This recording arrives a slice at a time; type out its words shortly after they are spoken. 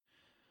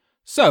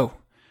So,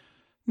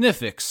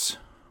 Nifix,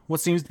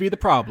 what seems to be the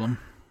problem?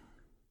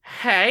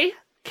 Hey,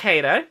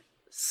 Kato.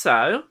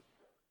 So,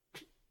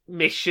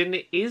 mission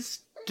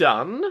is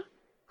done?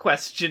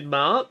 Question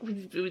mark.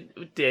 We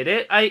did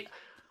it.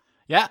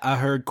 Yeah, I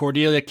heard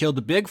Cordelia killed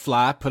the big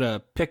fly, put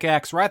a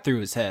pickaxe right through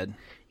his head.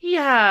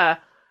 Yeah.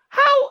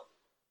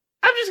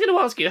 I'm just going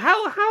to ask you,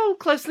 how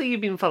closely you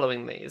been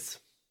following these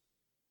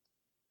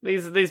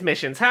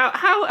missions?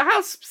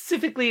 How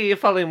specifically are you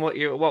following what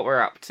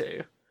we're up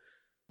to?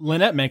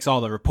 Lynette makes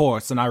all the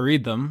reports, and I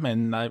read them,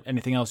 and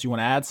anything else you want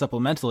to add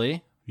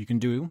supplementally, you can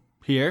do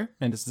here.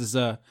 And this is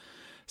a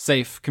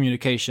safe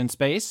communication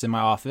space in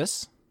my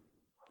office.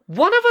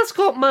 One of us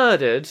got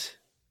murdered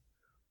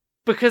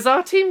because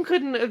our team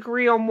couldn't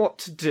agree on what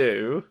to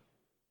do.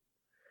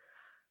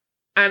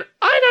 And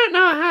I don't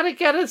know how to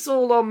get us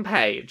all on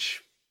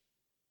page.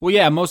 Well,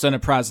 yeah, most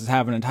enterprises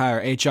have an entire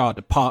HR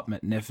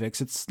department, Nifix.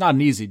 It's not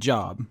an easy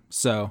job,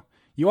 so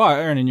you are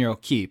earning your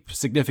keep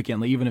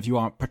significantly, even if you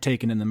aren't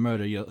partaking in the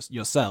murder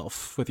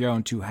yourself with your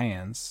own two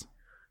hands.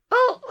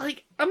 Well,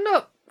 I'm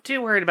not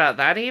too worried about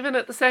that even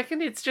at the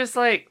second. It's just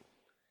I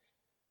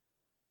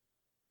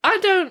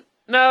don't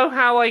know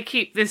how I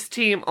keep this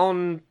team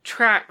on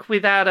track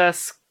without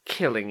us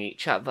killing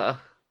each other.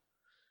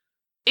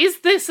 This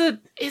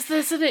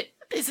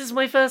is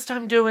my first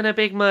time doing a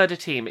big murder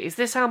team. Is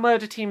this how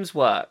murder teams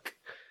work?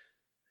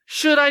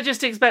 Should I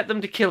just expect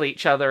them to kill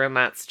each other and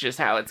that's just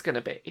how it's going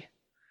to be?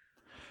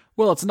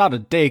 Well, it's not a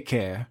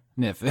daycare,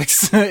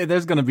 Nifix.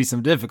 There's going to be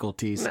some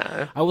difficulties.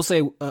 No. I will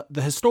say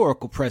the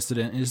historical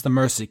precedent is the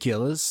Mercy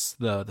Killers,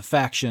 the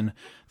faction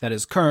that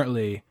is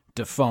currently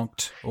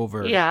defunct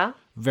over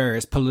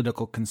various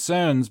political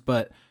concerns,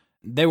 but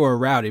they were a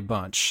rowdy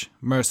bunch,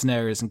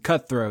 mercenaries and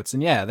cutthroats,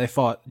 and yeah, they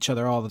fought each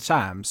other all the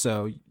time,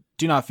 so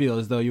do not feel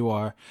as though you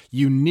are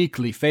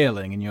uniquely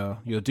failing in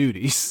your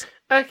duties.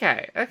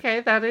 Okay,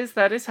 that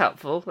is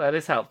helpful.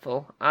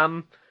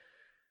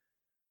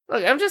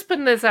 Look, I'm just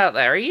putting this out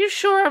there. Are you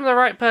sure I'm the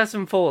right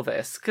person for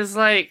this? Because,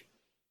 I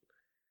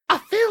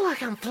feel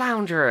like I'm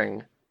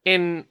floundering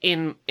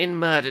in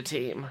Murder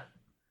Team.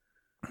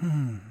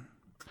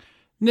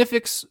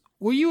 Nifix,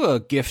 were you a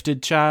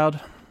gifted child?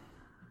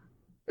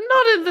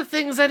 Not in the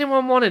things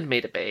anyone wanted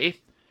me to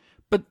be.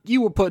 But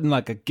you were put in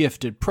a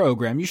gifted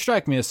program. You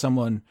strike me as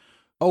someone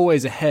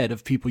always ahead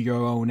of people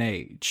your own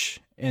age,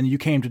 and you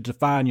came to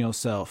define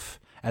yourself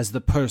as the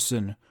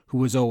person who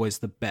was always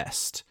the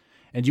best.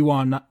 And you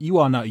are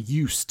not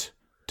used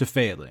to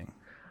failing.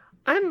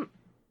 I'm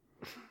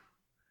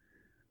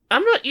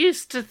not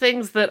used to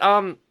things that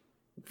aren't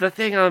the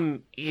thing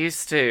I'm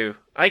used to.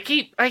 I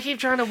keep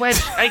trying to wedge.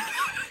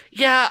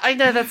 Yeah, I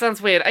know that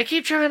sounds weird. I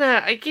keep trying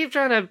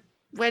to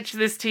wedge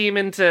this team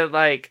into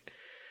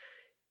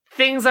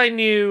things I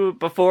knew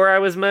before I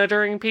was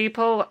murdering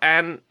people,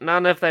 and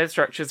none of those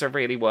structures are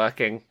really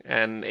working.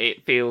 And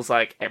it feels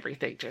like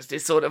everything just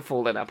is sort of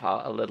falling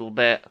apart a little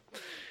bit.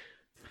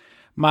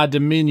 My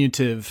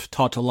diminutive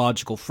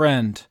tautological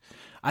friend,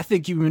 I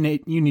think you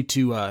need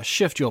to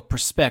shift your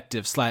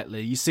perspective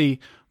slightly. You see,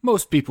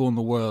 most people in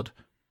the world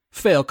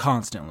fail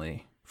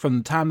constantly. From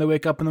the time they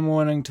wake up in the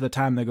morning to the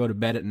time they go to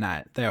bed at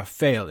night, they are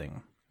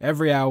failing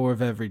every hour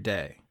of every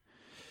day.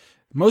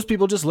 Most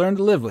people just learn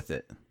to live with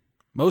it.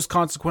 Most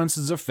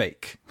consequences are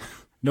fake.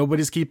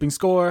 Nobody's keeping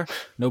score,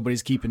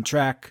 nobody's keeping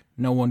track,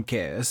 no one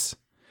cares.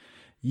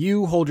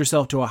 You hold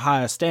yourself to a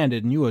higher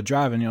standard and you are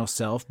driving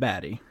yourself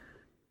batty.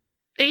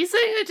 Are you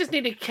saying I just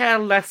need to care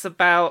less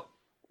about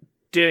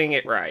doing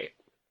it right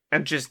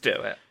and just do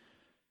it?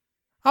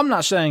 I'm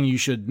not saying you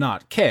should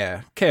not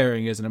care.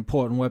 Caring is an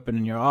important weapon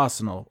in your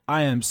arsenal.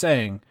 I am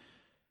saying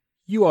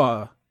you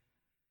are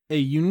a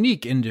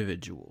unique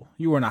individual.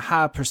 You are in a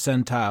high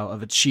percentile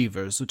of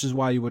achievers, which is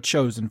why you were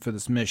chosen for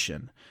this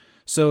mission.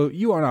 So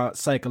you are not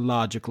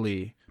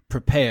psychologically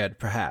prepared,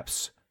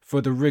 perhaps, for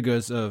the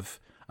rigors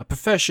of a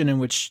profession in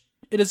which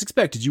it is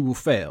expected you will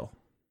fail.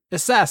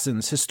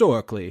 Assassins,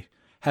 historically,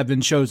 have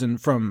been chosen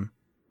from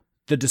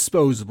the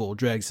disposable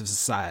dregs of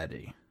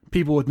society.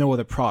 People with no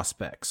other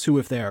prospects, who,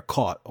 if they are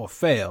caught or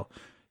fail,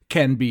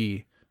 can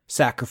be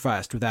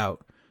sacrificed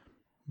without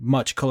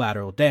much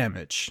collateral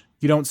damage.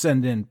 You don't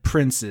send in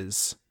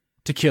princes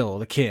to kill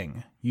the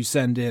king. You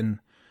send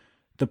in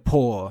the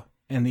poor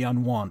and the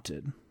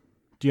unwanted.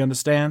 Do you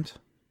understand?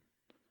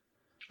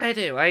 I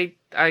do. I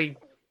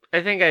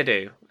think I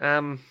do.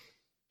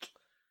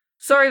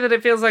 Sorry that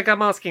it feels like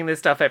I'm asking this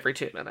stuff every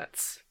 2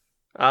 minutes.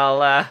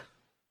 I'll,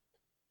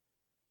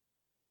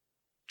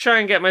 try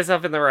and get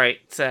myself in the right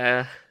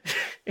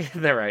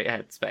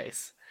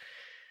headspace.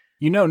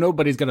 You know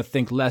nobody's gonna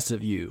think less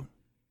of you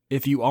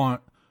if you aren't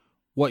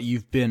what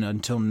you've been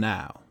until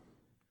now.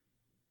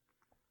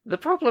 The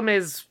problem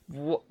is,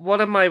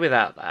 what am I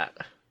without that?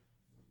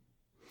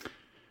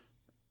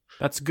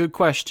 That's a good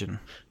question.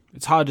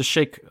 It's hard to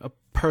shake a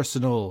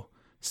personal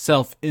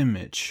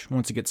self-image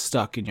once it gets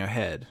stuck in your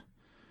head.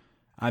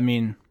 I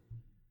mean,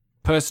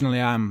 personally,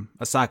 I'm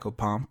a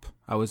psychopomp.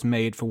 I was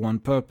made for one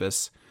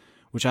purpose,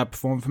 which I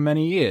performed for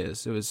many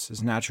years. It was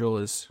as natural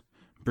as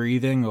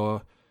breathing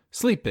or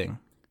sleeping.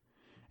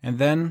 And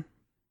then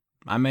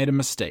I made a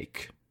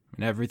mistake,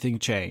 and everything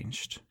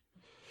changed.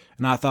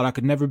 And I thought I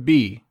could never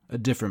be a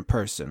different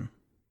person.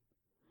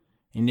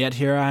 And yet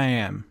here I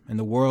am, and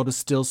the world is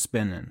still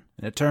spinning.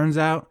 And it turns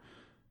out,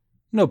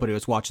 nobody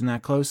was watching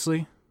that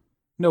closely.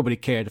 Nobody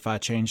cared if I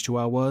changed who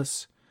I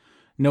was.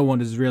 No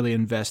one is really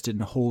invested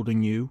in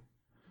holding you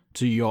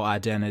to your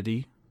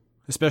identity,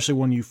 especially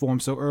when you form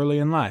so early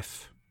in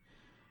life.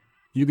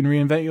 You can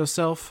reinvent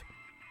yourself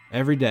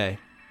every day.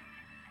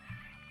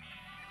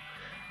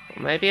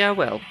 Well, maybe I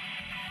will.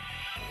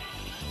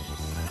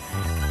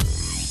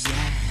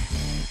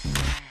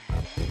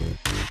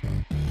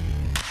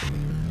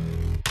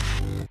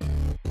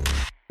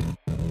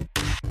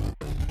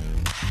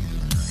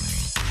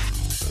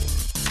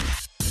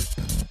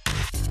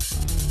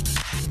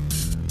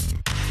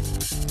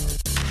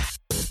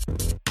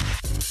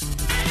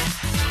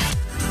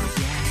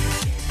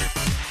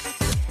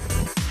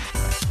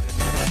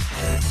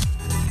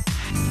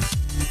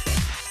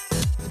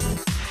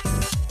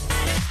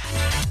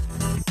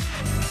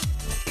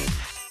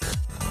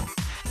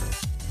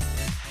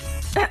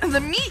 The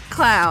meat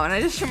clown.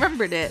 I just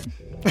remembered it.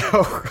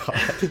 Oh,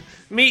 God.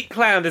 Meat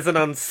clown is an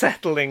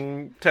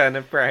unsettling turn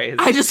of phrase.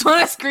 I just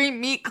want to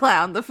scream meat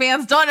clown. The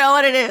fans don't know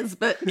what it is,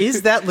 but...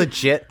 Is that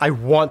legit? I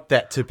want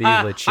that to be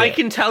legit. I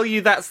can tell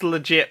you that's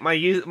legit. My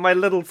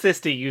little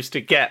sister used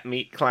to get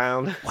meat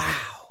clown. Wow.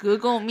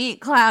 Google meat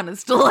clown.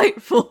 It's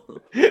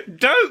delightful.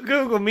 Don't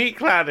Google meat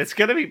clown. It's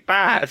gonna be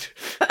bad.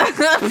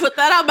 Put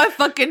that on my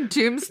fucking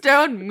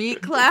tombstone,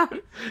 meat clown.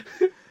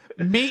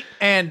 Meat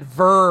and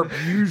verb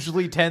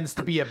usually tends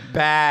to be a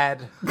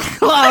bad...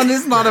 Clown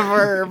is not a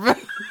verb.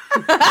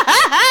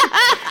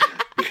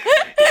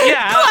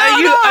 Yeah,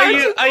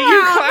 are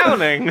you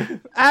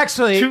clowning?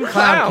 Actually, To clown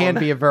clown. can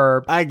be a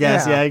verb. I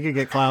guess, yeah, you could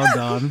get clowned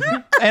on.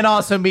 And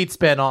also meat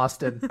spin,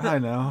 Austin. I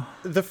know.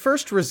 The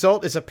first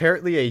result is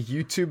apparently a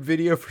YouTube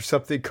video for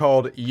something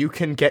called You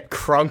Can Get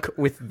Crunk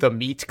with the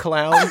Meat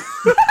Clown.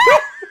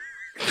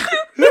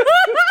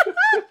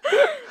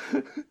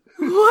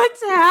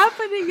 What's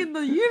happening in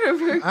the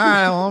universe? All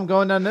right, well, I'm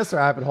going down this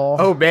rabbit hole.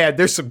 Oh, man,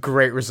 there's some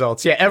great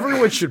results. Yeah,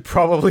 everyone should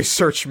probably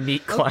search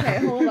Meat Clown.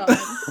 Okay, hold on.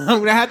 I'm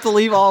going to have to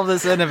leave all of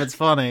this in if it's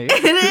funny.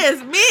 It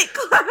is meat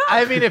clown.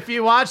 I mean, if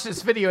you watch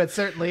this video, it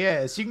certainly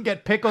is. You can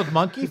get pickled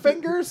monkey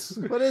fingers?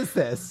 What is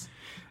this?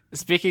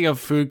 Speaking of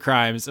food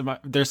crimes,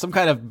 there's some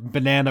kind of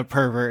banana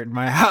pervert in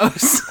my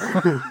house.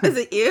 Is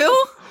it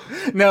you?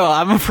 No,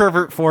 I'm a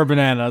pervert for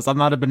bananas. I'm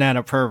not a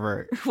banana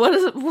pervert. What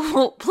is it?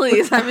 Well,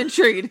 please, I'm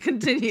intrigued.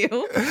 Continue.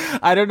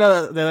 I don't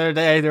know. The other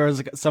day, there was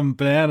like, some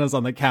bananas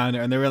on the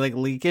counter, and they were like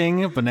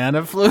leaking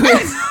banana fluid.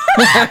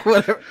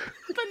 Whatever.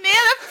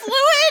 Banana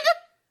fluid?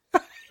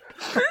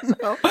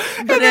 No.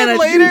 And Banana then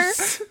later,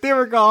 juice. they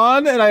were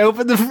gone, and I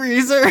opened the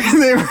freezer,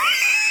 and they were...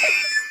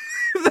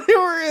 They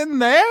were in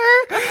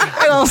there,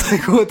 and I was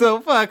like, "What the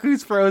fuck?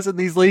 Who's frozen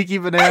these leaky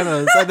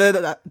bananas?" And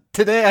then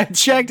today I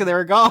checked, and they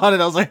were gone,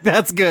 and I was like,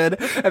 "That's good."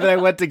 And then I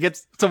went to get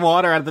some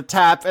water out of the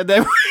tap, and they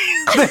were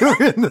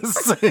in the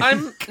sink.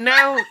 I'm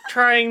now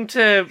trying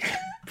to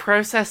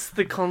process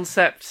the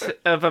concept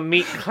of a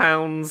meat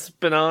clown's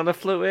banana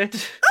fluid.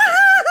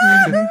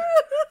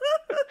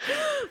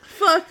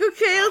 Fuck,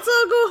 okay, let's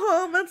all go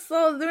home. That's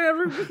all.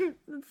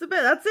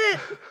 That's it.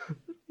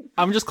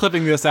 I'm just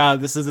clipping this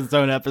out. This is its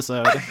own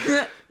episode.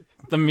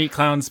 The Meat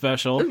Clown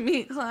special.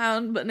 Meat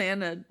clown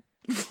banana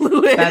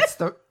fluid.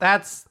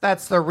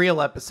 That's the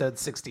real episode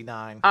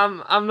 69.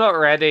 I'm not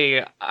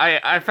ready.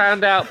 I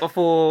found out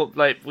before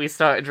we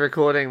started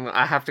recording that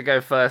I have to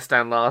go first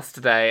and last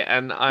today,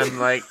 and I'm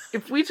like,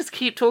 if we just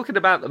keep talking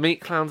about the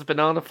meat clown's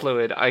banana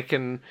fluid, I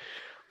can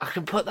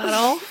put that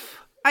off.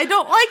 I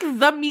don't like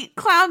the meat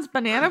clown's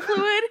banana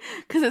fluid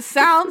because it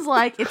sounds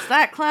like it's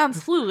that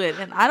clown's fluid,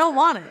 and I don't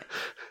want it.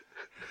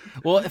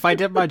 Well, if I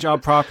did my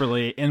job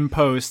properly, in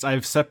post,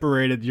 I've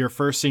separated your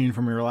first scene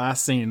from your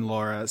last scene,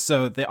 Laura,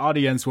 so the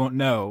audience won't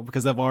know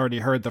because they've already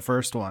heard the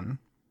first one.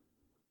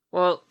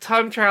 Well,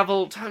 time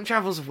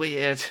travel's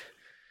weird.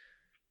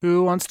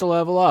 Who wants to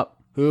level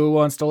up? Who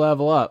wants to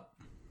level up?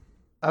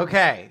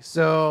 Okay,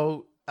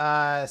 so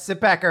sit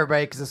back,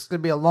 everybody, because this is going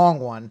to be a long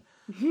one.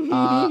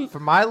 For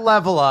my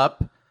level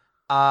up,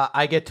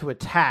 I get to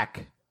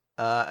attack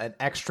an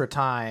extra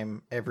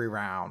time every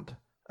round.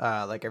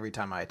 Every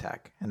time I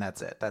attack, and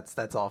that's it.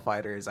 That's all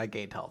fighters. I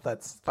gained health.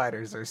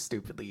 Fighters are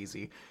stupidly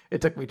easy. It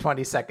took me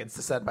 20 seconds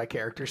to send my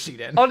character sheet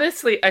in.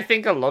 Honestly, I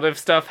think a lot of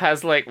stuff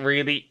has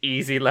really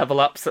easy level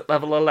ups at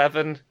level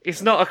 11.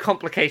 It's not a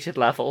complicated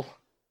level.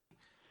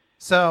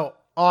 So,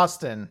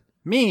 Austin.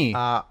 Me.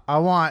 I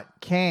want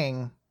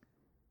King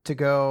to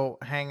go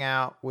hang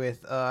out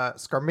with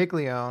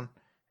Scarmiglione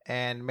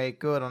and make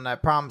good on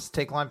that promise to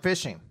take line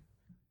fishing.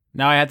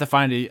 Now I have to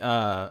find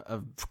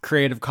a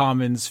Creative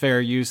Commons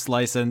fair use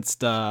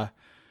licensed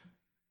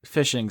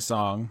fishing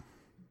song.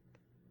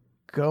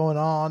 Going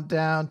on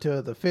down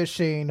to the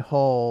fishing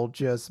hole,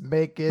 just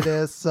make it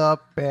as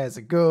up as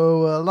it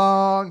go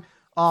along.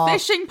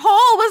 Fishing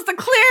pole was the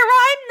clear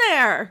rhyme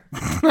there.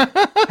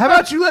 How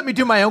about you let me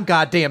do my own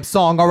goddamn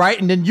song, all right?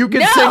 And then you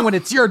can sing when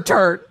it's your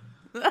turn.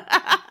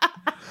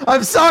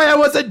 I'm sorry I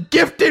wasn't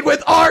gifted with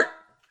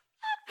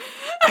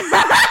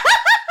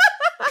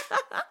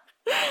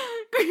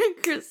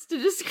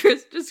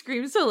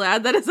scream so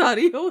loud that his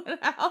audio went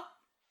out.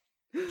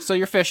 So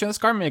you're fishing with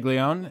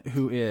Scarmiglione,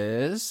 who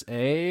is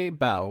a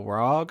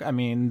Balrog. I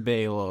mean,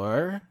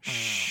 Baylor.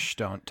 Shh,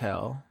 don't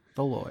tell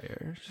the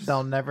lawyers.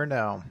 They'll never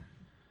know.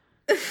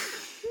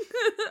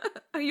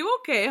 Are you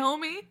okay,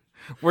 homie?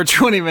 We're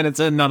 20 minutes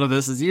in. None of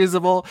this is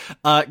usable.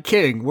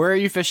 King, where are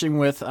you fishing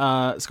with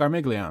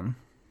Scarmiglione?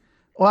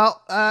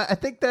 Well, I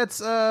think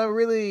that's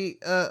really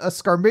a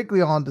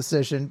Scarmiglione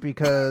decision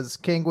because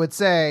King would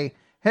say,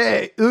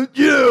 hey,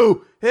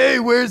 hey,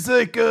 where's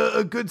like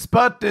a good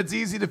spot that's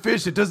easy to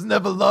fish? It doesn't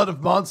have a lot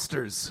of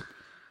monsters.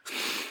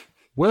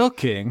 Well,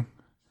 King,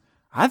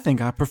 I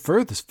think I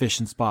prefer the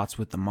fishing spots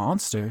with the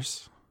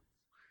monsters.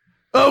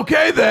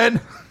 Okay,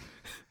 then.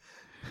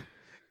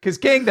 Because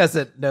King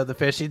doesn't know the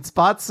fishing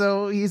spots,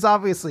 so he's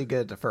obviously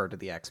going to defer to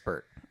the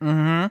expert.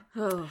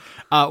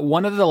 Mm-hmm.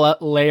 One of the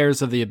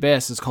layers of the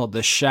abyss is called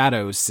the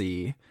Shadow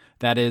Sea.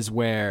 That is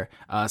where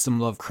some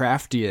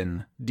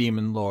Lovecraftian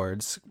demon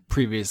lords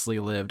previously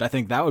lived. I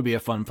think that would be a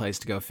fun place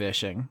to go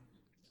fishing.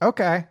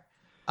 Okay.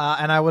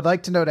 And I would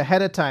like to note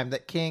ahead of time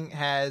that King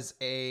has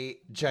a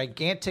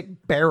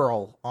gigantic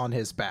barrel on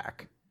his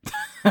back.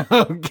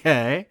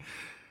 Okay.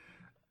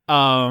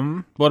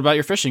 What about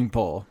your fishing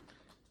pole?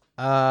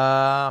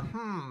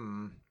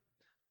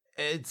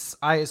 It's,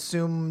 I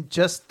assume,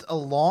 just a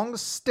long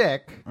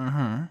stick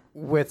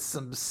with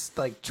some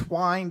like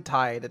twine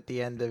tied at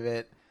the end of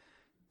it.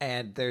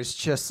 And there's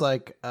just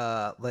like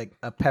a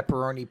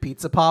pepperoni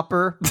pizza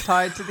popper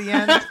tied to the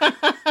end.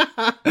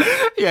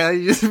 Yeah,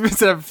 you just,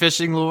 instead of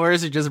fishing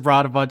lures, you just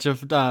brought a bunch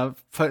of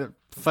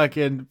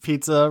fucking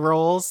pizza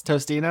rolls,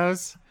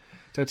 Tostinos.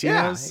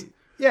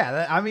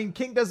 Yeah. I mean,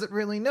 King doesn't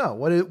really know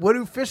what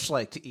do fish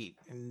like to eat,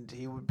 and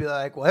he would be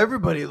like, "Well,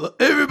 everybody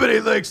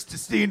likes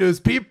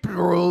Tostinos pizza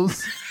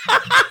rolls."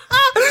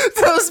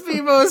 Those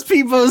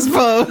people's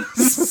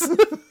pose.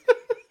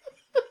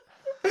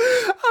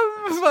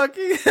 I'm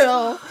fucking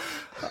hell.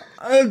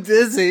 I'm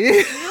dizzy. Are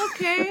you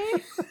okay?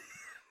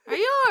 Are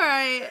you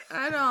alright?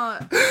 I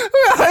don't.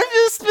 I've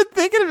just been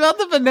thinking about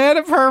the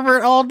banana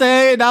pervert all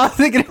day, and now I'm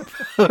thinking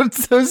about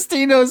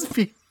Tostino's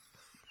people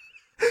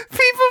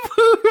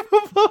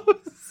pose.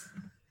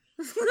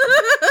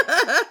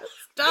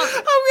 Stop.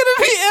 I'm gonna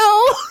be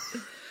ill.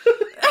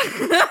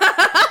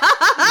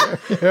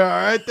 You all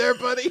right there,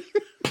 buddy?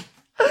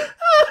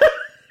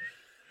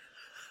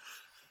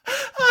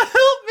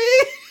 Help me.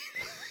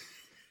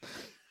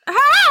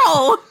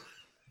 How?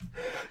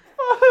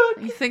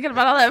 Are you thinking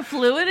about all that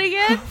fluid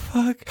again?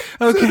 Fuck.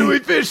 So Okay. do we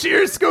fish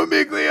here,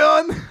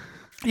 Scomiglion?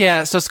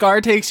 Yeah, so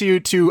Scar takes you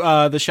to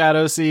the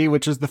Shadow Sea,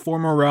 which is the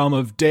former realm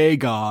of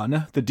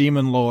Dagon, the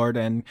demon lord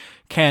and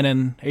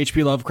canon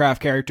H.P.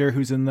 Lovecraft character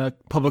who's in the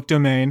public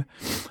domain.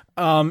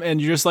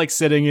 And you're just like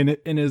sitting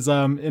in his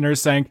inner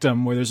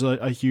sanctum where there's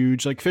a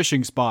huge like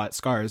fishing spot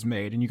Scar has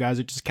made, and you guys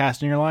are just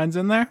casting your lines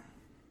in there.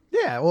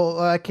 Yeah,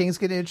 well, King's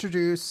gonna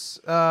introduce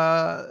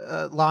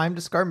Lime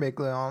to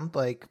Scarmiglion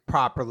like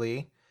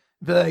properly.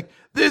 Be like,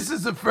 "This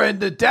is a friend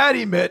that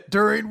Daddy met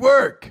during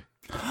work."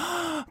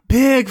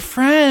 Big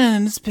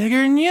friends,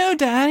 bigger than you,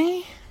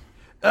 Daddy.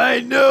 I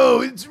know,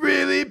 it's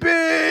really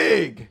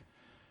big.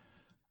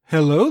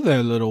 Hello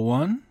there, little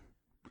one.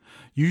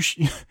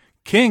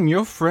 King,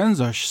 your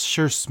friends are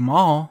sure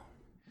small.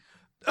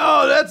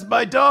 Oh, that's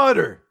my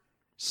daughter.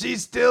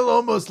 She's still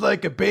almost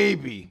like a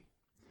baby.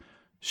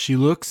 She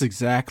looks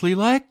exactly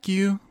like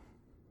you.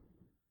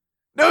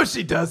 No,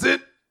 she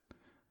doesn't.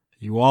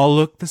 You all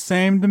look the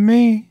same to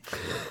me.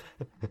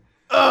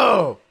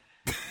 Oh.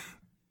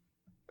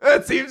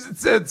 That seems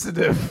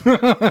insensitive. Do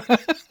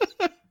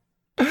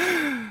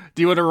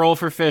you want to roll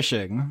for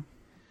fishing?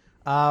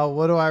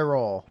 What do I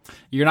roll?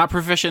 You're not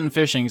proficient in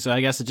fishing, so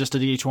I guess it's just a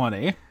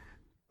D20.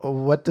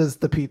 What does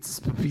the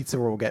pizza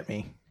roll get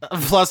me?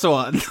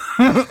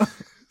 +1.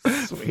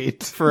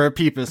 Sweet. For a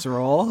peepus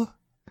roll.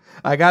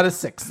 I got a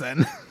 6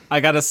 then. I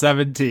got a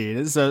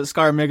 17. So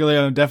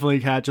Scarmiglione definitely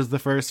catches the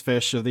first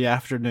fish of the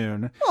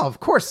afternoon. Oh,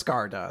 of course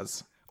Scar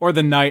does. Or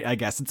the night, I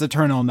guess. It's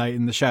eternal night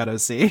in the Shadow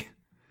Sea.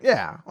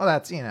 Yeah, well,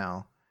 that's,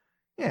 yeah,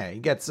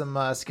 you get some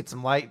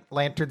light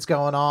lanterns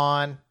going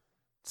on,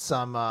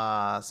 some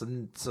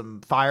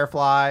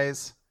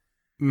fireflies.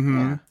 Mm-hmm.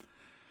 Yeah.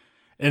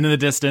 And in the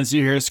distance,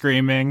 you hear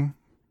screaming.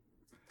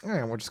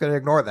 Yeah, we're just gonna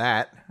ignore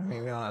that. I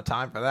mean, we don't have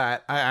time for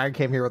that. I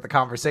came here with a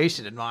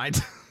conversation in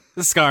mind.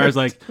 The Scar's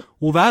like,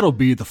 well, that'll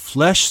be the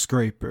flesh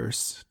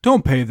scrapers.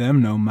 Don't pay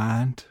them no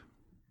mind.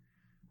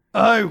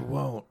 I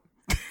won't.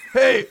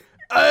 Hey,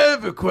 I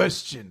have a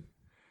question.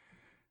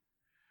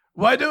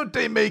 Why don't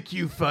they make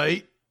you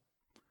fight?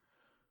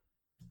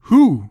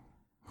 Who?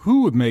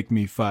 Who would make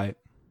me fight?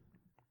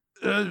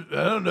 I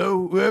don't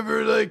know.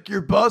 Whoever, like,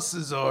 your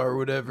bosses are or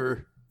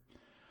whatever.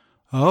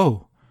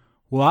 Oh,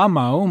 well, I'm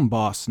my own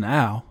boss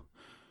now.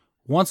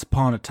 Once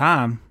upon a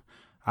time,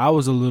 I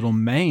was a little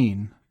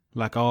mean,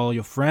 like all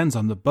your friends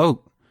on the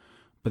boat.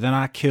 But then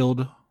I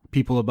killed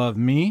people above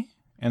me,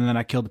 and then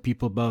I killed the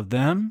people above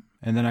them,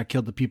 and then I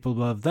killed the people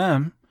above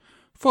them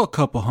for a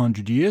couple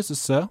 100 years or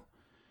so.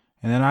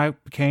 And then I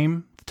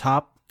became the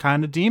top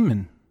kind of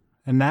demon.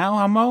 And now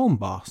I'm my own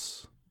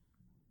boss.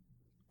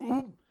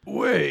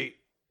 Wait,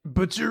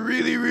 but you're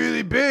really,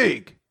 really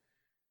big.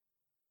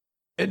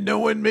 And no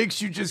one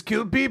makes you just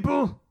kill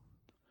people?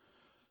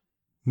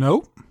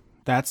 Nope.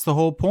 That's the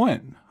whole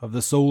point of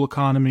the soul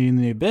economy in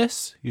the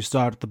abyss. You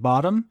start at the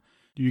bottom,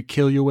 you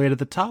kill your way to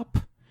the top,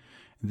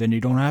 and then you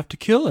don't have to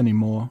kill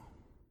anymore.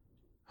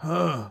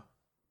 Huh.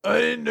 I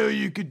didn't know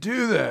you could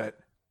do that.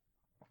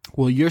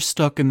 Well, you're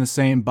stuck in the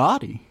same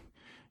body.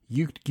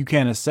 You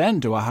can't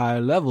ascend to a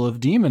higher level of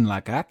demon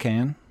like I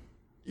can.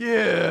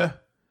 Yeah,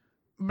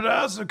 but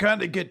I also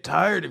kind of get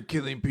tired of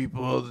killing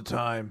people all the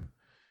time.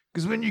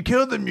 Because when you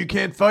kill them, you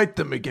can't fight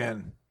them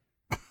again.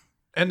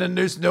 And then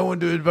there's no one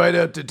to invite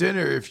out to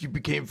dinner if you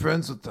became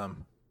friends with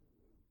them.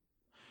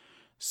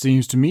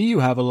 Seems to me you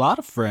have a lot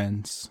of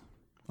friends.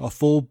 A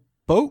full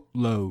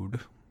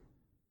boatload.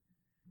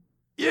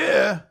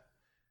 Yeah.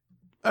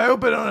 I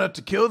hope I don't have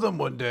to kill them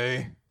one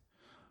day.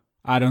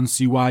 I don't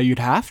see why you'd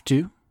have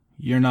to.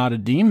 You're not a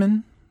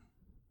demon.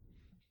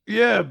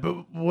 Yeah,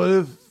 but what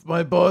if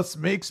my boss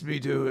makes me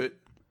do it?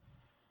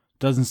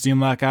 Doesn't seem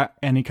like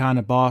any kind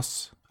of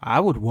boss I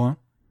would want.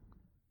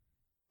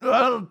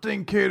 I don't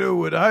think Kato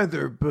would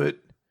either, but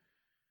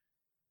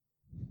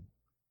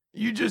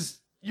you're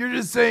just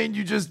saying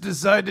you just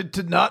decided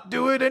to not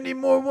do it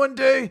anymore one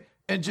day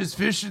and just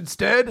fish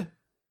instead?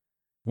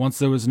 Once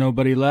there was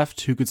nobody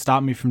left who could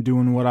stop me from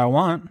doing what I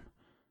want,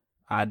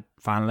 I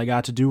finally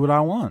got to do what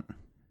I want.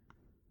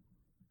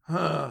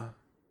 Huh.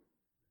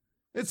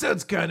 It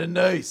sounds kind of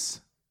nice.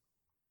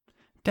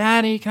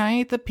 Daddy, can I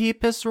eat the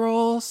peepus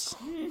rolls?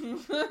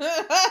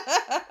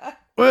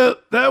 Well,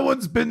 that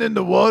one's been in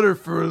the water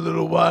for a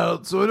little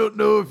while, so I don't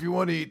know if you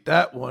want to eat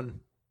that one.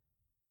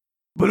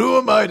 But who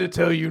am I to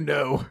tell you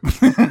no?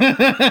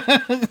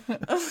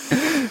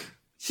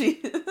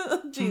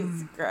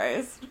 Jesus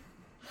Christ.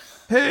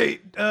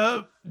 Hey,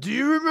 do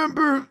you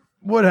remember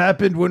what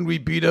happened when we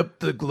beat up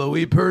the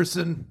glowy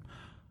person?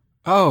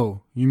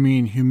 Oh, you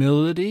mean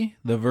humility,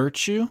 the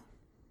virtue?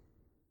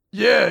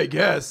 Yeah, I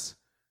guess.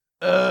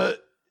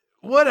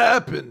 What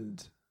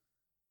happened?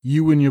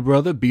 You and your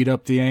brother beat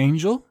up the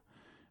angel,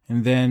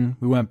 and then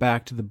we went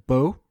back to the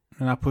boat,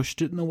 and I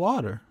pushed it in the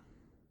water.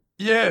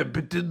 Yeah,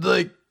 but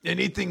did,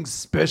 anything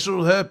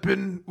special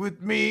happen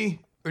with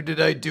me? Or did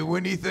I do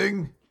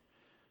anything?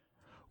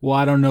 Well,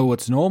 I don't know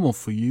what's normal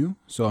for you,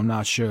 so I'm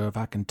not sure if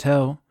I can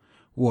tell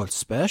what's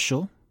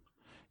special.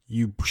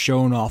 You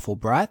shone awful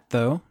bright,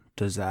 though.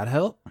 Does that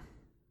help?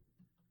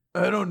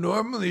 I don't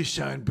normally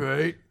shine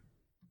bright.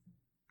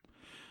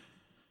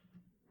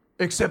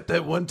 Except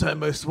that one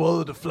time I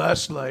swallowed a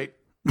flashlight.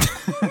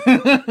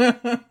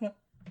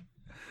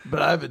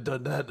 But I haven't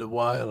done that in a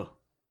while.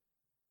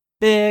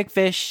 Big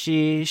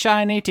fishy,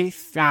 shiny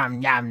teeth,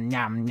 yum, yum,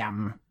 yum,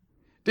 yum.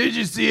 Did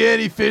you see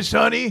any fish,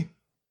 honey?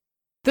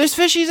 There's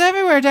fishies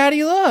everywhere,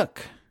 Daddy,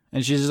 look!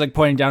 And she's just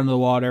pointing down to the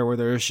water where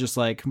there's just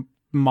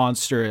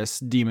monstrous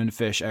demon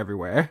fish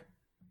everywhere.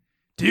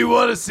 Do you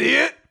want to see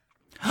it?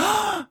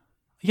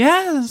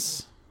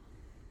 Yes!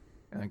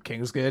 And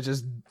King's gonna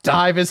just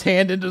dive his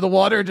hand into the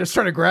water and just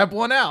try to grab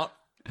one out.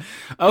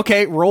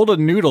 Okay, rolled a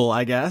noodle,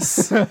 I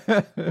guess. Wait,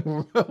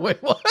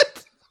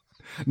 what?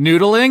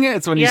 Noodling?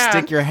 It's when you Yeah.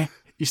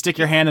 stick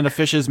your hand in a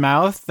fish's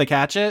mouth to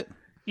catch it.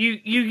 You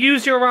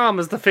use your arm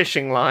as the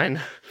fishing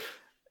line.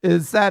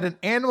 Is that an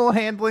animal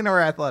handling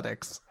or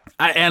athletics?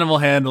 Animal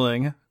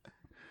handling.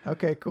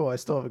 Okay, cool. I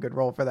still have a good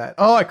roll for that.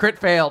 Oh, I crit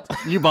failed.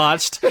 You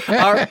botched.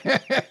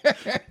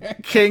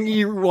 King,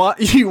 you walk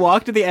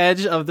to the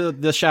edge of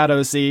the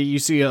Shadow Sea. You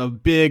see a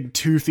big,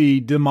 toothy,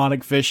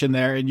 demonic fish in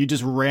there, and you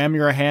just ram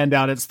your hand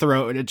down its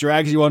throat, and it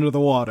drags you under the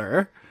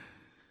water.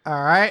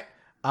 All right.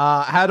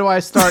 How do I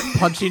start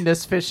punching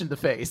this fish in the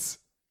face?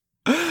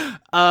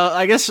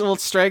 I guess we'll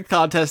strength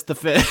contest the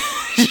fish.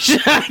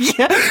 Yeah,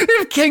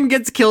 if King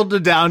gets killed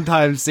in a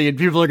downtime scene,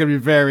 people are going to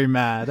be very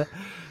mad.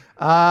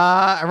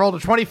 I rolled a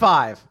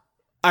 25.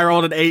 I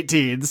rolled an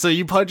 18, so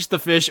you punch the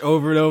fish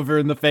over and over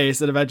in the face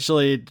and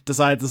eventually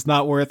decides it's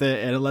not worth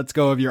it and it lets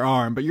go of your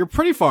arm. But you're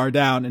pretty far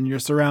down and you're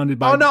surrounded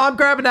by... Oh, no, I'm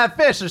grabbing that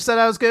fish. I said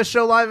I was going to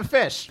show live a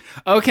fish.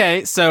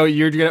 Okay, so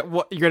you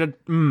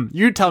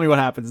tell me what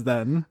happens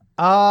then.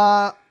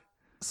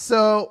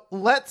 So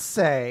let's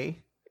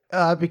say,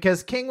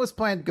 because King was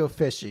planning to go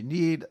fishing,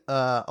 need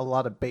a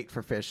lot of bait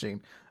for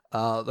fishing.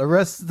 The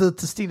rest of the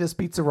Tostina's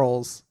pizza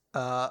rolls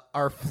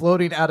are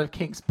floating out of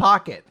King's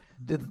pocket.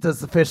 Does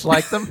the fish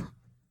like them?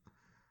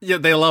 Yeah,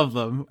 they love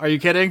them. Are you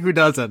kidding? Who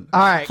doesn't?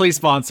 All right. Please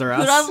sponsor us.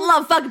 Who doesn't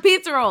love fucking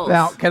pizza rolls?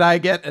 Now, can I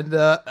get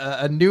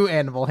a new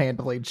animal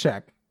handling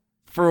check?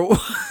 For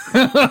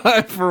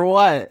for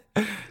what?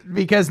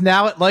 Because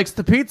now it likes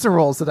the pizza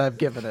rolls that I've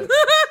given it.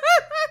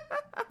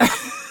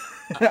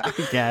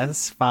 I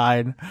guess.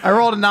 Fine. I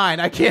rolled a 9.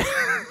 I can't.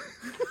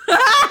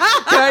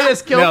 Can I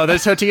just kill? No, the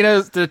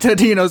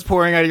Totino's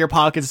pouring out of your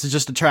pockets is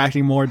just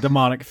attracting more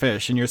demonic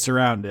fish, and you're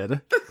surrounded. All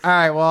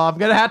right. Well, I'm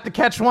gonna have to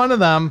catch one of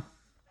them.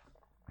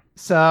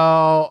 So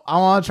I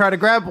want to try to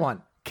grab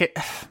one.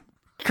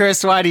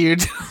 Chris, why do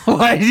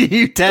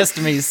you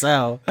test me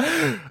so?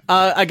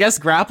 I guess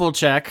grapple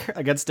check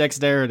against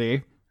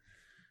dexterity.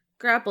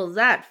 Grapple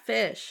that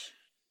fish.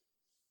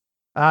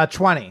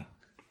 20.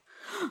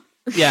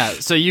 Yeah,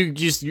 so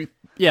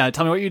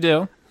tell me what you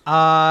do.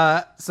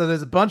 So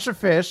there's a bunch of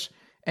fish,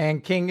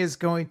 and King is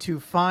going to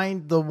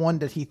find the one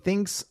that he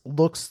thinks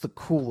looks the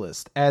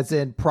coolest, as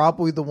in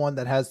probably the one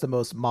that has the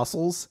most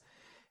muscles,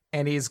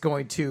 and he's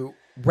going to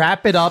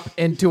wrap it up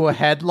into a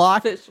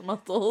headlock Fish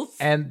muscles.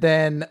 and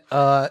then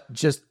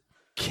just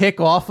kick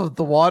off of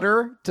the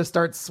water to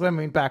start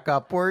swimming back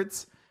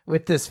upwards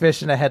with this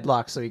fish in a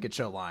headlock so he could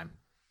show Lime.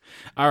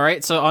 All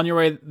right, so on your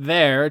way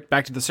there,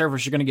 back to the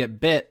surface, you're going to get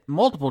bit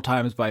multiple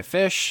times by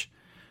fish.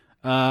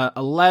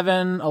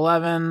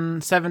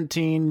 11,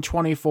 17,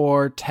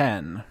 24,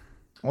 10.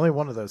 Only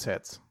one of those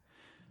hits.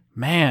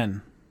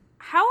 Man.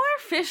 How are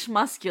fish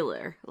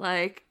muscular?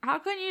 Like, how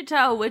can you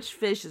tell which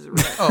fish is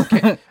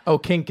red?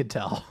 King could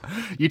tell.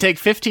 You take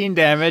 15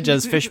 damage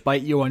as fish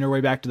bite you on your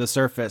way back to the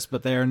surface,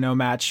 but they are no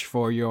match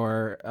for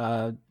your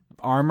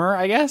armor,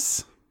 I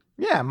guess?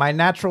 Yeah, my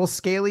natural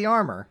scaly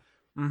armor.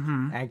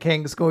 Mm-hmm. And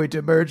King's going to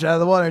emerge out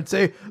of the water and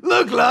say,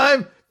 "Look,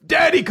 Lime,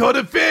 Daddy caught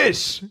a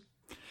fish."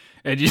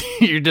 And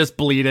you're just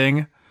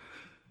bleeding.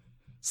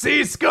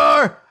 "See,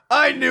 Scar,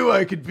 I knew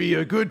I could be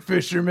a good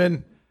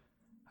fisherman."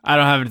 I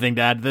don't have anything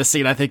to add to this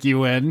scene. I think you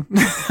win.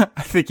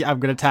 I think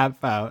I'm going to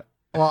tap out.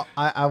 Well,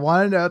 I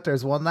want to note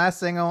there's one last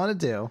thing I want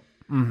to do.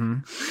 Mm-hmm.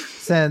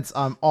 Since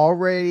I'm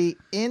already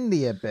in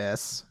the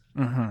abyss,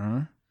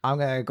 I'm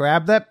going to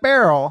grab that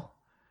barrel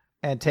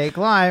and take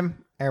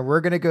Lime, and we're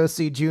going to go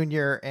see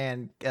Junior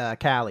and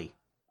Callie.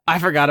 I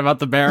forgot about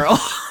the barrel.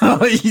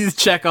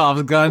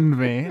 Chekhov's gunned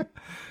me.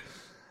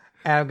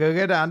 And I'm going to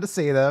go down to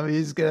see them.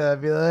 He's going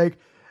to be like,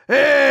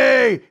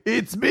 "Hey,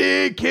 it's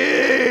me,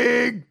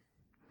 King."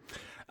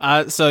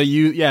 So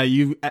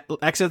you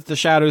exit the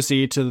Shadow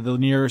Sea to the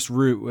nearest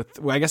route with,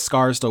 I guess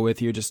Scar's still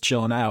with you, just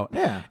chilling out.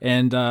 Yeah.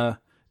 And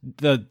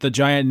the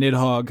giant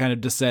Nidhogg kind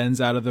of descends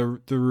out of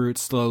the route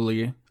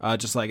slowly,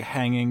 just like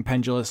hanging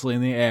pendulously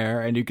in the air,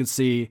 and you can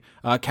see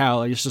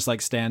Callie is just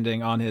like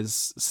standing on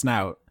his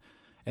snout,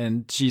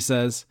 and she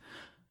says,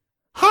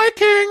 "Hi,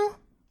 King.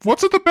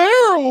 What's at the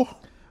barrel?"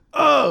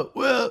 "Oh,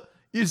 well,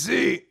 you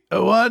see, I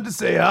wanted to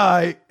say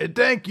hi and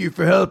thank you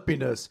for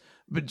helping us.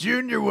 But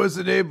Junior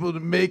wasn't able to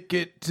make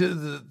it to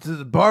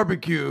the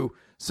barbecue,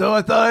 so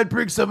I thought I'd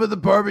bring some of the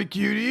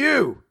barbecue to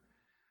you."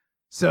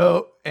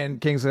 So,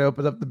 and Kingsley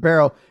opened up the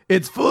barrel.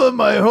 "It's full of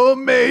my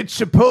homemade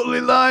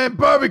Chipotle lime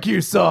barbecue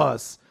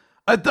sauce.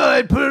 I thought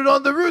I'd put it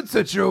on the roots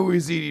that you're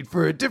always eating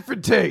for a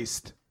different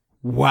taste."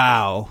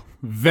 "Wow,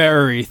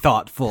 very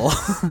thoughtful,"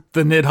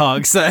 the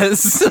Nidhogg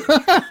says.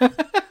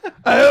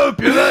 "I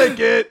hope you like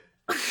it."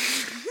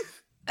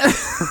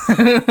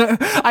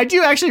 I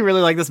do actually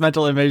really like this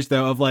mental image,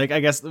 though, of like, I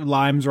guess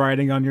Lime's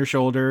riding on your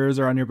shoulders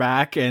or on your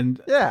back,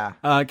 and Yeah.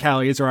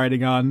 Callie is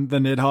riding on the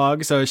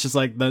Nidhogg, so it's just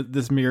like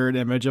this mirrored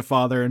image of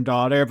father and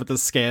daughter, but the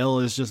scale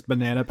is just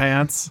banana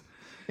pants.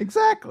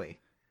 Exactly.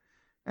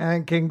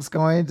 And King's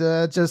going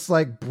to just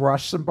like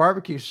brush some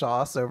barbecue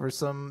sauce over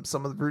some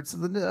of the roots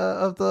of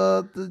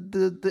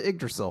the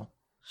Yggdrasil.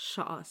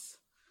 Shoss.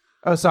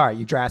 Oh,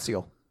 sorry,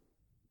 Yggdrasil.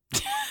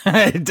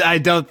 I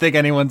don't think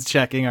anyone's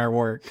checking our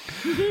work.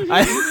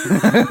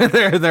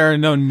 There are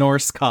no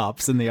Norse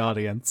cops in the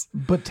audience.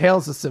 But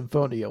Tales of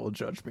Symphonia will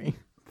judge me.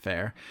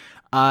 Fair.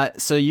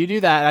 So you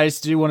do that. I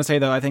just do want to say,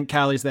 though, I think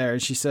Callie's there,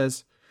 and she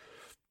says,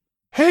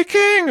 "Hey,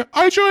 King,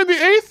 I joined the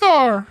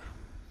Aethar."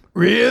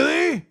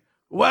 "Really?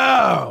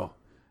 Wow.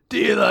 Do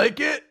you like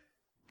it?"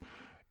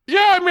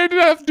 "Yeah, I made it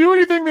have to do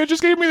anything. They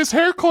just gave me this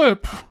hair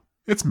clip.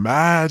 It's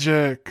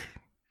magic."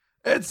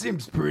 "That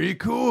seems pretty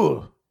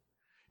cool.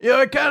 Yeah,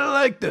 I kind of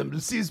like them.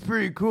 It seems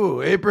pretty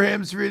cool.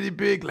 Abraham's really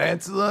big.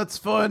 Lancelot's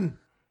fun.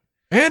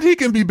 And he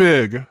can be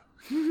big.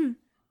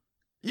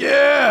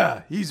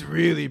 Yeah, he's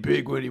really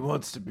big when he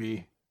wants to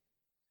be.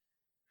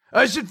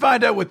 I should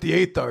find out what the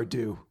Aethar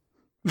do."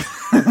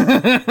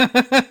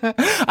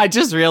 I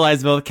just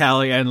realized both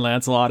Callie and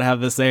Lancelot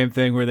have the same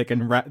thing where they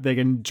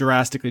can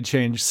drastically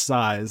change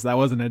size. That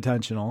wasn't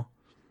intentional.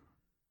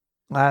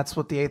 That's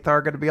what the Aethar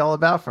are going to be all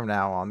about from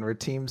now on. Their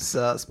team's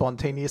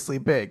spontaneously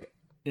big.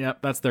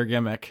 Yep, that's their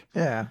gimmick.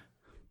 Yeah,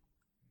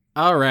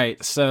 All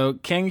right, so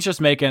King's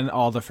just making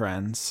all the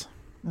friends.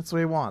 that's what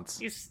he wants.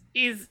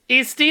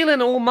 He's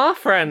stealing all my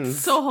friends.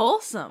 So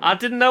wholesome. I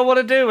didn't know what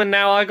to do, and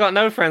now I got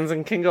no friends,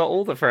 and King got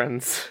all the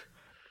friends.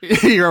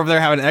 You're over there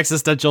having an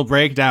existential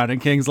breakdown,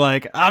 and King's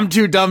like, "I'm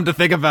too dumb to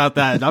think about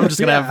that. I'm just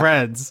gonna have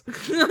friends."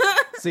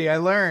 See, I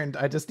learned.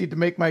 I just need to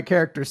make my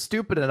character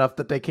stupid enough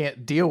that they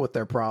can't deal with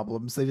their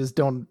problems. They just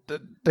don't.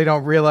 They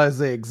don't realize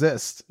they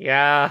exist.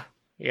 Yeah.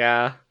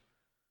 You're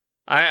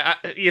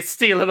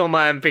stealing all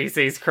my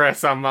NPCs,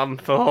 Chris. I'm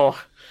for.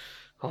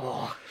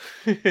 Oh.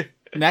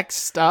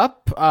 Next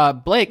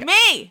up, Blake.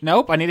 Me!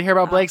 Nope, I need to hear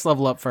about Blake's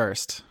level up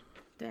first.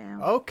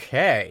 Damn.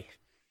 Okay.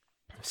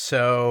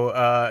 So,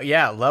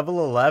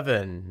 level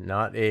 11,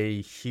 not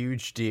a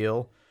huge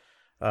deal.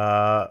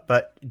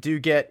 But do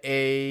get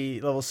a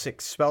level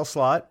 6 spell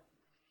slot.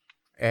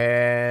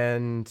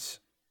 And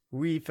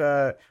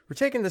we're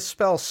taking the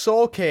spell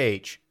Soul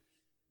Cage,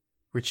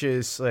 which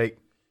is like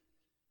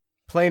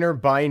planar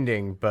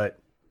binding, but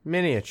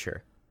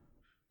miniature.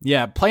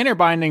 Yeah, planar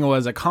binding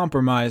was a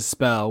compromise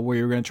spell where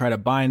you were going to try to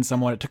bind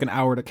someone. It took an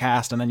hour to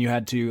cast, and then you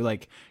had to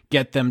like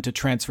get them to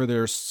transfer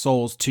their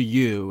souls to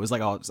you. It was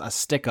like a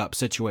stick-up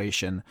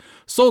situation.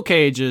 Soul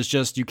cage is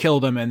just you kill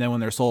them, and then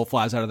when their soul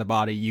flies out of the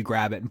body, you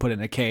grab it and put it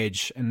in a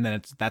cage, and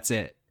then that's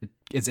it.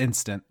 It's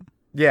instant.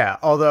 Yeah,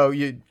 although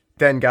you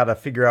then got to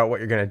figure out what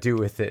you're going to do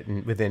with it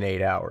within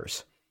 8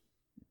 hours.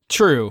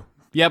 True.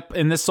 Yep,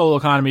 in this soul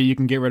economy, you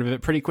can get rid of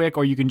it pretty quick,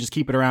 or you can just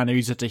keep it around and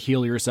use it to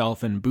heal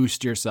yourself and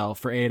boost yourself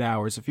for 8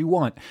 hours if you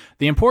want.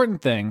 The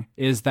important thing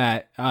is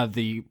that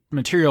the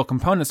material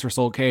components for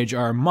Soul Cage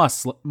are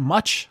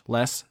much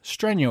less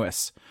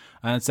strenuous.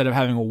 Instead of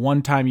having a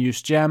one-time use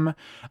gem,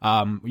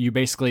 you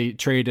basically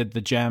traded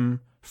the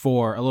gem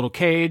for a little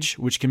cage,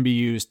 which can be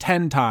used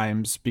 10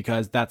 times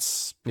because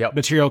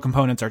material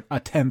components are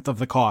a tenth of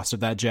the cost of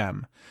that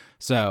gem.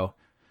 So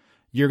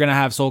you're going to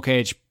have Soul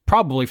Cage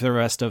probably for the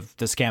rest of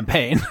this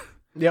campaign.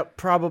 Yep,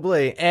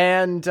 probably.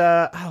 And,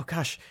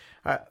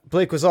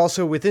 Blake was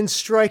also within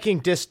striking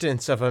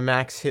distance of a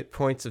max hit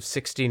points of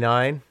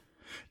 69.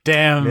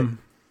 Damn.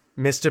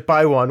 Missed it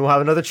by 1. We'll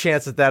have another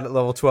chance at that at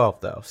level 12,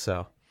 though,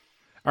 so.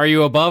 Are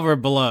you above or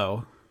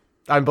below?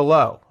 I'm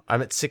below.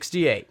 I'm at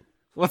 68.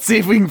 Let's see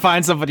if we can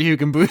find somebody who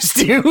can boost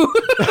you.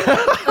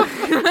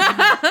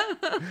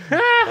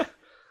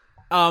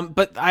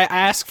 But I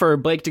asked for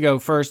Blake to go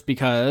first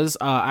because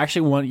I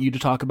actually want you to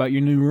talk about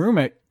your new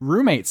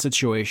roommate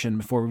situation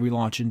before we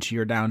launch into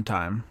your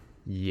downtime.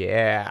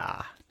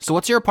 Yeah. So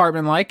what's your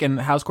apartment like, and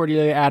how's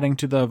Cordelia adding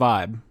to the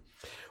vibe?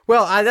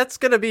 Well, that's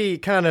going to be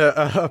kind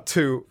of up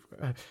to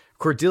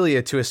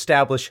Cordelia to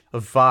establish a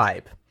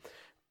vibe.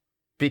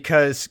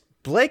 Because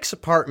Blake's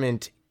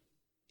apartment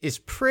is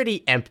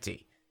pretty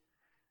empty.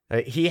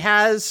 He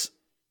has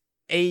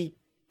a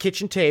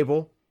kitchen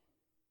table.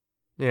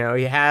 You know,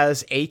 he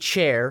has a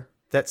chair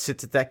that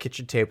sits at that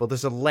kitchen table.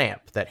 There's a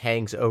lamp that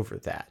hangs over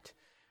that.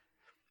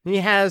 He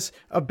has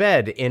a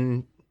bed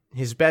in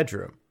his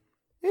bedroom.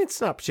 It's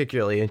not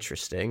particularly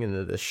interesting,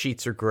 and the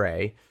sheets are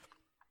gray.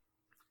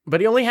 But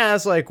he only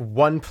has like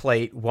one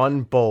plate,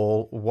 one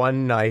bowl,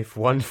 one knife,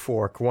 one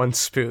fork, one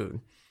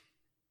spoon.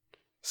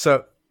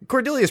 So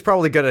Cordelia's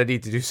probably going to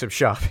need to do some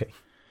shopping.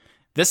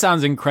 This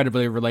sounds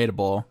incredibly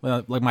relatable,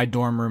 like my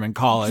dorm room in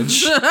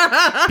college.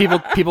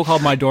 People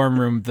called my dorm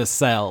room the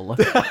cell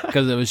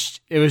because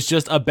it was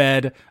just a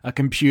bed, a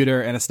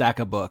computer, and a stack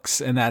of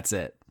books, and that's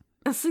it.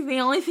 It's like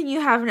the only thing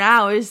you have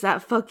now is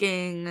that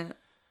fucking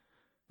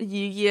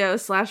Yu-Gi-Oh! /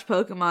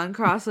 Pokemon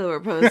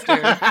crossover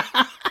poster.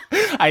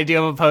 I do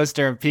have a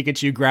poster of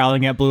Pikachu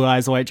growling at Blue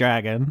Eyes White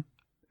Dragon.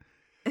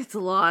 It's a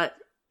lot.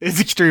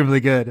 It's extremely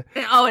good.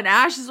 And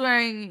Ash is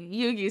wearing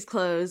Yugi's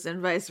clothes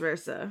and vice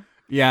versa.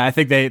 Yeah, I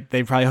think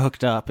they probably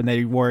hooked up and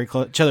they wore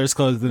each other's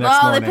clothes the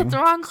next morning. Oh, they put the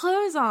wrong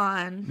clothes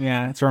on.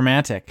 Yeah, it's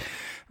romantic.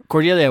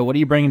 Cordelia, what are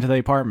you bringing to the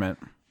apartment?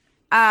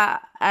 I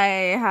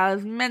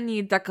have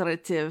many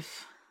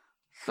decorative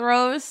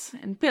throws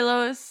and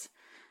pillows,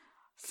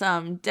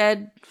 some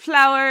dead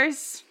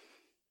flowers,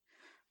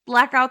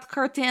 blackout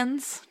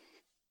curtains.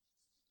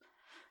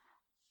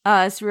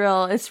 It's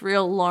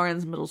real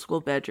Lauren's middle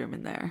school bedroom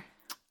in there.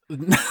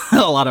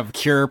 A lot of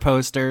Cure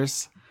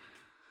posters.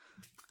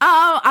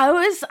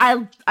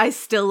 I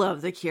still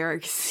love The Cure,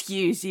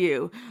 excuse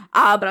you.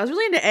 But I was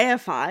really into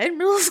AFI in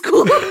middle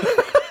school.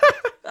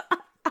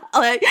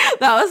 Like,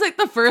 that was like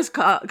the first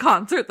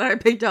concert that I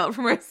picked out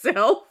for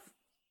myself.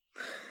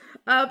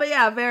 But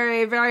yeah,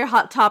 very, very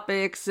hot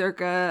topic,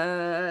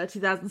 circa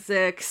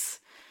 2006.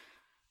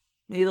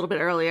 Maybe a little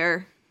bit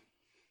earlier.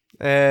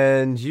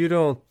 And you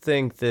don't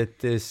think that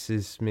this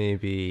is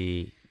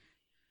maybe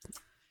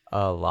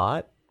a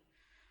lot?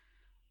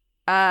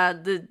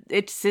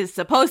 It's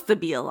supposed to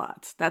be a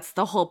lot. That's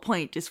the whole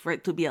point, is for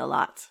it to be a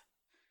lot.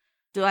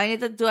 Do I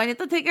need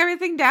to take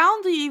everything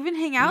down? Do you even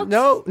hang out?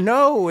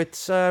 No.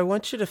 It's I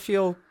want you to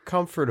feel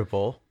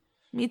comfortable.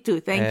 Me too.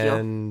 Thank you.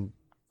 And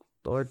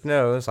Lord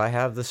knows I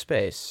have the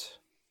space,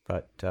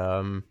 but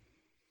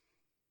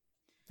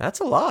that's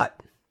a lot.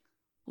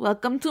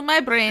 Welcome to my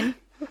brain.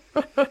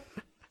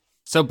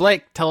 So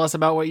Blake, tell us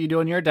about what you do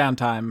in your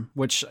downtime,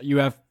 which you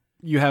have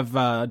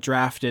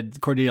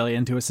drafted Cordelia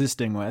into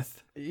assisting with.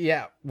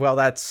 Yeah, well,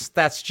 that's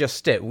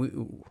just it.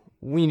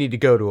 We need to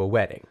go to a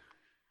wedding.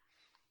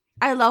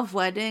 I love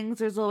weddings.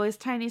 There's always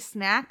tiny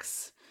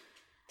snacks.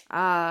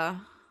 Champagne.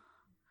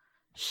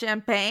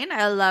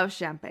 I love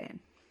champagne.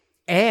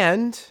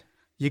 And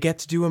you get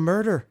to do a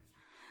murder.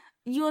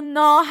 You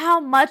know how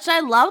much I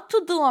love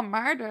to do a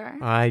murder.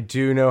 I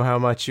do know how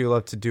much you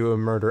love to do a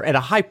murder, and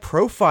a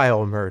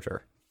high-profile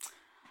murder.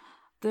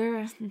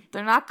 They're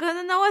not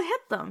gonna know what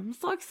hit them. I'm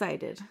so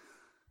excited.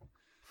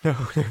 No,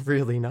 they're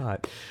really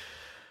not.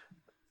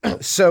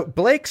 So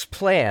Blake's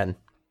plan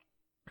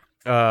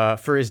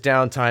for his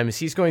downtime is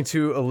he's going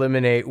to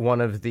eliminate one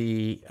of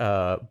the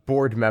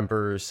board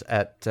members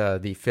at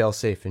the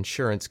Failsafe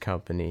Insurance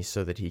Company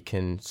so that he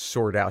can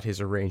sort out his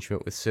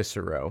arrangement with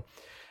Cicero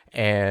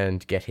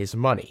and get his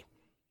money.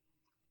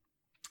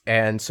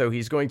 And so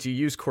he's going to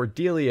use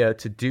Cordelia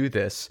to do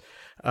this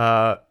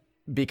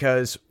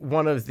because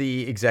one of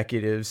the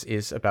executives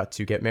is about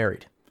to get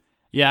married.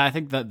 Yeah, I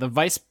think that the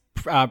vice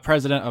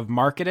president of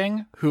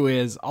marketing, who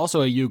is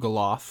also a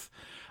Yugoloth,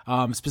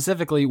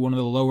 specifically one of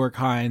the lower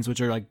kinds,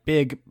 which are like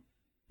big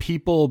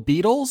people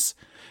beetles.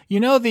 You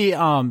know the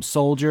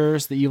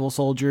soldiers, the evil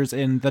soldiers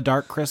in the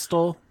Dark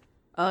Crystal?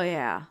 Oh,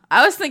 yeah.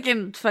 I was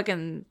thinking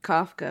fucking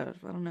Kafka.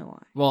 I don't know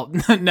why. Well,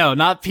 no,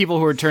 not people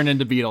who are turned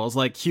into beetles,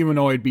 like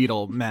humanoid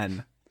beetle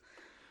men.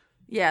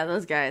 Yeah,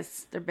 those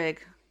guys. They're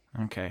big.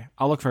 Okay,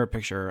 I'll look for a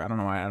picture. I don't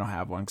know why I don't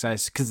have one,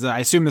 because I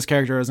assume this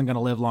character isn't going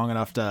to live long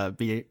enough to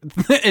be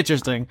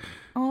interesting.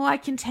 Oh, I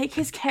can take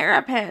his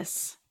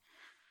carapace.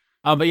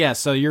 But yeah,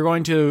 so you're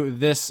going to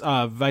this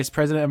vice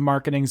president of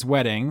marketing's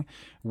wedding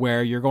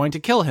where you're going to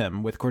kill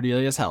him with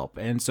Cordelia's help.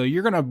 And so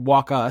you're going to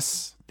walk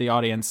us, the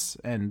audience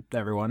and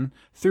everyone,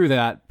 through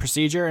that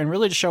procedure and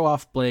really to show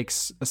off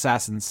Blake's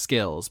assassin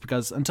skills.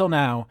 Because until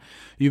now,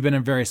 you've been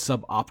in very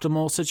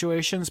suboptimal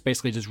situations,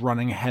 basically just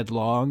running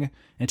headlong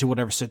into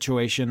whatever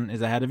situation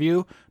is ahead of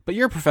you. But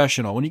you're a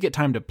professional. When you get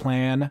time to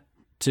plan,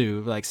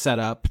 to like set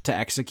up, to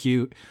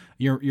execute,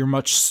 you're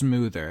much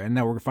smoother. And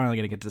now we're finally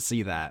going to get to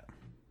see that.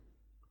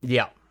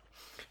 Yeah.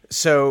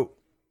 So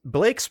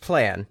Blake's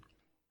plan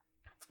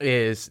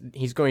is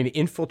he's going to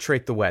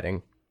infiltrate the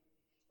wedding,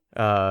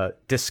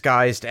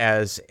 disguised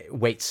as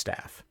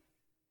waitstaff.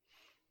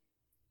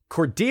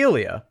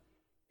 Cordelia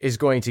is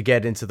going to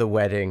get into the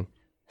wedding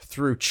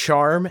through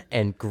charm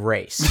and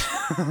grace.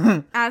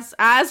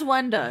 As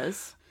one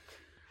does.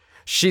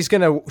 She's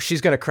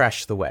gonna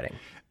crash the wedding.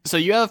 So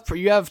you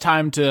have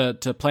time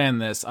to plan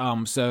this.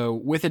 So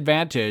with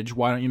advantage,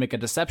 why don't you make a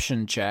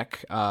deception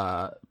check,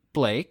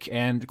 Blake,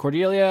 and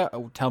Cordelia,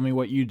 tell me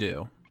what you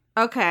do.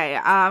 Okay,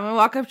 I'm gonna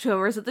walk up to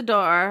her. Who's at the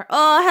door?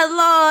 Oh,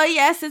 hello.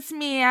 Yes, it's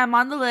me. I'm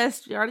on the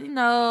list. You already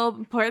know.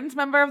 Important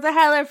member of the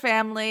Heller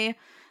family.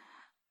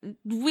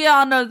 We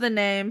all know the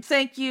name.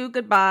 Thank you.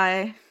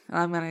 Goodbye.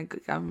 I'm gonna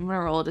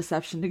roll a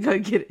deception to go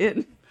get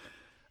in.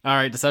 All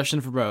right, deception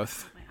for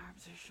both. My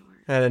arms are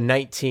short.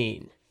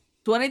 19.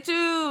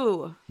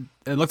 22.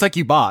 It looks like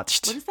you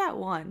botched. What is that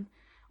one?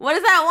 What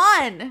is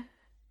that one?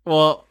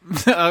 Well,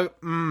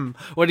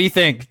 what do you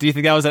think? Do you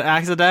think that was an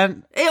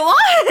accident? It was.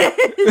 I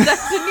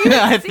didn't even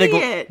I see think-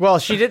 it. Well,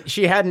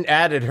 she hadn't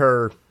added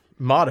her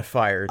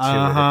modifier to it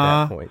at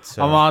that point.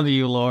 So I'm on to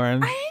you,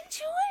 Lauren. I didn't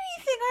do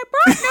anything. I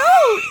brought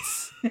notes.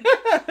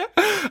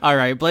 All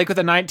right, Blake with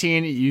a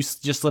 19, you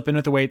just slip in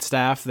with the wait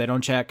staff. They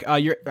don't check.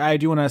 I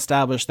do want to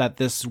establish that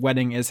this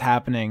wedding is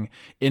happening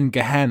in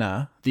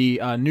Gehenna, the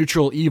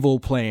neutral evil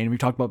plane we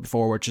talked about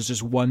before, which is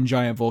just one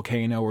giant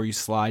volcano where you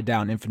slide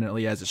down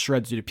infinitely as it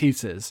shreds you to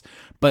pieces.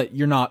 But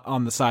you're not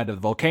on the side of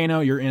the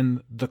volcano. You're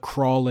in the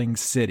crawling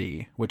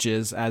city, which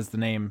is, as the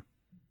name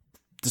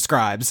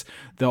describes,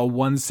 the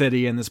one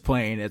city in this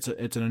plane. It's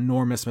an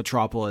enormous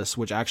metropolis,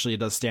 which actually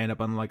does stand up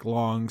on like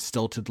long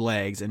stilted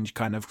legs and you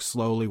kind of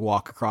slowly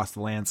walk across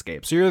the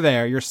landscape. So you're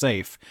there, you're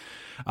safe.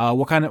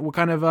 What kind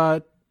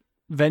of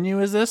venue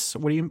is this?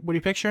 What are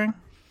you picturing?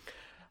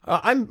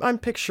 I'm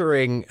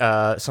picturing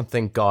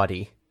something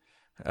gaudy.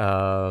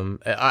 I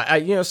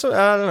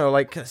don't know,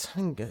 like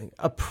something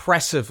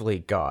oppressively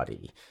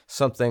gaudy,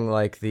 something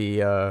like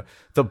the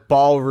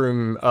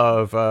ballroom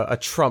of a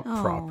Trump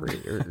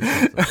property or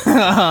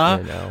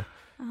something, you know.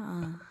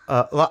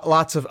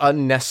 Lots of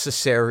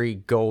unnecessary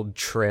gold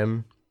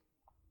trim,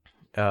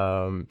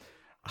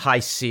 high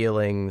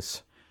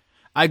ceilings.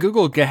 I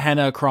googled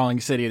Gehenna Crawling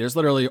City. There's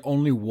literally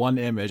only one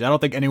image. I don't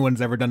think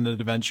anyone's ever done an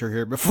adventure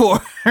here before.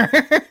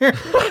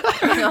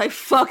 You're like,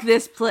 fuck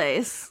this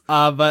place.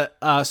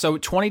 So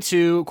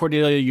 22,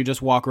 Cordelia, you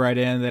just walk right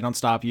in. They don't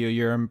stop you.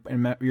 You're a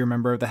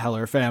member of the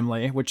Heller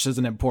family, which is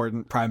an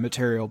important prime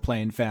material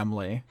plane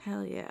family.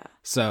 Hell yeah.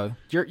 So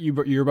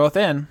you're both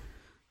in.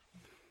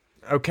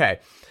 Okay,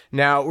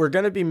 now we're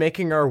going to be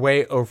making our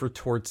way over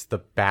towards the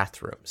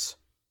bathrooms.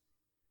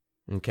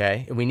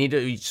 Okay, we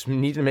just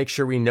need to make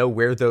sure we know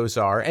where those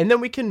are, and then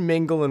we can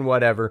mingle and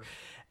whatever.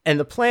 And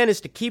the plan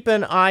is to keep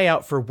an eye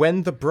out for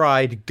when the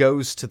bride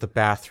goes to the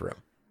bathroom,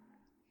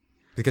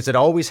 because it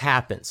always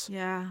happens.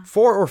 Yeah.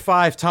 4 or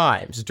 5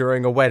 times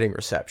during a wedding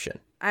reception.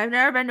 I've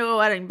never been to a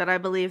wedding, but I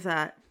believe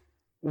that.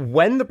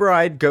 When the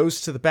bride goes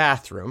to the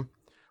bathroom,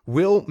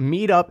 we'll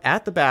meet up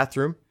at the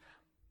bathroom.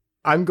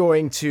 I'm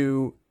going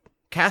to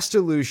cast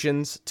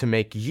illusions to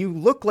make you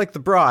look like the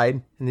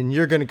bride, and then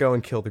you're going to go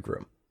and kill the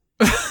groom.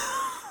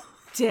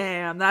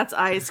 Damn, that's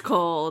ice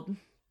cold.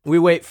 We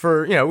wait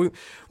for,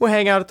 we'll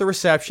hang out at the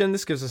reception.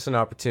 This gives us an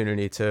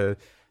opportunity to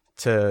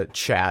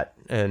chat.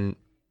 And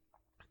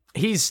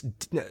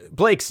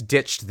Blake's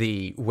ditched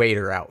the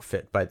waiter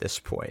outfit by this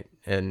point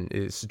and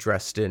is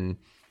dressed in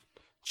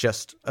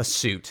just a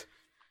suit.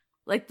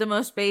 Like the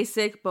most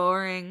basic,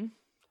 boring.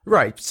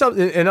 Right.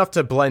 Enough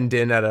to blend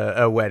in at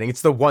a wedding.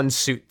 It's the one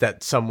suit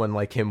that someone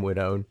like him would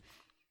own.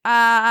 Oh,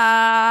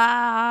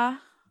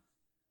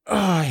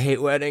 I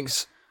hate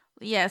weddings.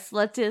 Yes,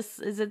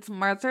 is it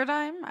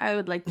martyrdom? I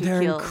would like to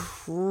They're kill.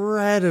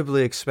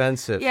 incredibly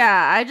expensive.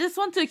 Yeah, I just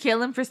want to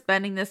kill him for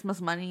spending this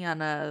much money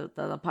on a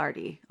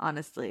party,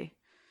 honestly.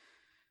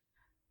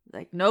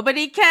 Like,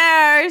 nobody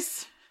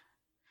cares.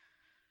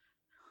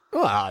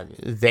 Well,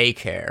 they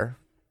care.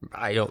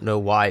 I don't know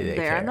why they They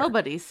care. are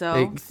nobody, so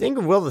Like, think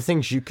of all the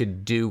things you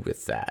could do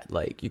with that.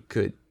 Like, you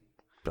could,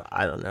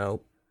 I don't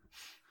know,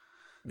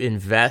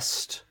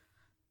 invest.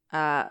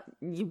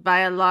 you buy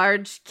a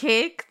large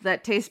cake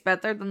that tastes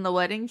better than the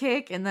wedding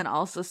cake and then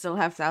also still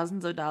have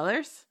thousands of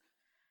dollars.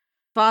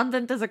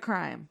 Fondant is a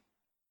crime.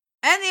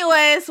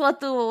 Anyways, what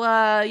do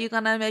you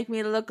gonna make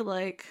me look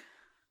like?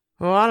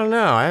 Well, I don't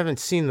know. I haven't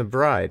seen the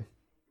bride.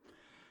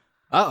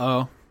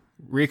 Uh-oh.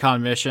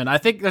 Recon mission. I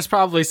think there's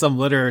probably some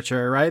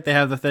literature, right? They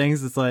have the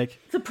things, it's like,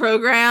 It's a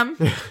program.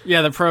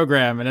 yeah, the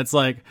program, and it's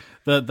like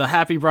the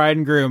happy bride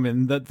and groom,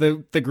 and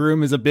the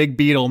groom is a big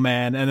beetle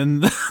man, and then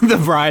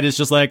the bride is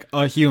just like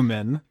a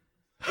human.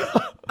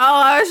 Oh,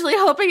 I was really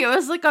hoping it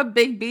was like a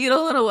big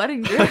beetle in a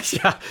wedding dress.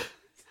 Yeah.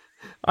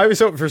 I was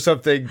hoping for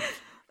something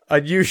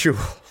unusual.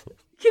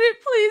 Can it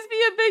please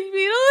be a big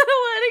beetle in a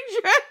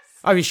wedding dress?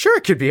 I mean, sure,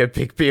 it could be a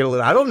big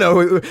beetle. I don't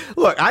know.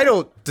 Look, I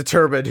don't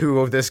determine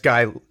who this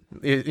guy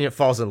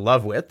falls in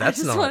love with. That's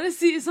I just not. want to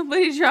see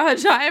somebody draw a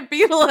giant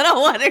beetle in a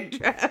wedding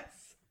dress.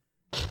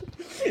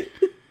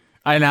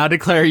 I now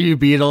declare you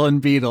Beetle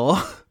and Beetle.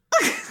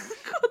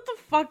 What the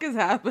fuck is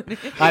happening?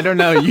 I don't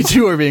know. You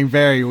two are being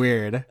very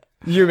weird.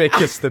 You may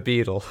kiss the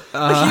beetle.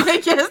 You may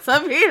kiss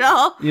a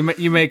beetle.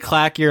 You may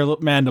clack your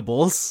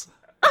mandibles.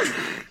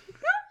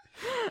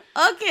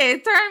 Okay,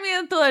 turn me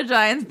into a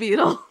giant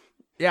beetle.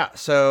 Yeah,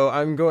 so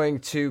I'm going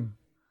to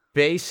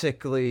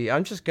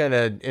I'm just going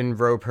to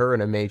enrobe her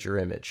in a major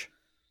image.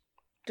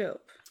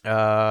 Dope.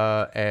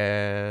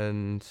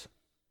 And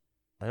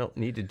I don't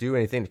need to do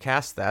anything to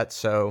cast that,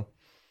 so.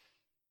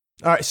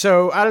 All right,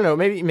 so I don't know.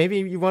 Maybe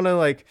you want to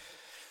like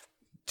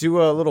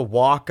do a little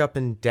walk up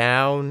and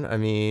down. I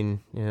mean,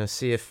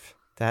 see if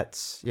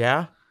that's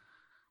I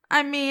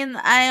mean,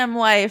 I am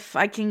wife.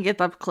 I can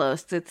get up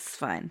close. It's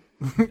fine.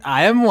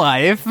 I am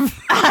wife.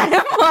 I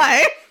am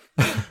wife.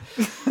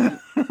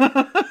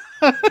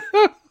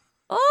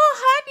 Oh,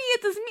 honey,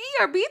 it is me,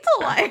 your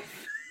beetle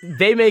wife.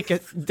 Anybody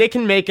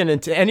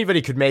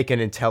could make an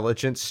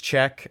intelligence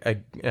check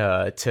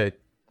to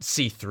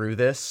see through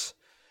this.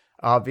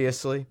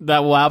 Obviously, That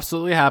will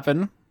absolutely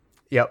happen.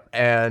 yep,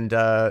 and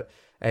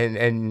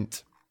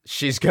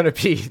she's gonna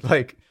be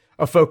like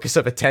a focus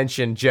of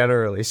attention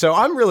generally. So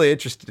I'm really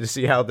interested to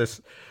see how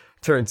this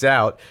turns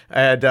out.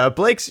 And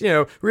Blake's,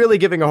 really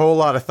giving a whole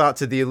lot of thought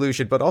to the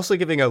illusion, but also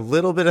giving a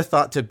little bit of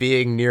thought to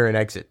being near an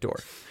exit door.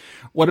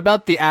 What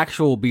about the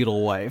actual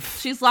Beetle wife?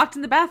 She's locked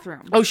in the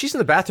bathroom. Oh, she's in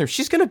the bathroom.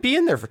 She's gonna be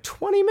in there for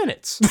 20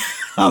 minutes.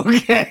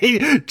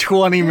 Okay,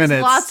 20 There's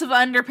minutes. lots of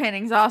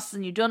underpinnings,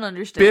 Austin. You don't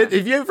understand.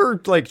 Have you ever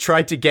like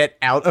tried to get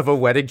out of a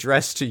wedding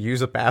dress to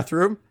use a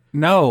bathroom?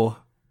 No.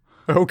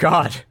 Oh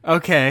God.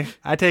 Okay,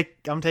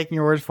 I'm taking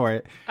your word for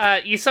it.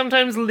 You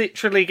sometimes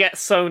literally get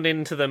sewn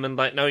into them and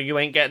like, no, you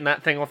ain't getting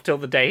that thing off till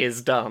the day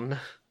is done.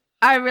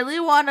 I really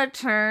want to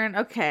turn.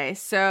 Okay,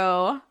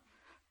 so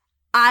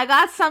I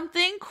got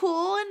something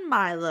cool in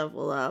my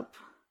level up.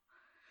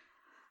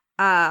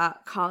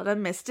 Called a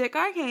Mystic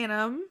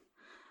Arcanum.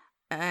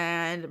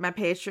 And my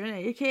patron,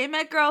 aka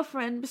my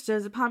girlfriend,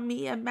 bestows upon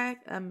me a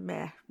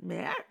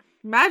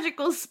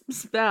magical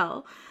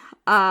spell.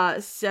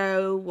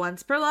 So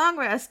once per long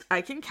rest,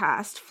 I can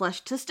cast Flesh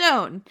to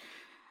Stone.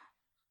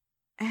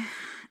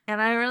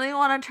 And I really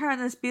want to turn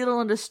this beetle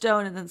into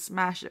stone and then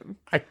smash him.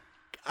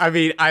 I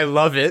mean, I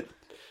love it.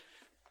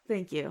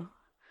 Thank you.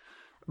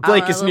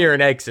 Blake is near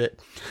an exit.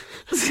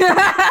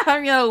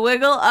 I'm gonna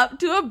wiggle up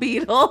to a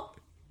beetle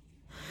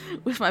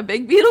with my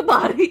big beetle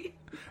body.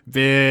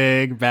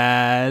 Big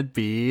bad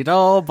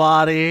beetle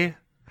body.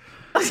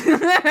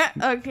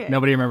 Okay.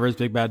 Nobody remembers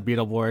Big Bad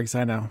Beetleborgs,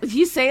 I know.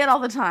 You say it all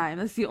the time.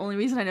 That's the only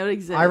reason I know it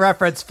exists. I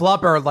reference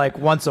Flubber like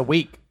once a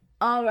week.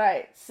 All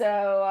right,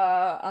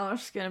 so I'm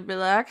just gonna be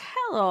like,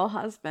 "Hello,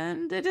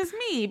 husband. It is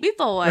me,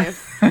 Beetle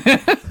Wife."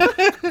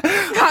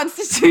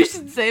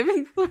 Constitution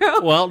saving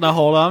throw. Well, now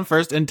hold on.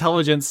 First,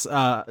 intelligence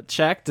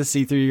check to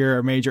see through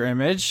your major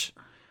image.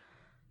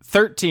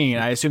 13.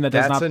 I assume that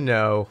does That's not. a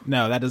no.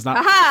 No, that does not.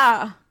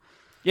 Aha!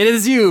 It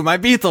is you, my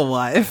Beetle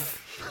wife.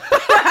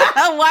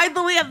 Why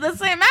do we have the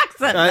same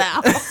accent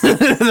now?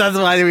 That's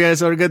why we are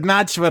such a good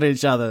match for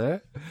each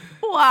other.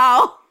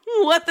 Wow.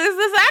 What is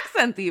this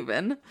accent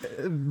even?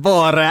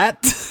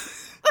 Borat.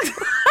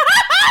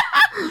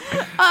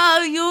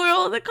 You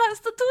roll the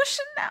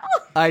Constitution now?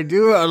 I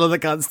do follow the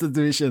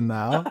Constitution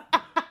now.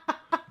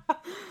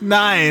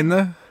 9.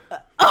 No,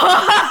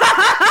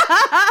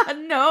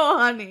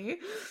 honey.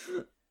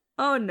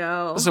 Oh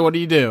no. So what do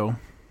you do?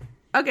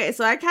 Okay,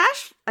 so I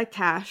cast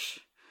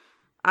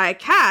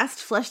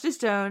Flesh to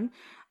Stone.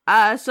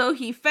 So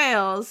he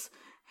fails.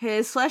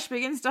 His flesh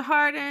begins to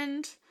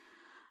harden.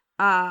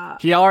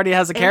 He already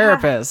has a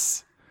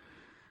carapace.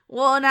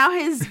 Well, now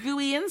his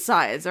gooey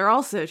insides are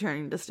also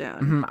turning to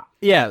stone.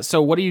 Yeah,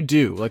 so what do you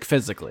do, like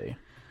physically?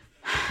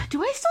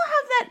 Do I still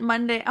have that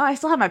Monday? Oh, I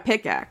still have my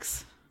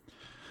pickaxe.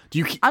 Do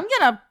you? I'm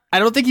gonna. I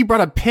don't think you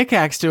brought a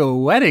pickaxe to a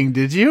wedding,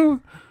 did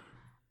you?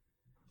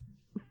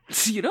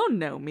 You don't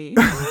know me.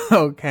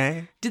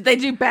 Okay. Did they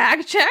do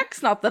bag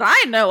checks? Not that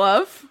I know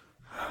of.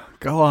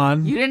 Go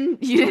on. You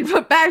didn't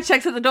put bag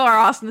checks at the door,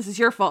 Austin. This is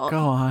your fault.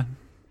 Go on.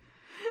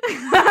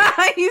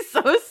 He's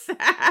so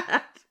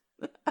sad.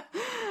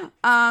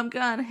 I'm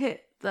gonna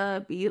hit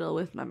the beetle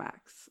with my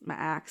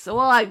axe. Well,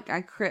 I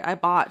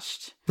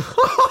botched.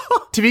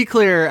 To be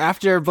clear,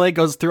 after Blake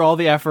goes through all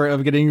the effort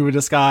of getting you a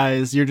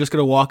disguise, you're just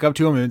going to walk up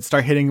to him and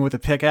start hitting him with a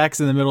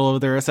pickaxe in the middle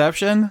of the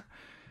reception?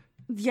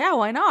 Yeah,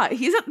 why not?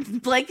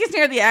 Blake is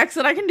near the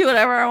exit. I can do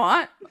whatever I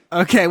want.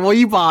 Okay, well,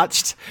 you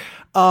botched.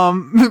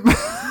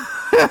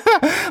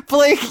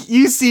 Blake,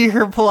 you see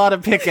her pull out a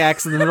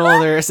pickaxe in the middle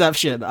of the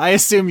reception. I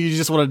assume you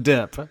just want to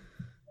dip.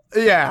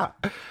 Yeah.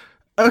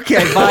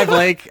 Okay, bye,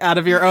 Blake, out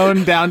of your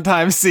own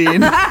downtime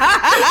scene.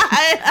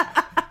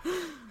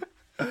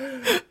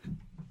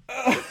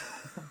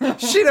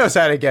 She knows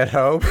how to get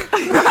home.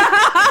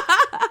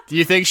 Do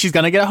you think she's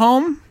going to get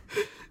home?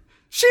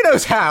 She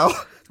knows how.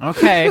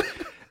 Okay.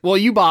 Well,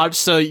 you botched,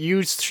 so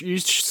you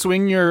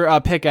swing your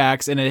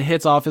pickaxe, and it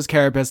hits off his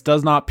carapace,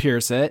 does not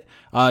pierce it.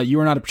 You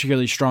were not a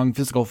particularly strong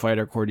physical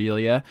fighter,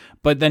 Cordelia,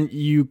 but then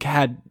you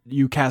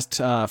cast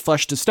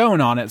Flesh to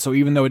Stone on it, so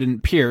even though it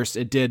didn't pierce,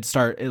 it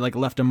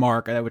left a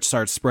mark which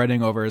starts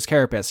spreading over his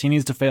carapace. He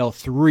needs to fail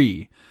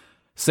 3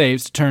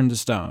 saves to turn to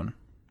stone.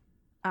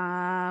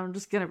 I'm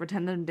just gonna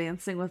pretend I'm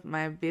dancing with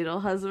my beetle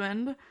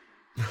husband.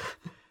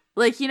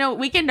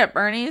 Weekend at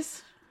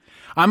Bernie's.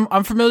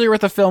 I'm familiar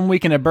with the film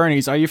Weekend at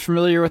Bernie's. Are you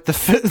familiar with the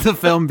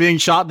film Being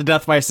Shot to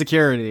Death by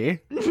Security?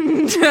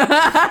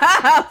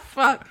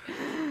 Fuck.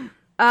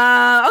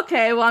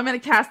 Okay, well, I'm gonna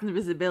cast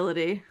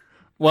Invisibility.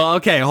 Well,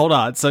 okay, hold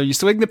on. So you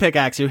swing the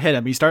pickaxe, you hit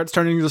him, he starts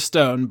turning to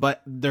stone,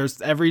 but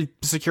there's every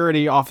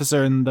security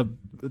officer in the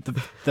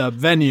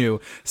venue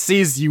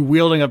sees you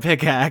wielding a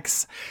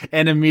pickaxe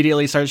and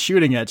immediately starts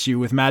shooting at you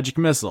with magic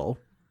missile.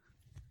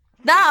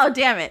 No,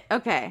 damn it.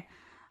 Okay.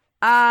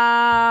 All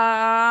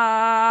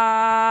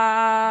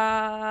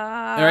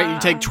right, you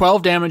take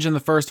 12 damage in the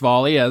first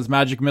volley as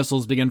magic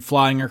missiles begin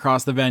flying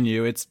across the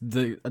venue. It's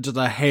just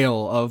a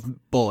hail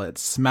of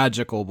bullets,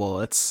 magical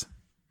bullets.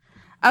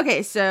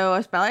 Okay, so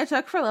a spell I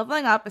took for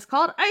leveling up is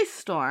called Ice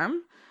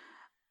Storm.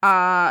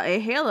 A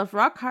hail of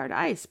rock-hard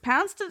ice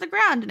pounds to the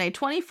ground in a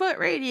 20-foot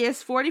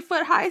radius,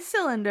 40-foot high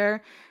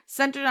cylinder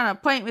centered on a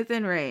point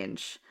within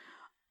range.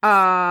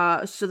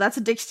 So that's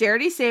a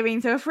dexterity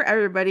saving throw for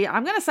everybody.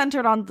 I'm gonna center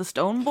it on the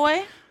stone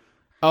boy.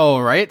 Oh,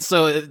 right.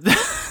 So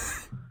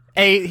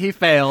 8, he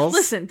fails.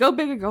 Listen, go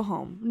big or go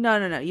home.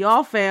 No. You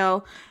all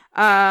fail.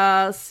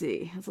 Let's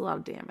see. That's a lot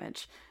of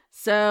damage.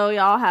 So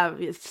y'all have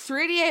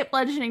 3d8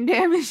 bludgeoning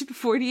damage and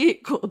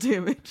 48 cold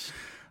damage.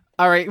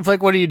 All right,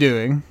 Blake, what are you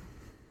doing?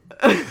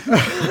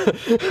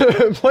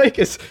 Blake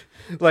is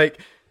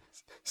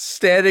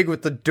standing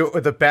with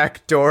the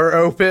back door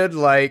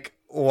open,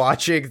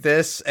 watching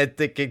this and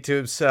thinking to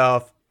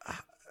himself,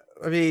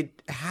 I mean,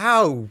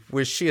 how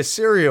was she a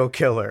serial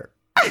killer?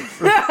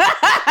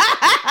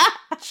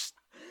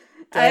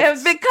 I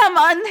have become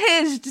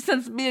unhinged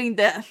since being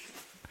death.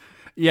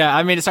 Yeah,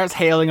 I mean, it starts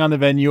hailing on the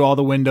venue. All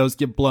the windows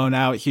get blown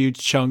out. Huge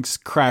chunks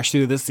crash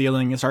through the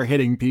ceiling and start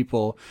hitting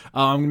people.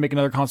 I'm going to make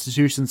another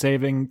Constitution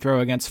saving throw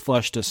against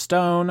Flesh to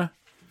Stone.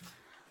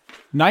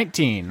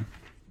 19.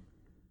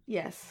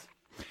 Yes.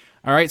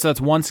 All right, so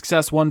that's 1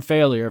 success, 1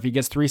 failure. If he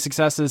gets 3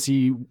 successes,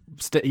 he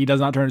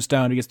does not turn to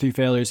stone. If he gets 3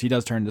 failures, he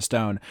does turn to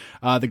stone.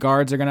 The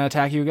guards are going to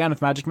attack you again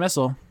with magic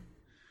missile.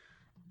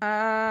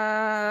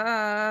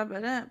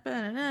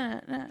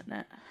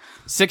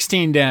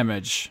 16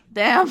 damage.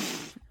 Damn.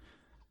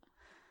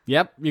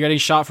 Yep, you're getting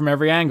shot from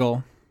every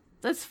angle.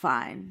 That's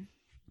fine.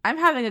 I'm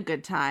having a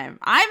good time.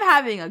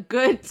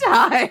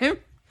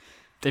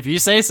 If you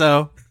say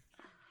so.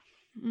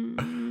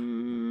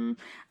 I'm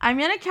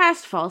gonna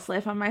cast False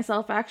Life on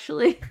myself,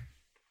 actually.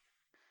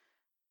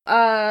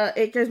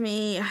 It gives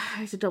me, I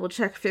have to double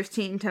check,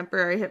 15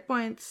 temporary hit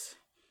points.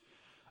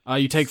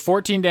 You take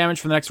 14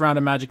 damage for the next round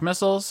of magic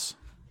missiles.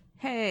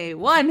 Hey,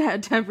 1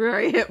 had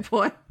temporary hit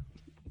point.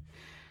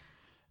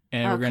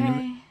 And we're going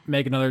to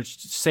make another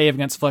save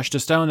against Flesh to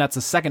Stone. That's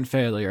a second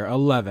failure,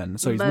 11.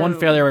 So he's 1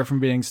 failure away from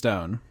being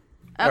stone.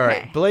 Okay. All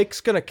right,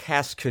 Blake's going to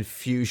cast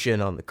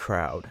Confusion on the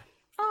crowd.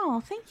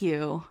 Oh, thank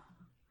you.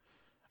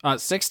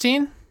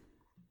 16?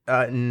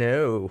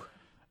 No.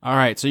 All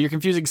right, so you're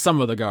confusing some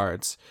of the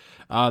guards.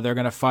 They're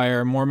going to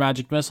fire more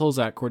magic missiles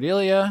at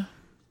Cordelia.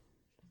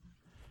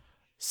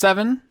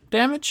 7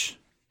 damage.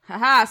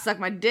 Haha, suck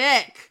my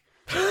dick.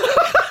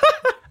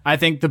 I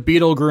think the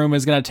Beetle Groom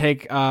is going to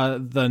take a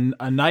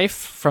knife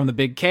from the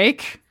big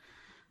cake.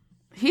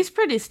 He's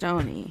pretty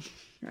stony,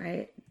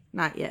 right?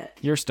 Not yet.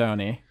 You're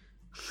stony.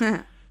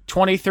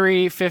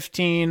 23,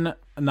 15,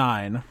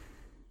 9.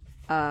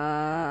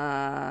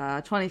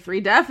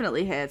 23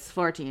 definitely hits.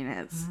 14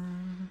 hits.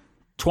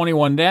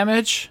 21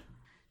 damage.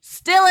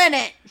 Still in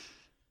it.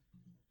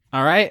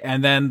 All right,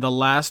 and then the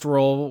last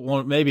roll,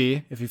 well,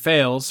 maybe, if he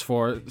fails,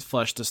 for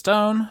Flesh to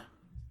Stone.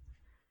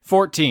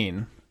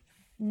 14.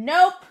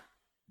 Nope.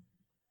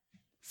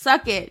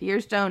 Suck it.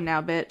 You're stoned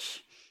now,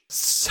 bitch.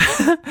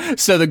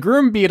 So the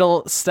groom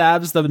beetle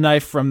stabs the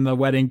knife from the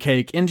wedding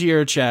cake into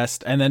your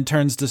chest and then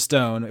turns to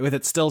stone with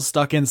it still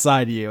stuck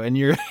inside you, and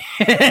you're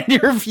and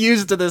you're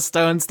fused to the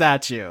stone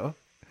statue.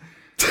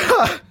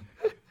 I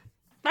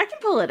can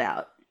pull it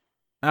out.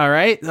 All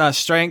right,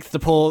 strength to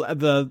pull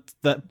the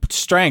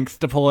strength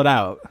to pull it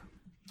out.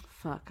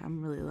 Fuck,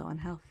 I'm really low on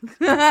health.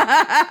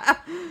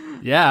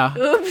 Yeah.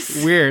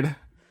 Oops. Weird.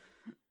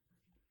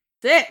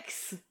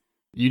 6.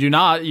 You do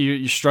not.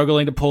 You're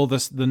struggling to pull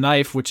the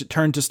knife, which it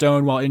turned to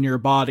stone while in your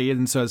body,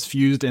 and so it's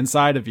fused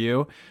inside of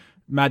you.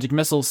 Magic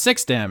missile,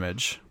 6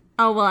 damage.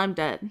 Oh, well, I'm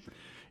dead.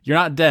 You're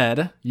not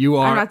dead. You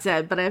are. I'm not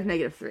dead, but I have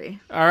 -3.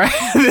 All right.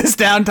 This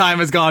downtime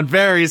has gone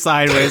very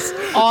sideways.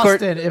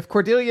 Austin, if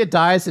Cordelia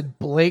dies in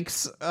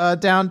Blake's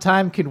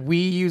downtime, can we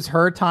use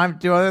her time to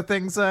do other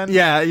things then?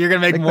 Yeah, you're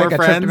gonna make more like a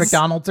friends. trip to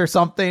McDonald's or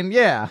something.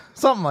 Yeah,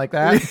 something like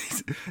that.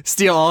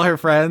 Steal all her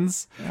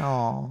friends.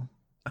 Oh.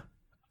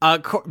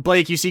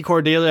 Blake, you see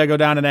Cordelia go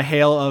down in a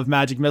hail of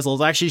magic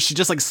missiles. Actually, she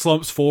just like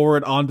slumps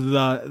forward onto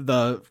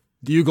the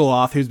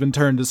Ugoloth who's been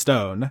turned to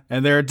stone,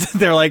 and they're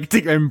like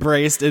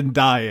embraced and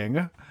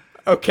dying.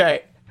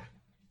 Okay.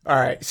 All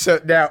right. So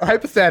now,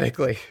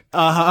 hypothetically,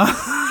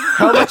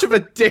 how much of a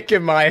dick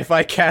am I if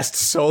I cast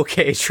Soul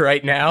Cage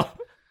right now?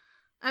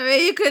 I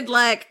mean, you could,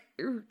 like,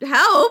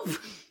 help.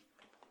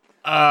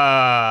 Yeah,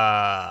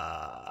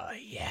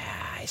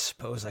 I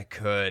suppose I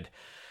could.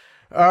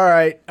 All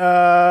right.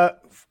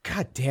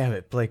 God damn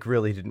it. Blake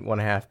really didn't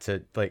want to have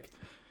to, like,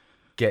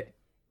 get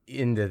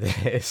into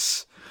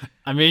this.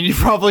 I mean, you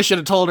probably should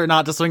have told her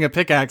not to swing a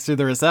pickaxe through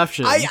the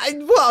reception.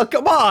 Well,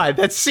 come on.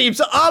 That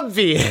seems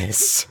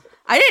obvious.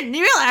 I didn't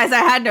realize I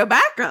had no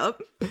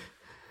backup.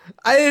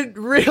 I didn't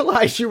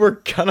realize you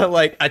were gonna,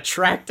 like,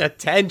 attract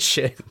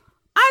attention.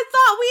 I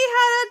thought we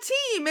had a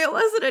team. It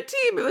wasn't a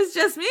team. It was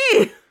just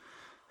me.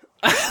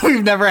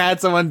 We've never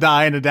had someone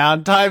die in a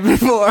downtime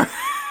before.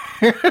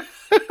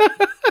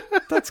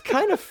 That's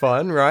kind of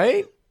fun,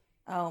 right?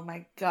 Oh,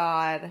 my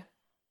God.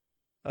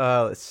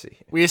 Let's see.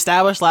 We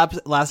established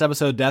last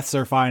episode deaths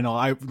are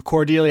final.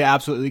 Cordelia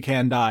absolutely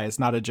can die. It's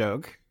not a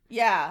joke.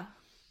 Yeah.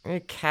 I'm gonna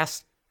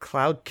cast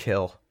Cloud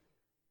Kill.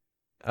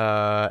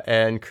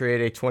 And create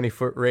a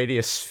 20-foot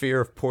radius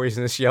sphere of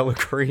poisonous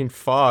yellow-green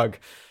fog,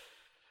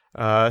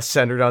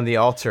 centered on the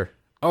altar.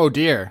 Oh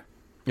dear.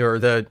 Or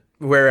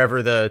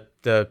wherever the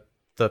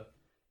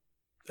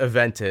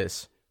event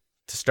is.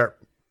 To start,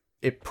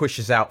 it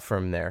pushes out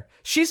from there.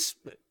 She's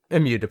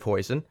immune to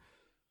poison.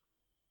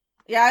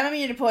 Yeah, I'm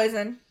immune to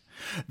poison.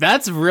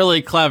 That's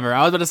really clever.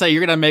 I was about to say,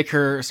 you're going to make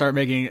her start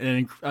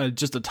making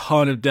just a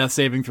ton of death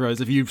saving throws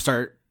if you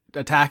start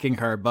attacking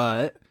her,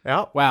 but...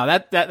 Yeah. Wow,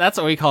 that's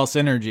what we call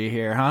synergy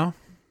here, huh?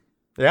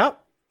 Yeah.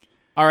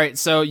 All right,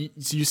 so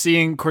you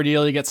seeing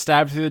Cordelia get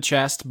stabbed through the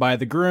chest by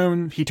the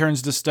groom. He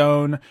turns to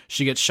stone.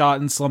 She gets shot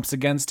and slumps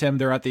against him.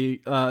 They're at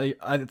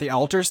the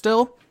altar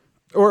still?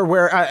 Or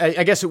where,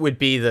 I guess it would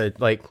be the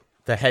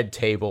head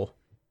table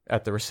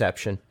at the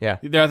reception. Yeah.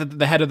 They're at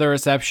the head of the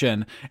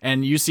reception,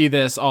 and you see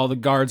this. All the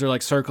guards are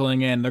like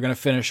circling in. They're going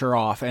to finish her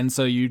off, and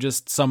so you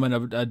just summon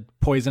a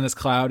poisonous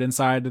cloud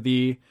inside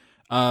the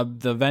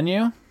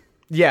venue.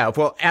 Yeah,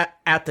 well,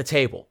 at the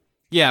table.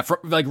 Yeah,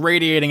 like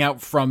radiating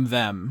out from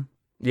them.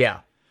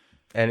 Yeah.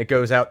 And it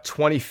goes out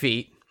 20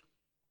 feet.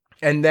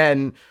 And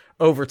then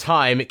over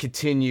time, it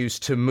continues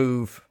to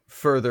move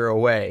further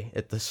away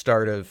at the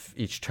start of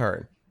each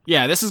turn.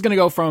 Yeah, this is going to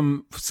go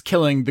from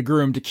killing the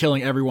groom to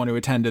killing everyone who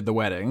attended the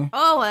wedding.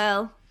 Oh,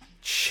 well.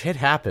 Shit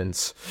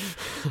happens.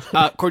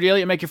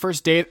 Cordelia, make your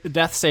first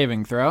death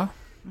saving throw.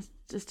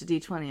 Just a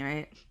D20,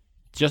 right?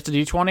 Just a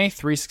D20,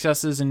 3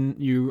 successes and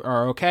you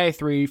are okay,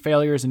 3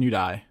 failures and you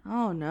die.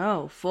 Oh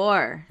no,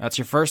 4. That's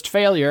your first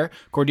failure.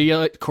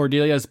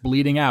 Cordelia is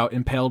bleeding out,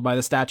 impaled by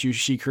the statue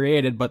she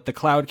created, but the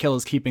cloud kill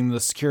is keeping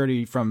the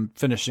security from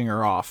finishing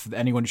her off.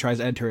 Anyone who tries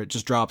to enter it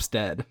just drops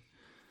dead.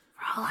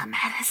 Roll a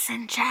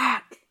medicine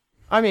check.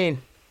 I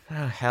mean,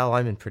 hell,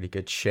 I'm in pretty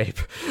good shape.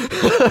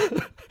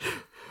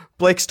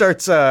 Blake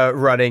starts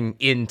running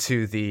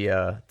into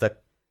the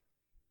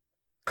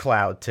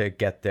cloud to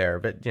get there,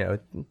 but you know,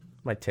 it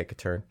might take a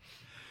turn.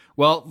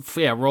 Well,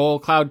 yeah, roll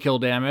cloud kill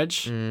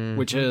damage,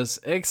 which is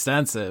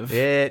extensive.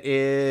 It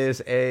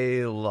is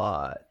a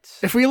lot.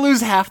 If we lose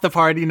half the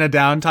party in a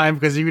downtime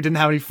because you didn't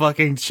have any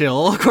fucking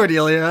chill,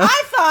 Cordelia.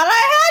 I thought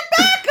I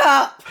had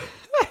backup.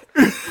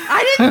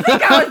 I didn't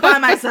think I was by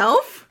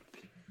myself.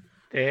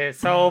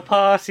 This whole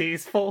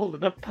party's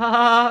falling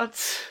apart.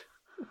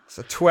 It's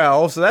a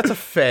 12, so that's a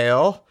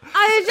fail.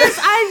 I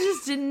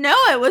just didn't know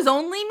it was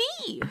only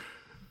me.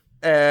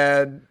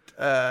 And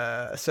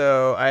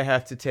so I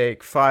have to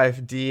take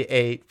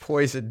 5d8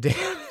 poison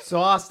damage. So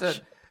Austin,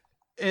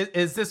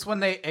 is this when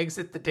they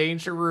exit the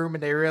danger room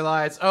and they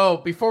realize, oh,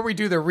 before we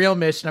do the real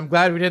mission, I'm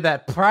glad we did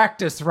that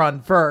practice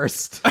run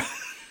first.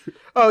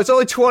 Oh, it's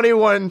only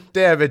 21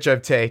 damage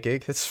I'm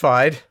taking. It's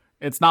fine.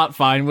 It's not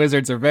fine.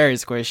 Wizards are very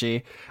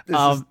squishy.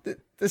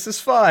 This is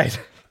fine.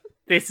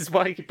 This is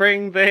why you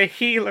bring the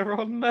healer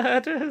on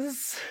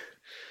murders.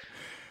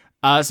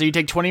 So you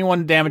take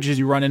 21 damage as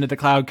you run into the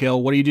cloud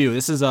kill. What do?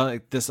 This is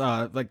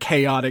like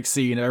chaotic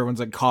scene. Everyone's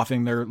like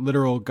coughing their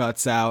literal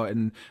guts out,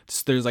 and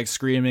there's like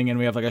screaming, and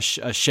we have like a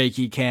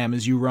shaky cam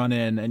as you run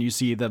in, and you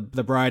see the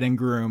bride and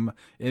groom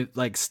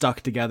like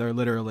stuck together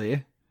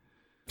literally.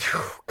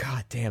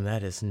 God damn,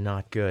 that is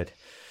not good.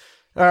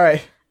 All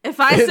right. If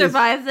I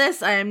survive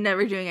this, I am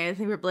never doing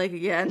anything for Blake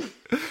again.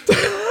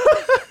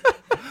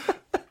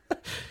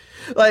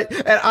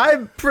 And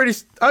I'm pretty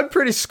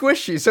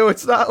squishy, so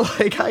it's not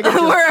like I can.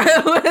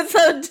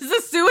 It's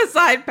a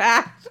suicide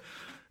pact.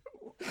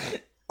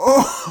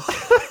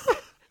 Oh.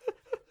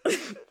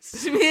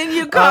 It's me and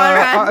you,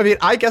 Conrad. I mean,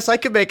 I guess I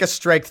could make a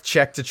strength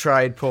check to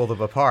try and pull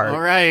them apart. All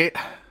right.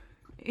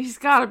 He's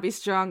got to be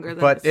stronger than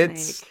But the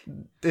snake.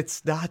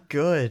 it's not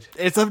good.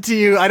 It's up to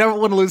you. I don't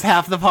want to lose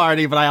half the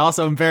party, but I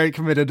also am very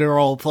committed to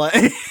role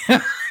play.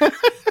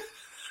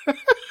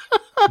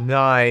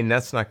 9.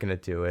 That's not gonna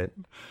do it.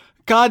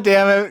 God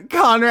damn it,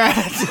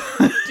 Conrad.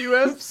 Do you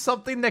have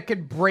something that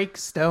could break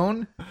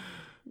stone?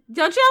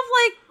 Don't you have,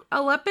 like,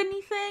 a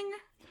weapon-y thing?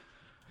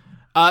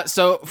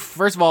 So,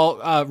 first of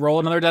all, roll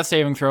another death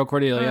saving throw,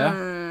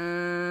 Cordelia.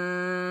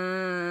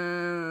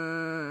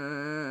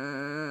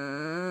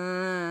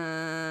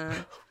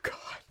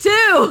 2!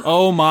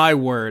 Oh my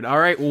word. All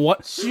right,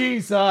 what?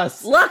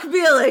 Jesus. Luck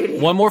be a lady.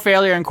 One more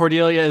failure and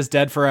Cordelia is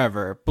dead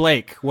forever.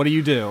 Blake, what do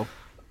you do?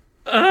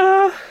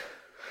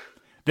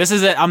 This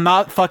is it. I'm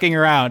not fucking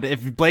around.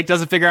 If Blake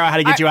doesn't figure out how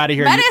to get you out of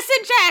here...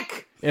 Medicine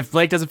check! If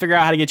Blake doesn't figure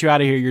out how to get you out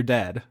of here, you're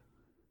dead.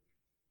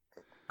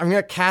 I'm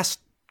gonna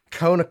cast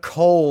Cone of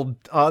Cold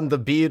on the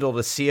Beetle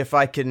to see if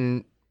I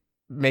can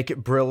make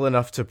it brittle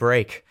enough to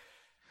break.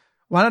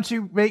 Why don't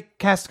you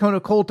cast Cone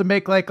of Cold to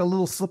make like a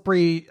little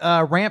slippery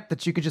ramp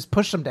that you could just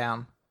push them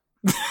down?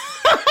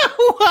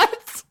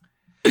 What?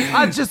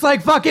 Just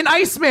like fucking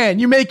Iceman.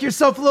 You make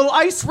yourself a little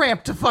ice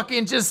ramp to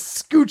fucking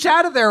just scooch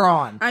out of there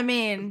on. I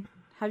mean,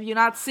 have you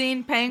not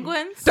seen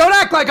penguins? Don't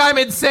act like I'm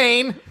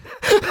insane.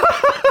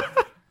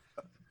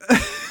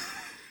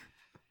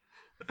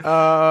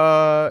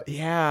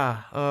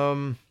 Yeah.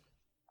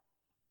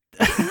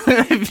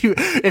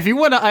 if you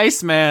want to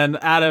Iceman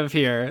out of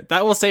here,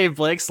 that will save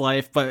Blake's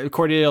life, but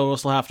Cordelia will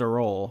still have to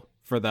roll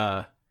for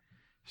the...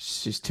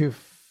 She's two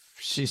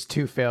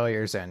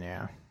failures in,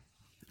 yeah.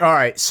 All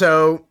right,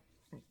 so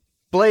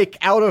Blake,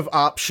 out of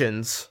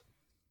options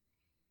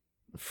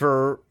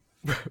for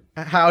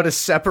how to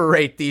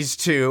separate these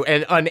two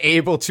and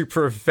unable to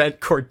prevent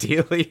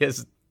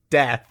Cordelia's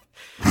death,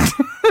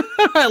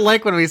 I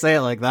like when we say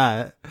it like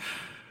that.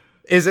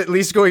 is at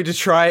least going to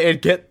try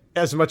and get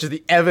as much of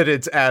the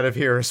evidence out of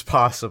here as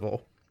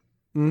possible.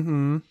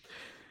 Mm-hmm.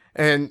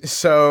 And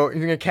so you're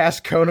going to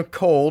cast Cone of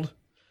Cold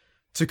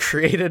to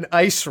create an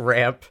ice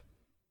ramp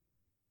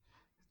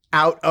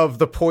out of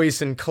the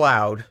poison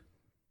cloud.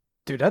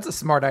 Dude, that's a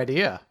smart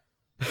idea.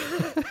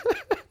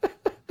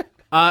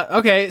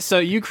 Okay, so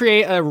you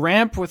create a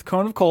ramp with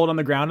Cone of Cold on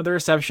the ground of the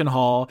reception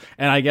hall,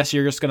 and I guess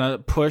you're just gonna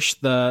push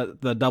the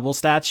double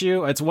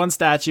statue. It's one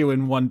statue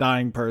and one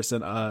dying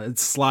person.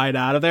 Slide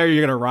out of there.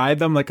 You're gonna ride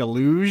them like a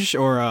luge,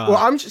 or well,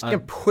 I'm just gonna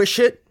push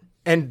it,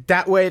 and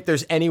that way, if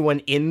there's anyone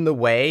in the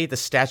way, the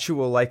statue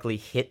will likely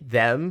hit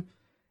them,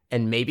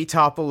 and maybe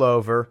topple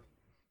over,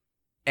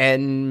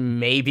 and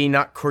maybe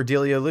knock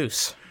Cordelia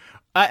loose.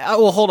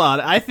 well, hold on.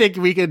 I think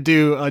we could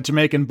do a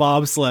Jamaican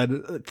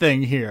bobsled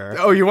thing here.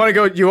 Oh, you want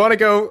to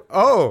go?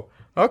 Oh,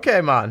 okay,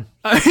 man.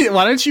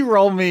 Why don't you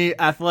roll me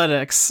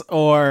athletics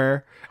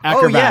or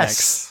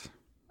acrobatics?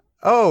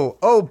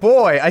 Oh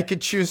boy, I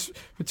could choose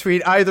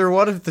between either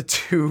one of the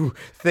two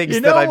things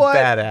that I'm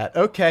bad at.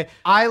 Okay.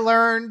 I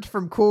learned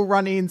from Cool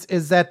Runnings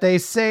is that they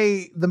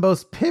say the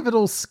most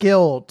pivotal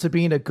skill to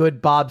being a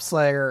good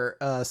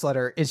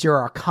sledder is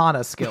your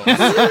arcana skills.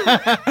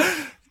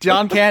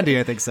 John Candy,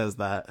 I think, says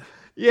that.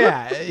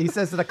 Yeah, he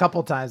says it a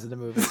couple times in the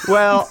movie.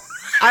 Well,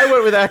 I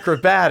went with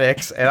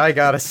acrobatics, and I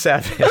got a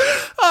 7.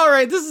 All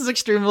right, this is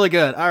extremely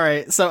good. All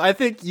right, so I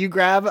think you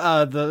grab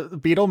the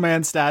Beetle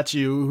Man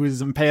statue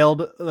who's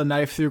impaled the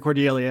knife through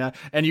Cordelia,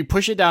 and you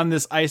push it down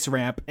this ice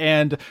ramp,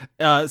 and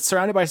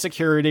surrounded by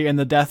security in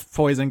the death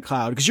poison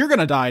cloud, because you're going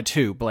to die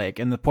too, Blake,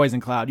 in the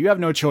poison cloud. You have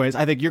no choice.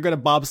 I think you're going to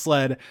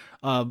bobsled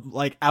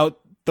like out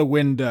the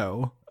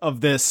window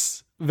of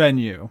this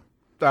venue.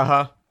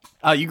 Uh-huh.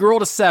 You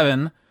rolled a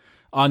 7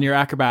 on your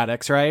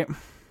acrobatics, right?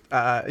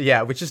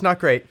 Yeah, which is not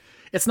great.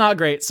 It's not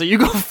great. So you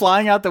go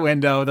flying out the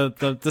window,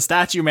 the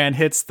statue man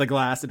hits the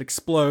glass, it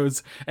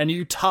explodes, and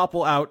you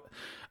topple out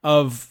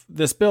of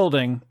this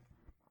building.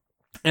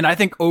 And I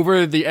think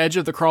over the edge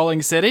of the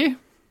crawling city.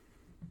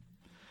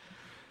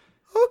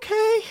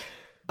 Okay.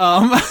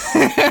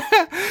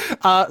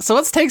 So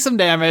let's take some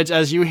damage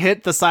as you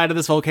hit the side of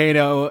this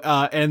volcano,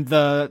 and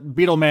the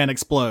Beetle Man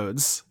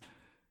explodes.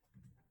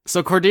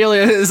 So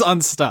Cordelia is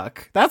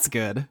unstuck. That's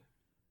good.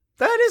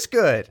 That is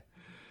good.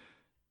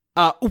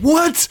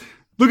 What?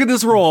 Look at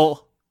this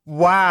roll.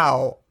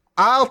 Wow.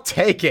 I'll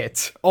take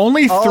it.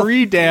 Only All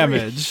 3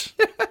 damage.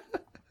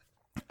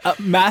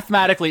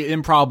 Mathematically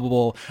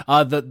improbable.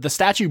 The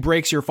statue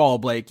breaks your fall,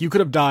 Blake. You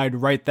could have died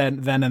right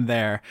then and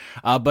there.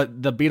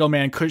 But the Beetle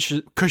Man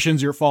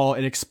cushions your fall.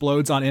 It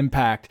explodes on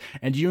impact,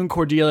 and you and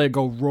Cordelia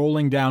go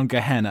rolling down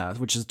Gehenna,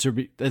 which is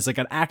like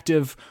an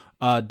active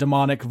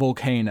demonic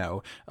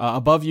volcano.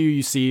 Above you,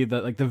 you see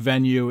that the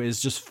venue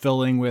is just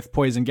filling with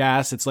poison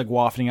gas. It's like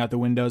wafting out the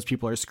windows.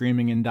 People are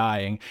screaming and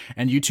dying,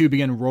 and you two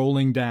begin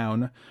rolling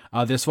down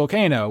this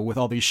volcano with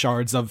all these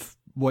shards of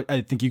what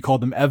I think you called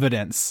them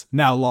evidence,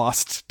 now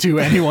lost to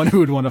anyone who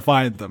would want to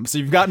find them. So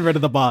you've gotten rid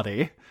of the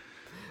body.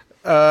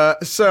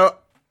 So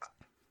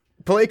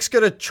Blake's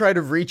gonna try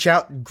to reach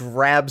out and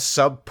grab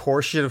some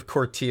portion of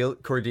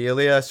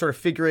Cordelia, sort of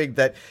figuring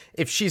that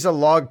if she's a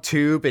log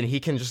tube and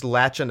he can just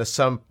latch onto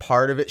some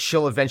part of it,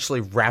 she'll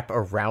eventually wrap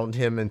around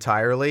him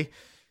entirely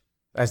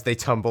as they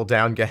tumble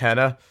down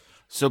Gehenna.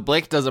 So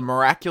Blake does a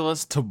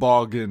miraculous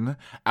toboggan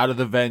out of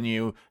the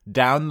venue,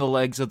 down the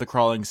legs of the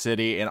crawling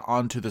city, and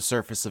onto the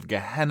surface of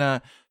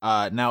Gehenna.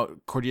 Now,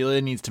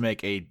 Cordelia needs to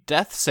make a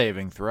death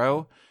saving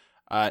throw.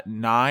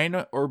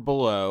 9 or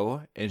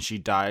below, and she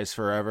dies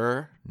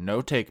forever.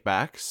 No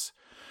takebacks.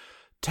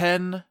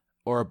 10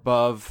 or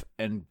above,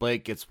 and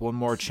Blake gets one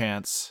more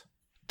chance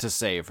to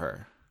save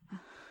her.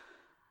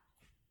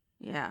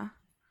 Yeah.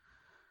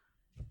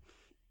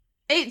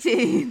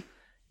 18.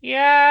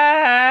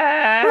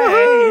 Yay!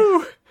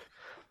 Woo!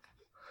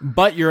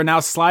 But you're now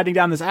sliding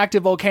down this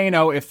active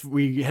volcano. If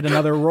we hit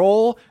another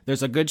roll,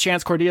 there's a good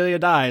chance Cordelia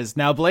dies.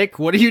 Now, Blake,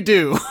 what do you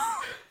do?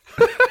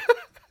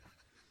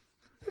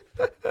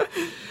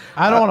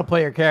 I don't want to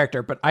play your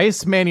character, but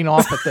ice manning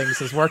off of things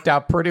has worked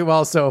out pretty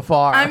well so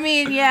far. I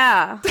mean,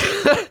 yeah.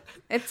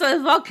 It's a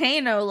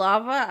volcano.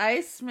 Lava,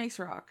 ice makes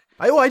rock.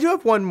 I do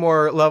have one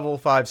more level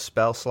 5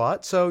 spell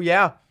slot, so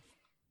yeah.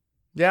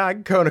 Yeah, I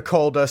can kind of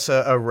cold us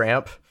a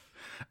ramp.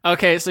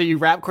 Okay, so you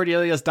wrap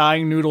Cordelia's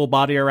dying noodle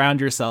body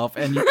around yourself,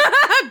 and you,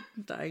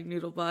 Dying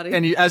noodle body.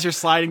 and as you're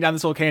sliding down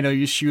this volcano,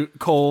 you shoot a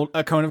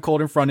cone of cold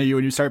in front of you,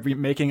 and you start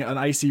making an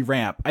icy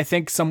ramp. I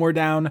think somewhere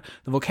down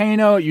the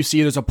volcano, you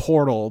see there's a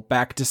portal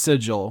back to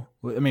Sigil.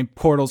 I mean,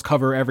 portals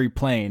cover every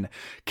plane.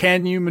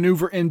 Can you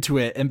maneuver into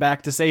it and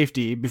back to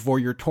safety before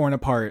you're torn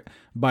apart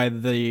by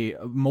the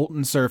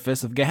molten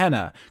surface of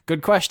Gehenna?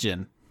 Good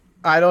question.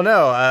 I don't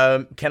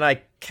know. Can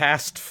I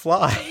cast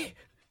fly?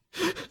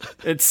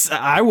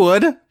 I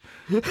would.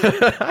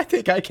 I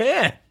think I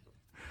can.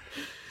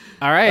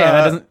 All right,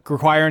 that doesn't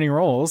require any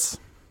rolls.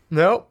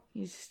 Nope.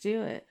 You just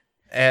do it.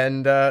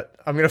 And I'm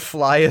going to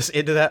fly us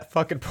into that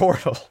fucking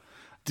portal.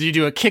 Did you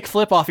do a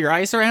kickflip off your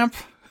ice ramp?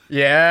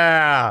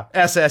 Yeah.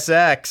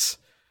 SSX.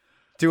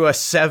 Do a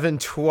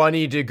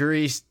 720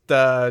 degrees,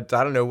 I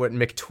don't know what,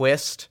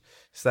 McTwist?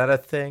 Is that a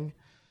thing?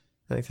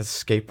 I think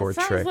that's a skateboard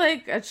Sounds trick.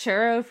 like a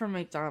churro from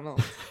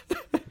McDonald's.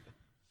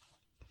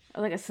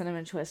 Or like a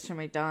cinnamon twist from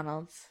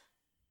McDonald's.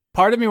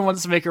 Part of me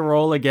wants to make a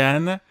roll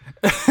again.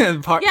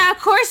 And Yeah, of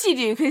course you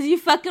do, because you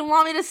fucking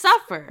want me to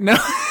suffer. No,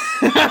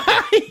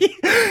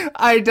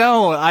 I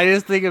don't. I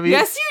just think of you.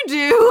 Yes, you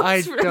do. I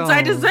I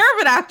don't. deserve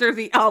it after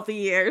all the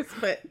years,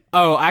 but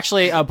Oh,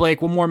 actually,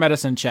 Blake, one more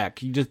medicine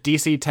check. You just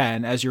DC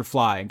 10 as you're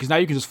flying, because now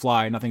you can just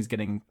fly. Nothing's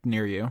getting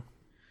near you.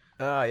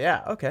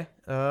 Yeah, okay.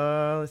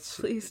 Let's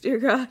see. please, dear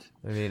God.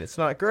 I mean, it's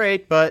not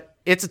great, but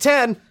it's a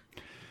 10.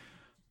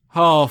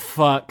 Oh,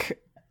 fuck.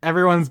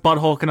 Everyone's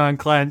butthole can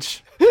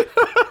unclench.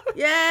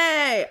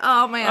 Yay!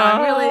 Oh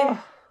man, really?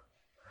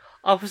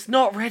 I was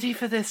not ready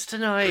for this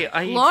tonight.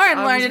 Lauren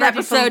I learned was an ready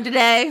episode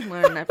today.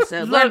 Learned an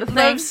episode. Learned a low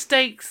thing.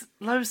 stakes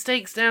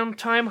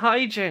downtime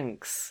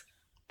hijinks.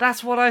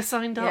 That's what I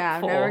signed up Yeah,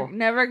 for.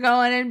 never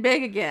going in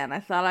big again. I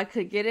thought I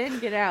could get in,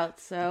 get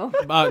out. So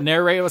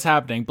Narrate what's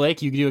happening.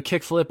 Blake, you do a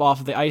kickflip off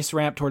of the ice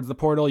ramp towards the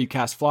portal. You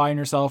cast fly on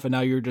yourself, and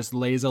now you're just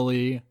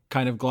lazily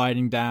kind of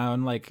gliding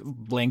down, like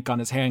Blink on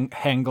his hang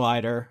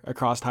glider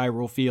across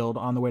Hyrule Field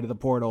on the way to the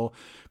portal.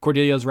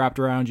 Cordelia's wrapped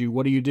around you.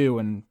 What do you do,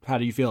 and how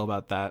do you feel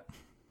about that?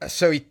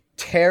 So he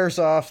tears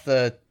off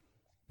the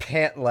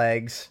pant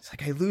legs. It's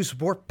like, I lose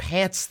more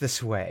pants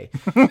this way.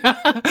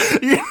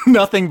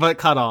 Nothing but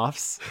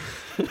cutoffs.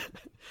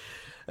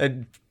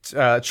 And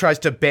tries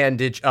to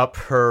bandage up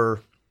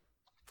her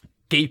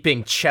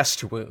gaping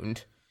chest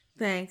wound.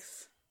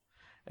 thanks.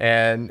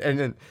 And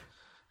then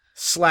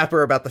slap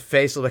her about the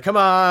face. Like, come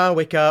on,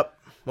 wake up.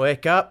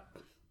 Wake up.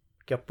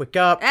 Wake up, wake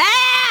up.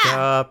 Ah! Wake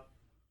up.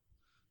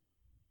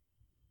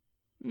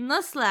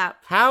 No slap.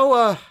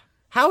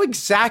 How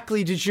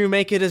exactly did you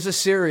make it as a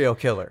serial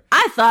killer?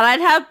 I thought I'd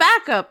have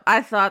backup.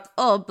 I thought,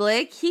 oh,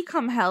 Blake, he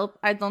come help.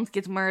 I don't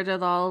get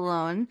murdered all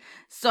alone.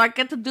 So I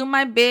get to do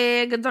my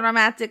big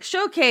dramatic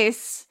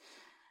showcase.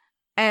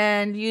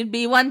 And you'd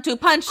be 1-2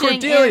 punching in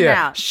and Cordelia,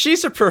 out.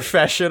 she's a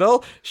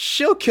professional.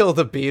 She'll kill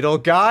the Beetle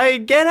guy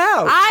and get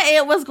out.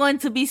 It was going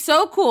to be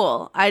so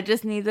cool. I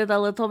just needed a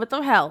little bit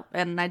of help.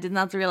 And I did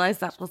not realize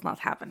that was not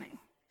happening.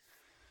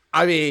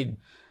 I mean,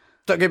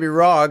 don't get me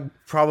wrong,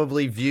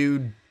 probably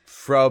viewed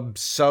from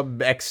some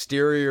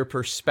exterior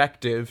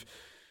perspective,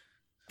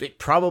 it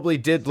probably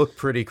did look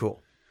pretty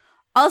cool.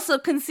 Also,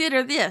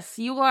 consider this.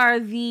 You are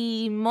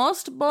the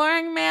most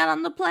boring man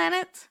on the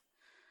planet.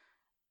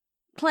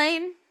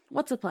 Plane?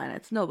 What's a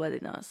planet? Nobody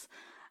knows.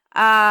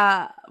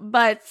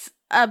 But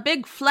a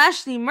big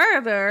fleshly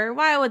murder,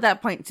 why would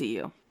that point to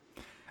you?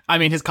 I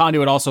mean, his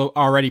conduit also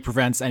already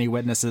prevents any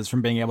witnesses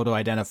from being able to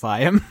identify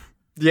him.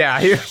 Yeah,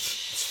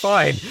 it's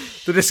fine.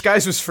 The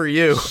disguise was for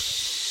you.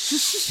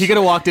 He could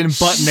have walked in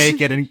butt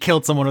naked and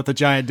killed someone with a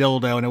giant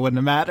dildo and it wouldn't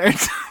have mattered.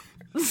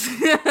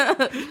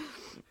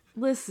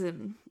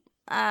 Listen,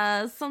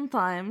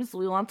 sometimes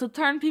we want to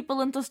turn people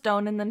into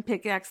stone and then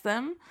pickaxe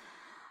them.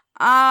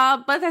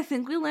 But I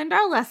think we learned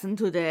our lesson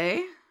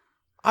today.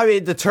 I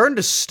mean, the turn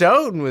to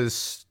stone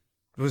was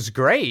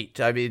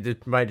great. I mean,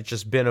 it might have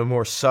just been a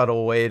more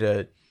subtle way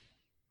to,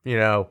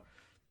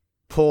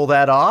 pull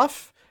that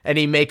off. And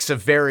he makes a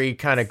very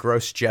kind of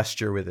gross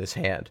gesture with his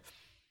hand.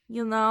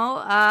 We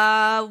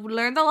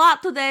learned a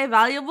lot today.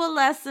 Valuable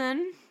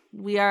lesson.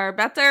 We are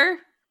better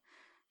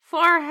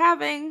for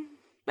having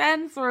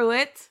been through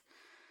it.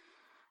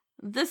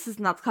 This is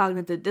not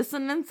cognitive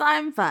dissonance.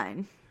 I'm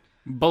fine.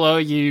 Below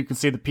you can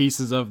see the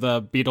pieces of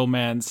the Beetle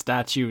Man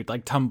statue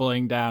like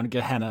tumbling down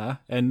Gehenna,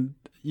 and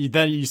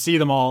then you see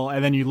them all,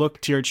 and then you look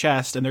to your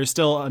chest, and there's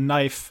still a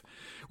knife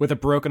with a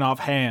broken off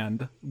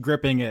hand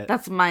gripping it.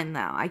 That's mine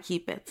now. I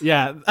keep it.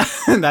 Yeah,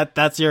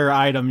 that's your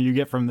item you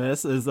get from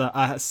this is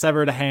a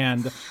severed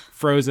hand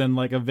frozen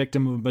like a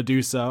victim of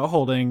Medusa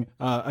holding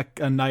a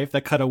knife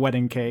that cut a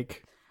wedding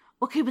cake.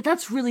 Okay, but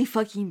that's really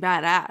fucking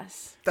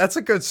badass. That's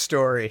a good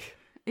story.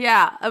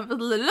 Yeah,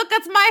 look,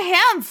 it's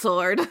my hand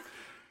sword.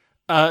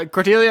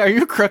 Cordelia, are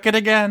you crooked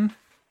again?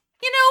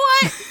 You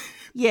know what?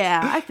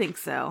 Yeah, I think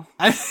so.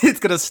 It's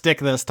gonna stick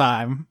this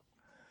time.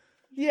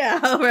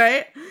 Yeah,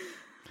 right?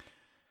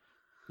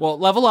 Well,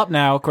 level up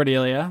now,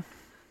 Cordelia.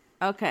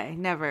 Okay,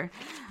 never.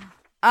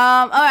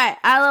 Alright,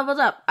 I leveled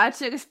up. I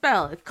took a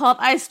spell. It's called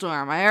Ice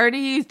Storm. I already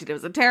used it. It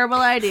was a terrible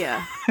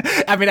idea.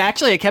 I mean,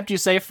 actually, it kept you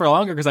safe for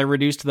longer because I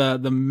reduced the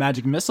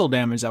magic missile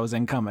damage that was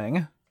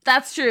incoming.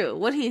 That's true.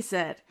 What he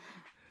said.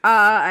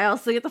 I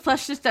also get the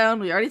flesh to stone.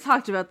 We already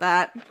talked about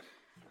that.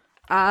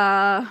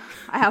 I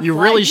have. You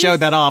really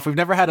showed that off. We've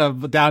never had a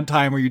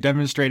downtime where you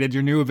demonstrated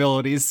your new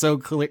abilities so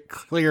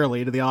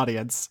clearly to the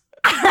audience.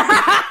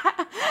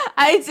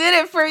 I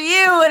did it for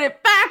you, and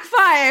it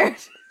backfired.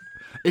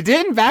 It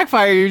didn't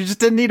backfire. You just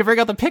didn't need to bring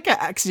out the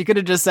pickaxe. You could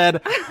have just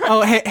said,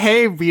 "Oh,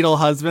 hey, Beetle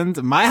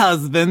husband, my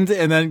husband,"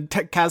 and then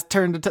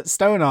turned to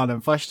stone on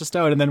him, flesh to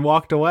stone, and then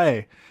walked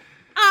away.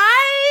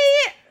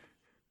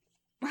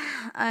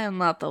 I am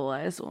not the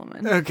wise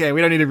woman. Okay,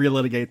 we don't need to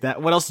relitigate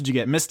that. What else did you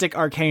get? Mystic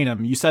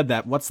Arcanum. You said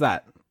that. What's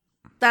that?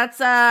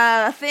 That's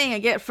a thing I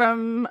get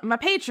from my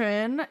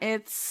patron.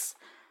 It's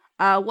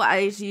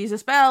I use a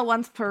spell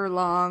once per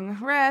long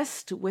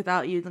rest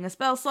without using a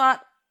spell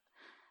slot.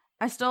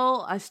 I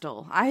stole.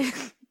 I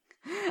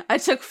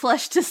took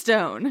flesh to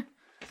stone.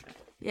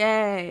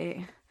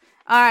 Yay.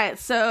 Alright,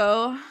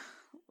 so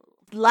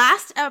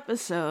last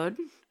episode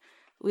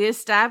we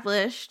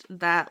established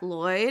that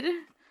Lloyd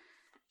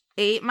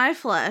ate my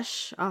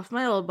flesh off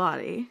my old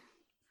body.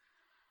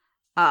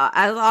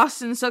 As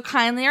Austin so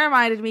kindly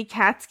reminded me,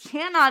 cats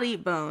cannot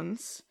eat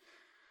bones.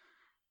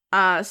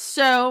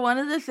 So one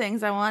of the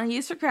things I want to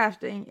use for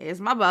crafting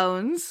is my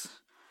bones.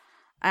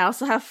 I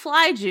also have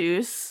fly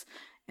juice,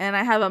 and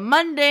I have a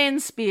mundane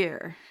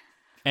spear.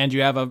 And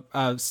you have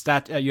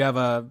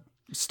a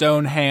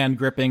stone hand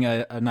gripping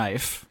a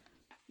knife.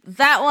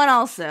 That one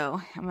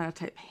also. I'm gonna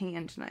type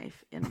hand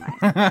knife in my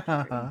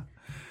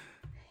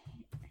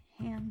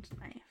hand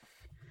knife.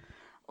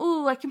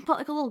 Ooh, I can put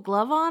like a little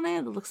glove on it.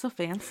 It looks so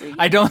fancy.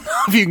 I don't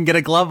know if you can get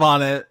a glove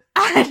on it.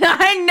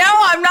 I know,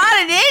 I'm not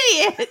an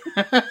idiot.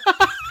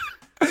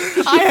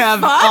 I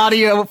have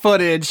audio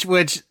footage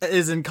which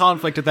is in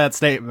conflict with that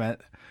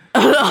statement.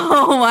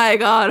 Oh my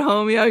god,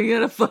 homie, I'm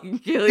gonna fucking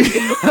kill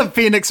you.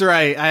 Phoenix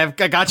Wright, I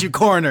got you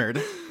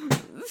cornered.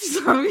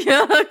 So I'm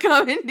gonna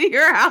come into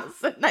your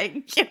house at night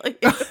and kill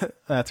you.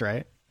 That's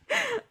right.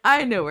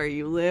 I know where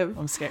you live.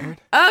 I'm scared.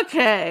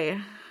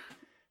 Okay.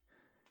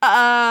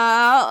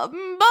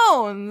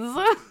 Bones.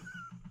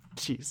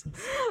 Jesus.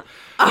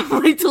 I'm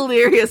like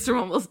delirious from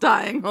almost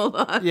dying. Hold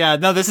on. Yeah,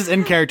 no, this is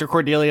in character.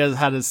 Cordelia has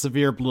had a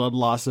severe blood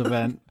loss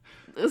event.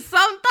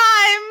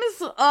 Sometimes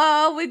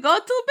we go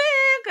too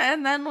big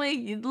and then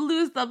we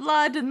lose the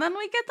blood and then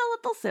we get a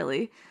little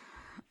silly.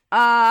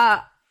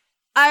 I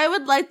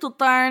would like to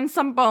turn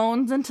some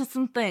bones into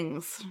some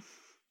things.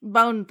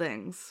 Bone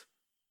things.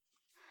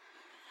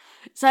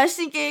 So I was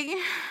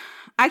thinking,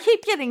 I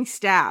keep getting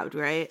stabbed,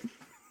 right?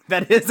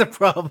 That is a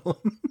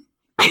problem.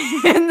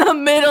 In the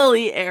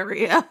middle-y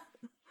area.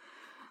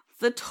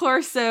 The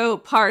torso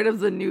part of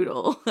the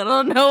noodle. I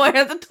don't know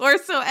where the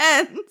torso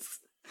ends.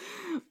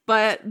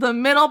 But the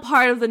middle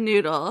part of the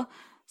noodle.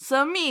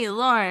 So me,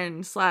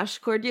 Lauren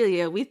 /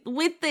 Cordelia, we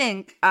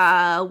think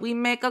we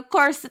make a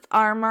corset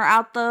armor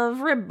out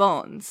of rib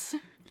bones.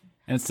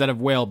 Instead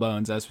of whale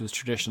bones, as was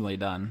traditionally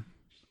done.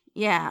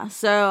 Yeah,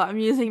 so I'm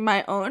using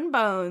my own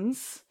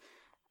bones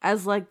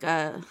as like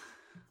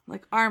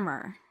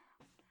armor.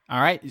 All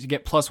right, you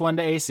get +1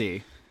 to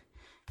AC.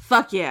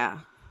 Fuck yeah.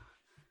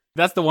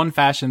 That's the one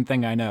fashion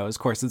thing I know is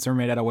corsets are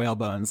made out of whale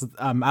bones.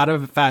 I'm out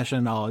of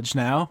fashion knowledge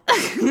now.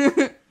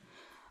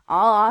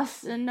 All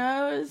Austin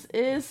knows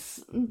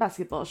is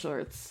basketball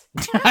shorts.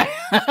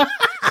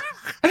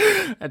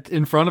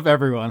 In front of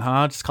everyone,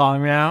 huh? Just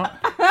calling me out?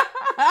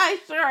 I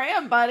sure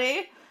am,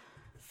 buddy.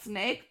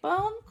 Snake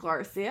bone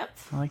corset.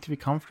 I like to be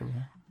comfortable.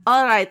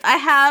 All right, I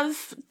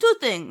have 2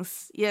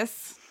 things.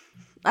 Yes.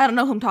 I don't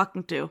know who I'm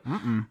talking to.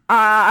 I'm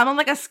on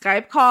like a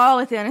Skype call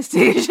with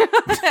Anastasia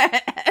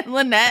and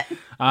Lynette.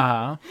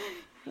 Uh-huh.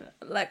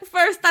 Like,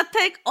 first I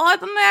take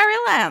ordinary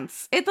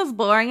lance. It is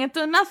boring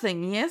into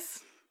nothing,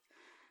 yes?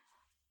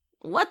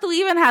 What do we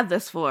even have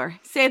this for?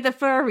 Saved it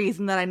for a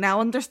reason that I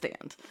now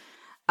understand.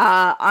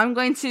 I'm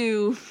going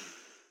to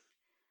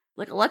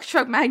like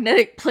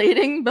electromagnetic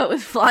plating, but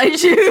with fly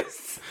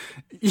juice.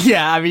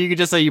 Yeah, I mean, you could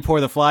just say you pour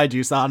the fly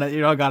juice on it.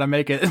 You don't got to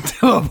make it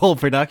into a whole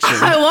production.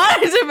 I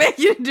wanted to make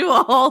you do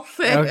a whole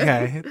thing.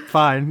 Okay,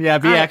 fine. Yeah,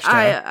 be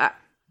extra.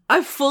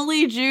 I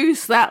fully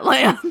juice that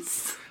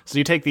lance. So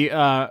you take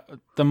the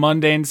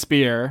mundane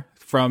spear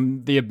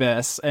from the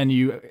abyss, and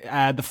you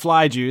add the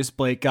fly juice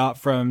Blake got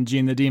from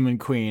Jean the Demon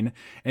Queen,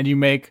 and you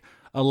make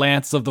a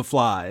lance of the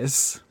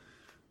flies.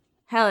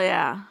 Hell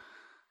yeah.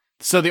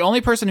 So the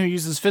only person who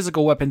uses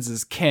physical weapons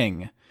is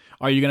King.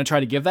 Are you going to try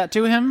to give that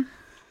to him?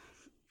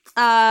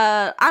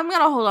 I'm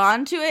gonna hold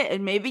on to it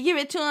and maybe give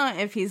it to him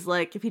if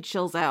he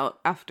chills out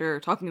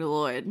after talking to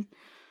Lloyd.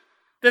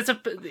 It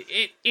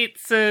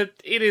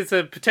is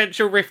a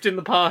potential rift in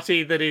the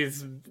party that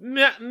is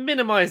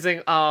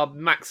minimizing our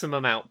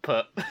maximum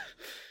output.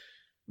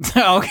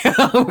 Okay,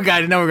 I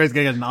didn't know we were going to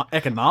get an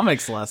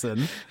economics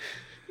lesson.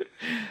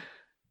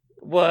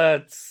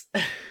 Words.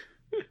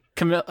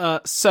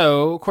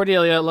 So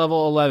Cordelia,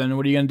 level 11.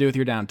 What are you going to do with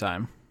your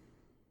downtime?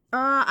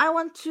 I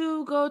want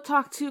to go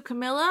talk to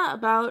Camilla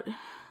about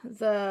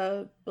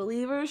the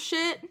believers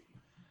shit.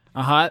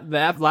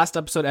 The last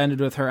episode ended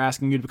with her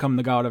asking you to become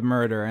the god of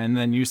murder, and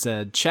then you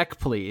said, check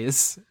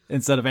please,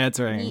 instead of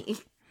answering.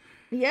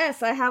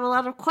 Yes, I have a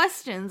lot of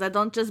questions. I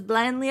don't just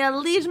blindly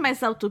unleash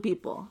myself to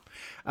people.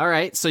 All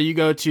right, so you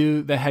go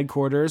to the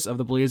headquarters of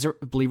the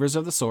Believers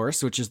of the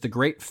Source, which is the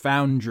Great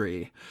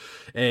Foundry,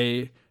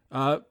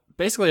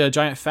 basically a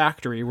giant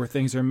factory where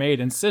things are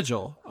made in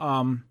sigil.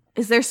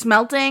 Is there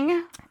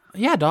smelting?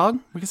 Yeah, dog.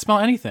 We can smell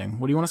anything.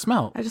 What do you want to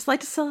smelt? I just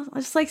like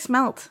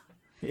smelt.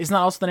 Isn't that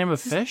also the name of a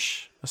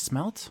fish? A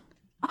smelt?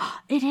 Oh,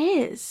 it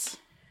is.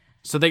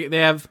 So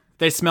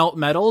they smelt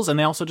metals, and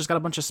they also just got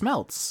a bunch of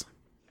smelts.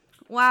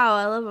 Wow,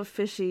 I love a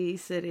fishy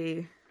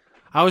city.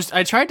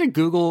 I tried to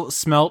Google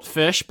smelt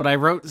fish, but I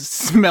wrote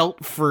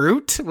smelt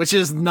fruit, which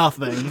is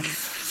nothing.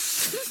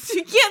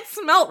 You can't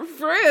smelt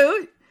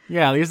fruit.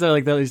 Yeah, these are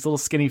like these little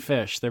skinny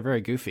fish. They're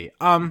very goofy.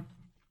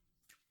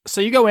 So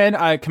you go in.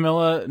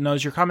 Camilla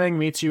knows you're coming,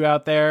 meets you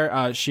out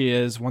there. She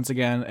is once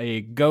again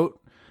a goat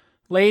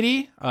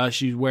lady.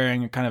 She's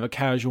wearing kind of a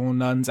casual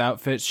nun's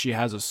outfit. She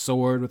has a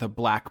sword with a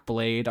black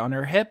blade on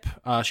her hip.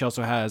 She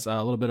also has a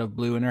little bit of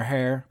blue in her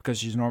hair because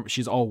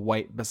she's all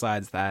white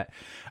besides that.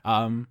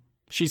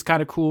 She's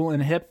kind of cool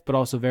and hip, but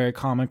also very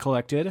calm and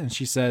collected. And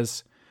she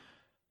says,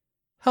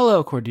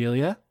 "Hello,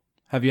 Cordelia.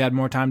 Have you had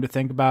more time to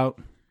think about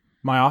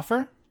my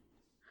offer?"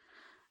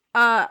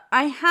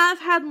 I have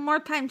had more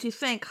time to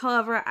think.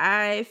 However,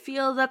 I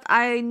feel that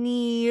I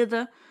need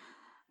a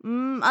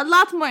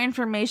lot more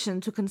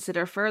information to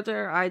consider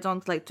further. I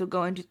don't like to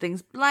go into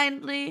things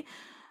blindly.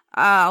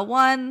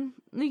 One,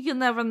 you can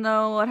never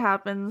know what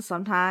happens.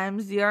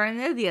 Sometimes you're an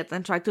idiot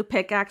and try to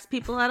pickaxe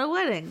people at a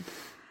wedding.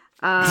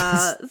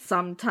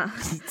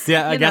 Sometimes.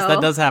 Yeah, I guess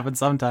that does happen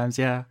sometimes,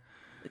 yeah.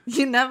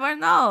 You never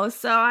know.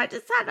 So I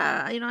just had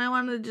I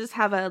wanted to just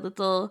have a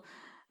little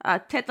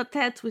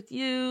tete-a-tete with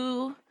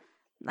you.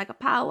 Like a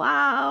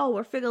powwow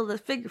or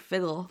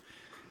figgle.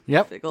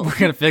 Yep, Figgle. We're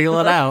going to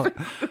figgle it out.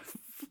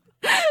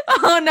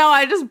 Oh no,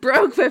 I just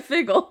broke my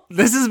figgle.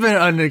 This has been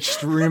an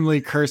extremely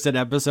cursed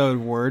episode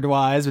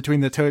word-wise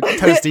between the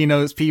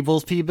Tostinos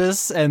People's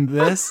Peebus and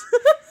this.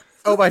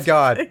 Oh my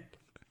god.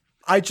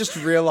 I just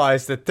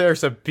realized that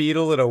there's a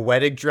beetle in a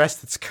wedding dress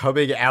that's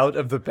coming out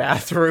of the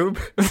bathroom.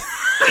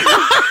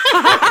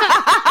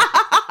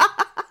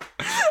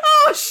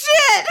 Oh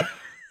shit!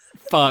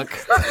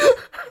 Fuck.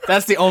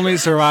 That's the only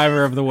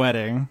survivor of the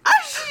wedding.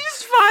 She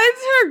just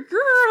finds her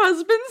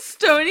husband's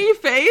stony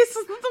face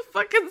on the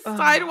fucking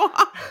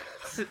sidewalk.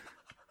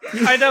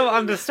 I don't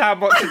understand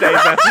what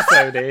today's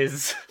episode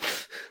is.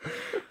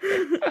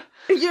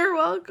 You're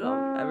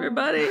welcome,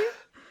 everybody.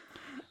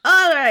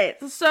 All right,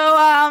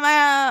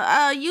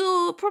 so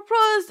you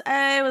proposed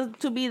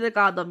to be the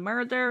god of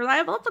murder. I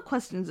have lots of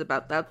questions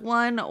about that.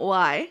 One,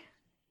 why?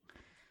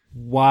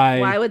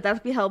 Why would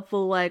that be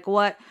helpful? Like,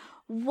 what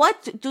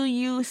do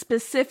you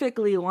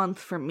specifically want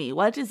from me?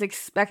 What is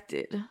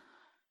expected?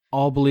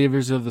 All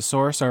believers of the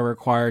Source are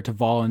required to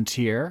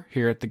volunteer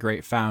here at the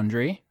Great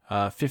Foundry,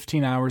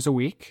 15 hours a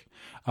week.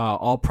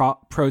 All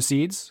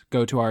proceeds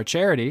go to our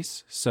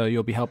charities, so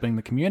you'll be helping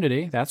the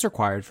community. That's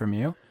required from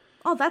you.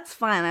 Oh, that's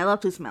fine. I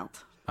love to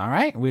smelt. All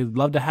right. We'd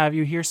love to have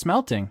you here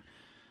smelting.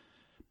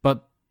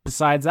 But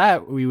besides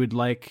that, we would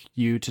like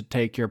you to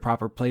take your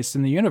proper place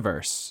in the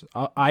universe.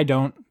 I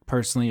don't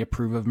personally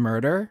approve of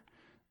murder.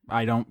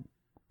 I don't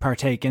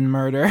partake in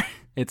murder.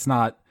 It's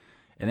not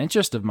an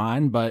interest of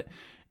mine, but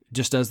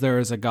just as there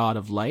is a God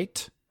of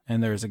light,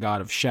 and there's a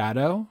God of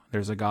shadow,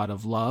 there's a God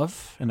of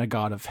love, and a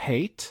God of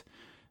hate,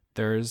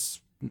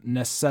 there's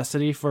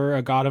necessity for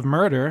a God of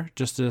murder,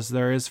 just as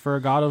there is for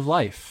a God of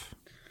life.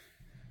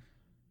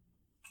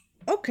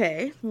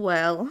 Okay,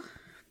 well,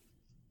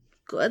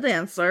 good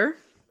answer.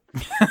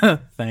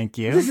 Thank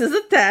you. This is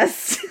a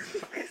test.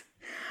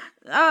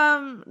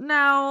 Now,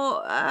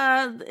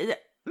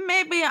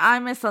 maybe I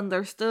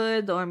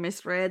misunderstood or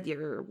misread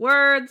your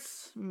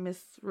words,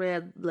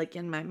 misread, like,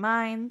 in my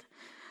mind.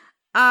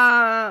 It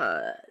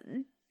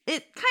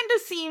kind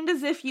of seemed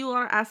as if you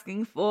are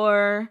asking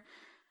for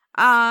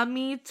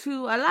me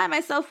to ally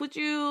myself with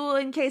you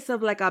in case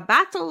of, like, a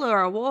battle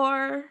or a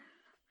war.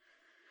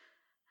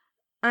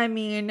 I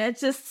mean, it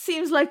just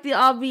seems like the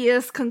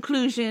obvious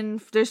conclusion.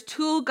 There's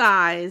two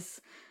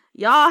guys.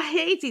 Y'all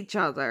hate each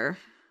other.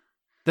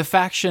 The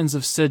factions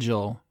of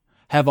Sigil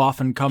have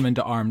often come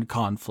into armed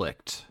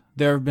conflict.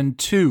 There have been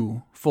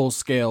 2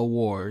 full-scale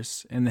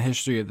wars in the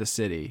history of the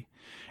city,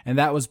 and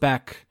that was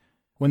back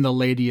when the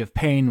Lady of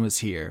Pain was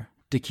here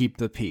to keep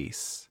the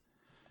peace.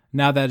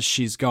 Now that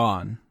she's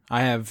gone,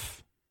 I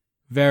have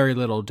very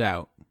little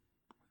doubt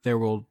there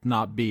will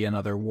not be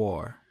another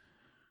war.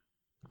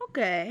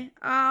 Okay.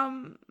 How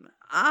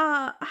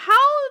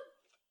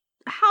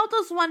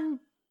does one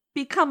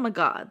become a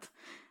god?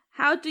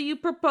 How do you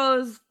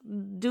propose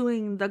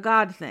doing the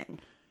god thing?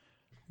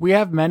 We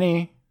have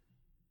many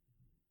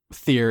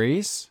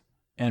theories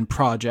and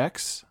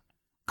projects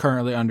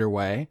currently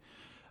underway.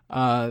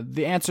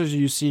 The answers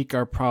you seek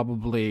are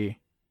probably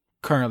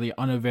currently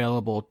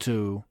unavailable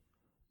to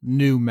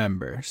new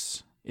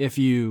members. If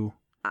you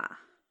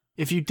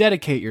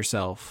dedicate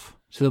yourself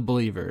to the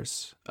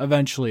believers,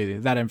 eventually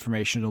that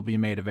information will be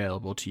made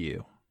available to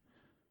you.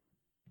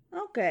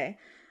 Okay.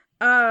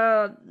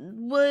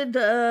 Would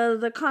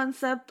the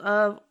concept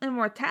of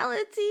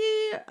immortality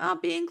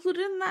be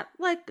included in that,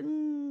 like,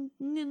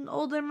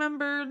 older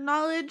member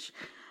knowledge?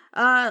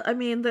 I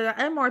mean, the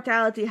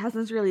immortality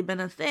hasn't really been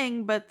a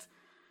thing, but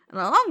in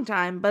a long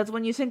time. But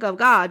when you think of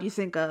God, you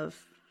think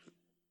of,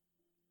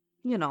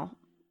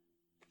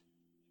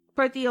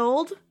 pretty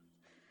old.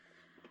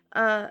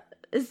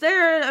 Is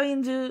there? I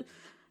mean,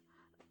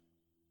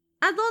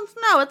 I don't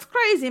know. It's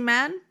crazy,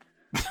 man.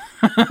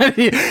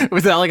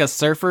 Was that like a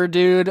surfer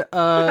dude?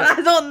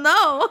 I don't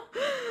know.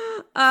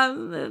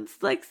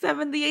 It's like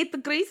 78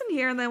 degrees in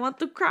here and I want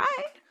to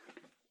cry.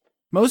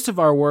 Most of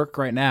our work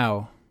right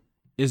now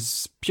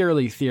is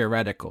purely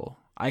theoretical.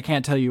 I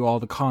can't tell you all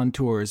the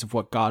contours of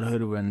what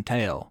godhood would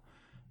entail.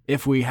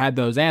 If we had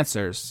those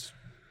answers,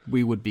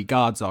 we would be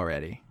gods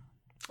already.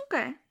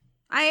 Okay.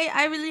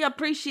 I really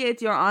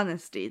appreciate your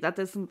honesty. That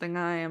is something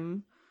I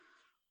am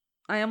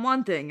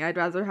wanting. I'd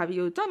rather have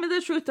you tell me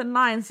the truth than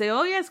lie and say,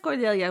 "Oh yes,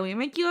 Cordelia, we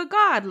make you a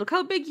god. Look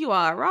how big you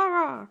are."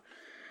 Rah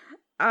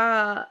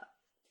rah.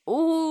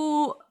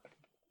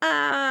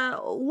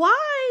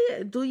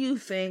 Why do you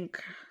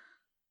think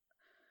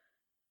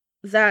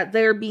that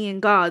there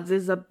being gods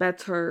is a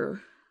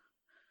better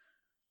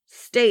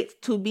state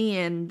to be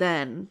in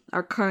than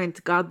our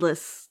current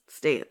godless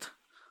state?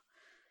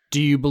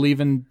 Do you believe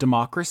in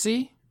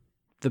democracy?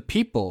 The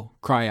people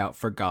cry out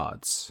for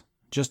gods.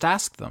 Just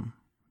ask them.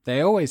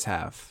 They always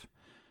have.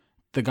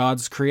 The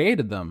gods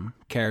created them,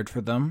 cared for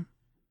them,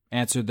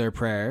 answered their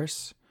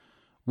prayers.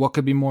 What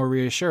could be more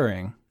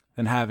reassuring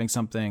than having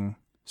something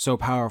so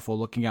powerful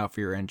looking out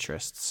for your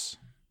interests?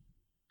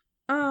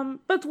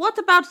 But what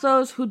about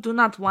those who do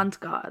not want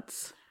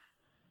gods?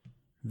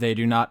 They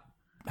do not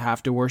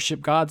have to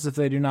worship gods if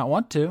they do not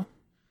want to.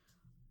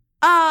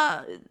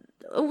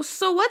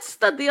 So what's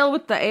the deal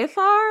with the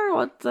Aethar?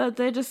 What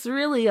they're just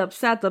really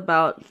upset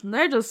about?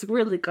 They're just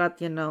really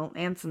got,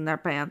 ants in their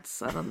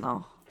pants. I don't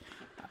know.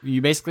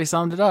 You basically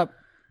summed it up.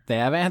 They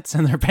have ants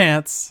in their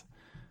pants.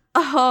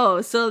 Oh,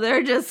 so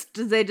they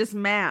just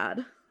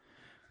mad.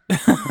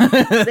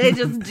 They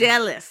just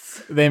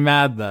jealous. They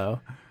mad though.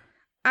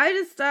 I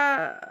just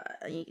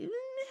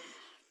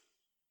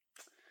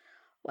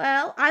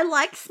well, I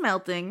like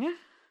smelting.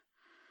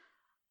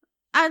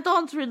 I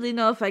don't really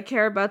know if I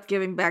care about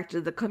giving back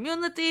to the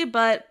community,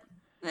 but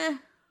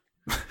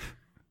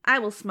I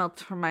will smelt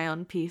for my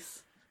own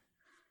peace.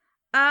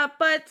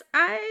 But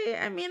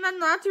I mean, I'm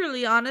not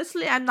really,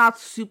 honestly, I'm not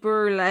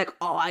super like,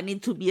 oh, I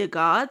need to be a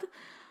god.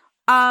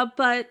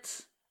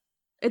 But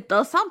it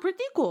does sound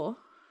pretty cool.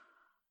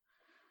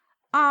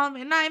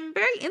 And I'm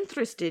very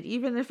interested,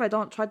 even if I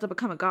don't try to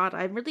become a god,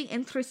 I'm really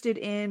interested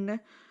in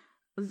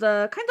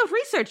the kind of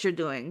research you're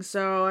doing.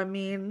 So, I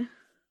mean,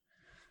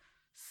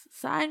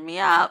 sign me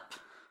up.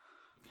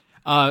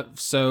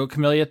 So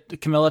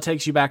Camilla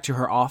takes you back to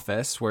her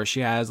office where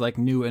she has like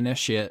new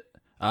initiate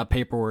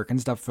paperwork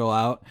and stuff to fill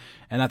out.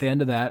 And at the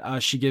end of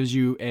that, she gives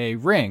you a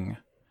ring.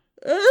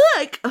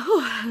 I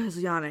was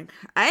yawning.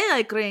 I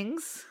like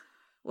rings.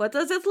 What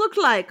does it look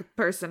like?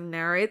 Person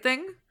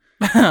narrating.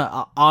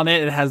 On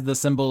it, it has the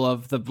symbol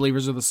of the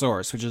Believers of the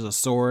Source, which is a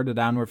sword, a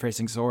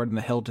downward-facing sword, and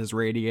the hilt is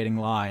radiating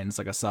lines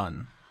like a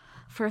sun.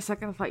 For a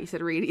second, I thought you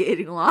said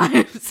radiating limes.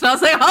 And I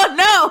was like, oh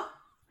no!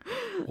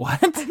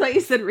 What? I thought you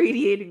said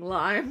radiating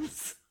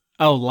limes.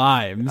 Oh,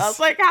 limes. I was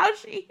like, how's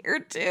she here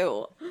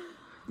too?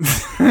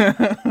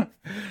 Do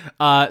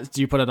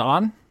you put it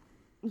on?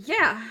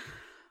 Yeah.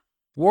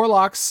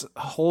 Warlock's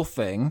whole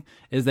thing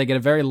is they get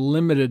a very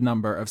limited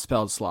number of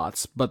spell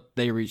slots, but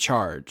they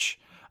recharge.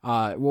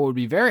 What would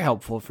be very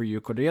helpful for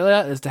you,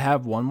 Cordelia, is to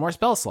have one more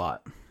spell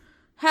slot.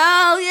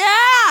 Hell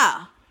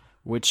yeah!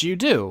 Which you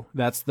do.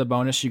 That's the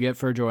bonus you get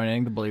for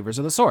joining the Believers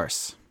of the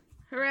Source.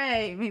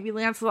 Hooray! Maybe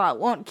Lancelot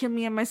won't kill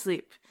me in my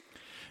sleep.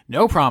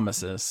 No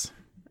promises.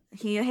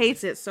 He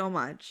hates it so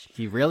much.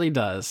 He really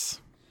does.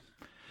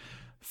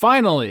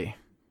 Finally,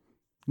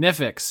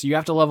 Nifix, you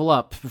have to level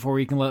up before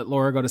we can let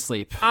Laura go to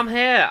sleep. I'm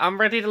here. I'm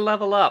ready to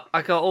level up.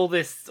 I got all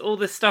this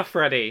stuff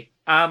ready.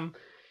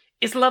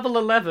 It's level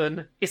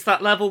 11. It's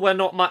that level where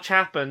not much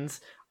happens.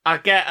 I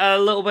get a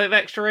little bit of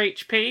extra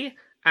HP,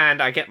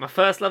 and I get my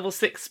first level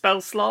 6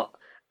 spell slot,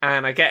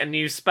 and I get a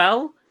new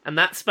spell, and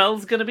that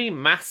spell's gonna be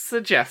Mass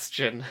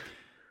Suggestion.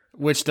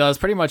 Which does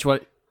pretty much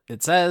what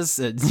it says.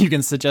 You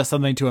can suggest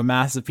something to a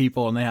mass of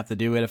people, and they have to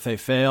do it if they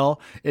fail.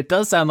 It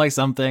does sound like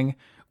something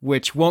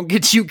which won't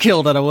get you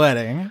killed at a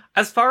wedding.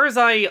 As far as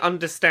I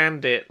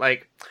understand it,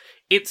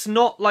 it's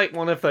not like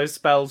one of those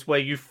spells where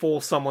you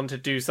force someone to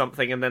do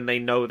something and then they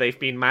know they've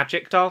been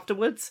magicked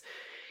afterwards.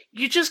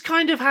 You just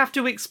kind of have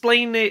to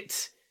explain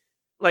it,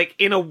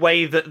 in a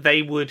way that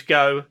they would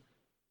go,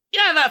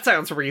 yeah, that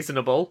sounds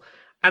reasonable.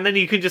 And then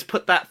you can just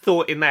put that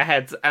thought in their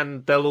heads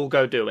and they'll all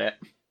go do it.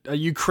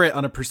 You crit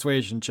on a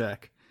persuasion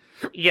check.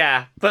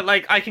 Yeah, but,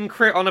 I can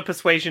crit on a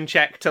persuasion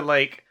check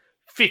to,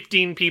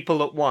 15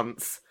 people at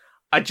once.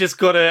 I just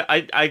gotta,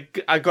 I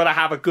gotta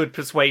have a good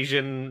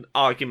persuasion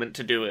argument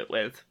to do it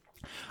with.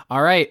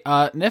 All right,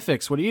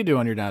 Nifix, what do you do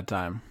on your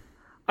downtime?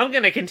 I'm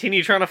gonna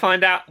continue trying to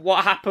find out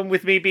what happened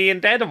with me being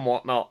dead and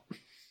whatnot.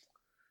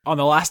 On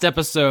the last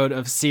episode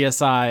of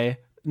CSI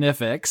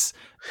Nifix,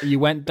 you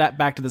went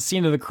back to the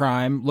scene of the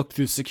crime, looked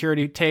through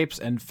security tapes,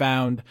 and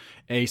found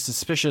a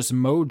suspicious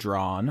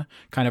Modron,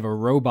 kind of a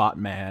robot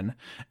man.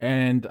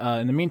 And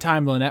in the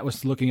meantime, Lynette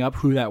was looking up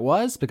who that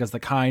was, because the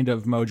kind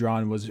of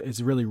Modron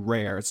is really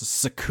rare. It's a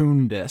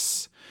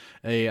Secundus,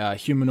 a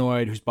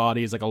humanoid whose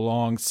body is like a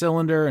long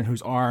cylinder and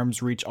whose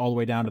arms reach all the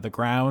way down to the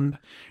ground.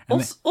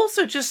 And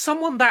also, just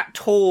someone that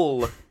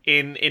tall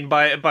in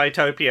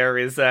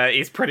Biotopia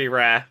is pretty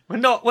rare. We're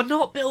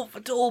not built for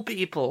tall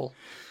people.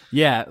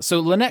 Yeah, so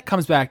Lynette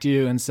comes back to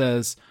you and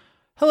says,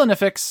 "Hello,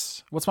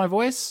 Nifix. What's my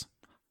voice?"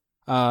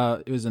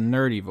 It was a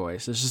nerdy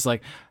voice. It's just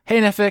like,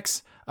 "Hey,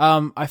 Nifix.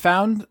 I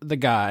found the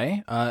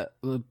guy."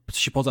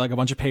 She pulls out a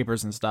bunch of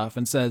papers and stuff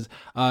and says,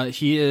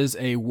 "He is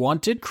a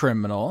wanted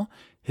criminal.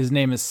 His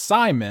name is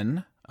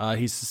Simon.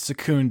 He's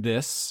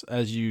Secundus,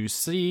 as you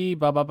see.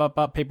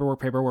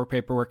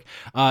 Paperwork.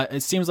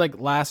 It seems like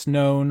last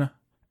known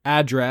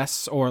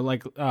address or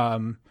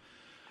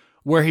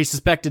where he's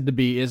suspected to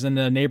be is in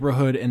a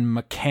neighborhood in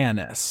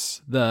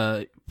Mechanus,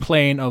 the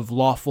plane of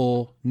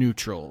lawful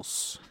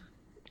neutrals."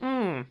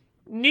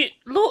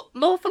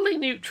 Lawfully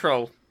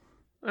neutral.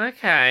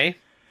 Okay.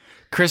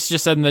 Chris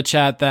just said in the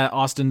chat that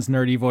Austin's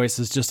nerdy voice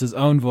is just his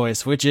own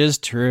voice, which is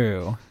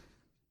true.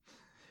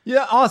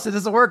 Yeah, Austin, it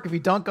doesn't work if you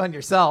dunk on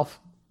yourself.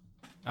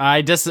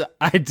 I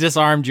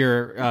disarmed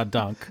your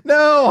dunk.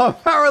 No, I'm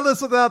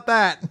powerless without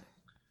that.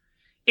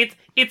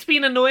 It's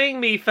been annoying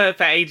me for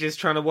ages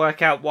trying to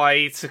work out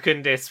why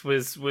Secundus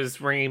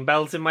was ringing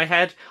bells in my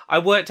head. I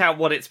worked out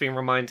what it's been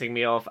reminding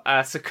me of.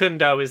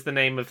 Secundo is the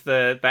name of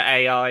the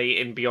AI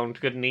in Beyond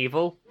Good and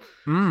Evil.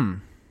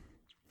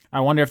 I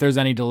wonder if there's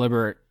any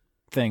deliberate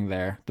thing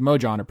there. The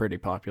Mojang are pretty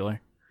popular.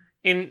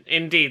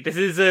 Indeed, this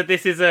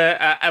is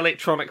a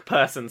electronic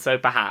person, so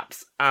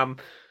perhaps.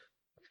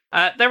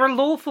 They're a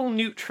lawful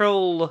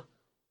neutral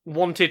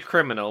wanted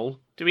criminal.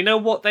 Do we know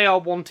what they are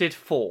wanted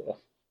for?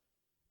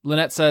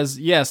 Lynette says,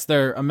 yes,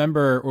 they're a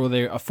member, or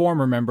they're a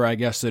former member, I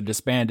guess they're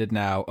disbanded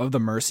now, of the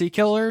Mercy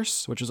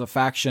Killers, which is a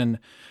faction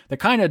that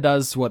kind of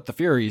does what the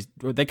Furies,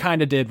 they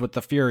kind of did what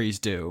the Furies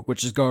do,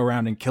 which is go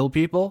around and kill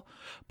people,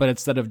 but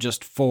instead of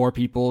just 4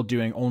 people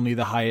doing only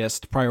the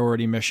highest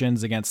priority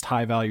missions against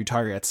high-value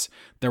targets,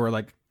 there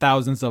were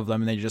thousands of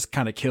them, and they just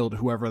kind of killed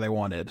whoever they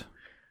wanted.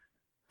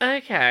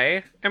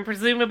 Okay, and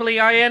presumably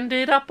I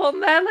ended up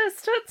on their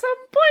list at some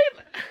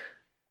point?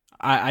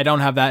 I don't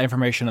have that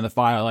information in the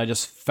file. I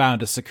just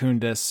found a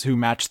Secundus who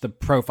matched the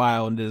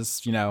profile and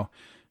is,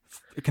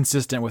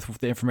 consistent with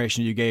the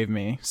information you gave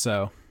me,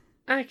 so.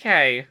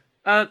 Okay.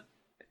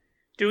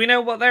 Do we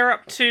know what they're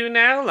up to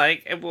now?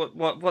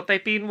 What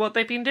they've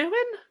been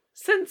doing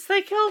since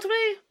they killed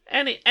me?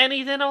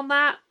 Anything on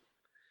that?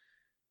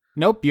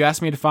 Nope, you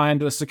asked me to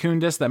find a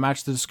Secundus that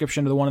matched the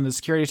description of the one in the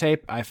security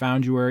tape. I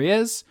found you where he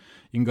is.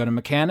 You can go to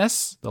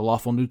Mechanus, the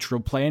lawful neutral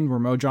plane where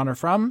Mojang are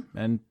from,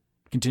 and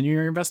continue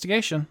your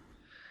investigation.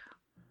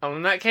 Well,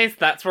 in that case,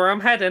 that's where I'm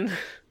heading.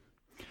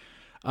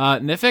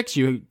 Nifix,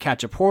 you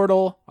catch a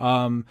portal.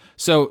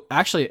 So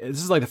actually,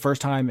 this is like the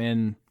first time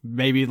in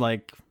maybe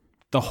like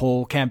the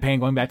whole campaign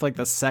going back to like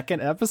the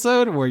second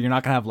episode where you're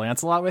not gonna have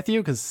Lancelot with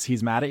you because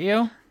he's mad at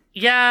you.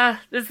 Yeah,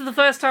 this is the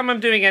first time I'm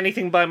doing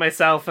anything by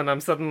myself, and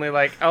I'm suddenly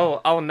like,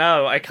 oh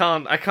no, I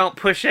can't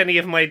push any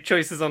of my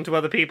choices onto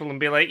other people and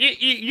be like,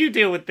 you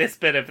deal with this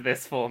bit of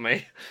this for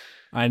me.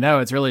 I know,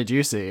 it's really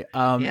juicy.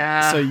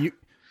 Yeah. So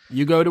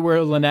you go to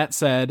where Lynette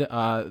said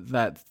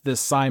that this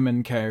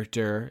Simon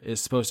character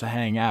is supposed to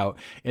hang out.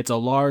 It's a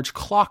large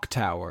clock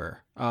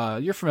tower.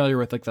 You're familiar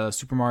with like the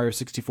Super Mario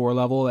 64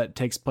 level that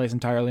takes place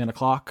entirely in a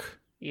clock?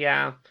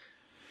 Yeah.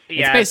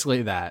 It's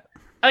basically that.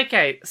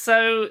 Okay,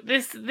 so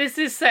this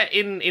is set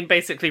in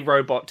basically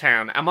Robot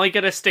Town. Am I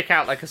gonna stick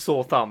out like a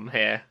sore thumb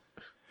here?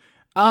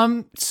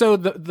 So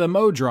the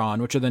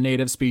Modron, which are the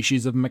native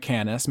species of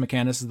Mechanus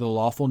is the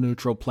lawful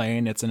neutral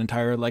plane. It's an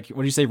entire, like,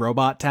 what do you say,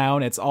 robot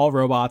town? It's all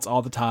robots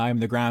all the time.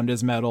 The ground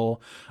is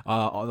metal.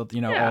 All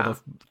the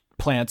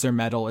plants are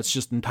metal. It's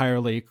just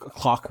entirely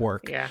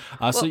clockwork. Yeah.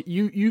 So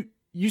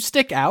you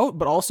stick out,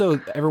 but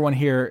also everyone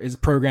here is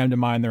programmed to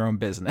mind their own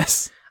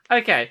business.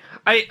 Okay,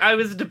 I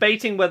was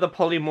debating whether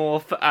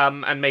polymorph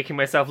and making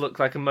myself look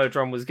like a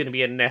Modron was going to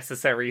be a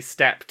necessary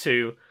step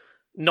to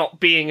not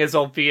being as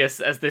obvious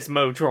as this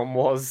Modron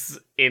was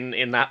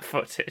in that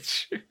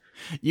footage.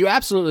 You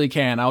absolutely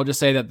can. I'll just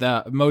say that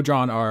the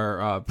Modron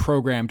are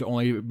programmed to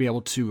only be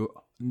able to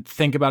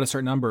think about a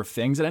certain number of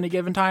things at any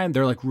given time.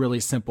 They're like really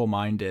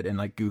simple-minded and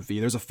like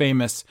goofy. There's a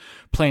famous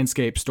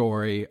Planescape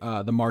story,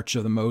 The March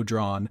of the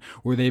Modron,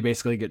 where they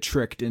basically get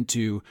tricked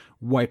into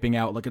wiping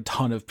out like a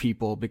ton of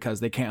people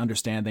because they can't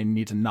understand they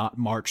need to not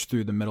march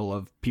through the middle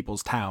of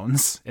people's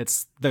towns.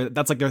 That's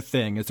like their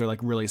thing, is they're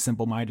like really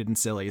simple-minded and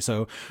silly.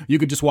 So you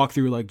could just walk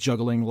through like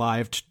juggling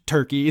live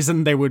turkeys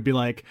and they would be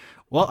like,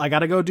 well, I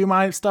gotta go do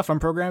my stuff I'm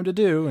programmed to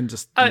do, and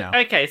just, you know.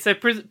 Okay, so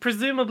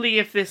presumably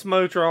if this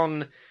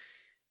Modron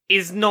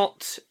is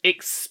not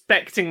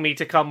expecting me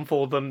to come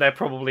for them, they're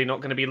probably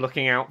not going to be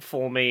looking out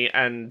for me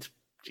and,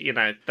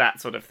 that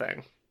sort of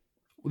thing.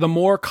 The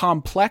more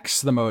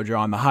complex the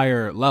Modron, the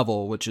higher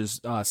level, which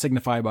is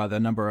signified by the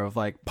number of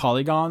like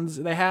polygons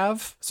they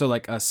have. So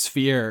like a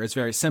sphere is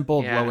very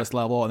simple, Yeah. lowest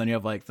level, and then you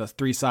have like the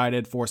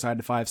 3-sided,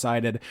 4-sided,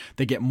 5-sided.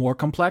 They get more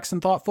complex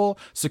and thoughtful.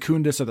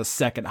 Secundus are the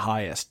second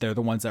highest. They're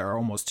the ones that are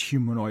almost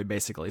humanoid,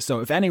 basically.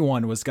 So if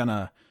anyone was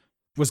gonna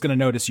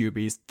notice you,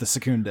 be the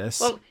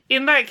Secundus. Well,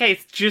 in that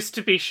case, just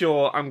to be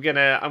sure, I'm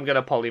gonna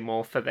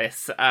polymorph for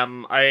this.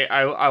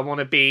 I want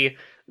to be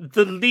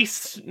the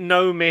least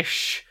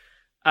gnomish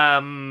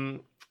Modron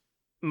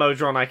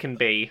I can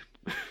be.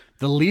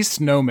 The least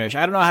gnomish.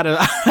 I don't know how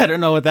to. I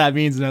don't know what that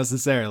means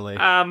necessarily.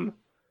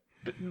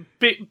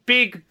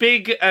 Big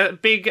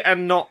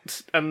and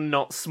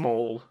not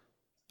small.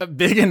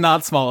 Big and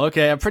not small.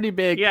 Okay, a pretty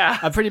big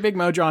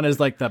Modron is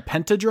like the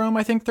pentadrome,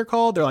 I think they're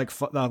called. They're like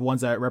the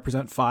ones that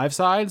represent 5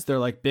 sides. They're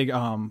like big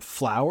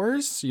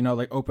flowers,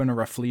 like open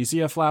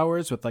rafflesia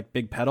flowers with like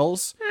big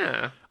petals.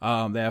 Yeah.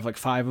 They have like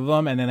 5 of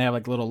them, and then they have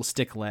like little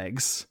stick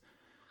legs.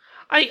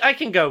 I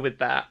can go with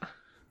that.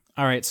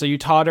 All right, so you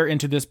totter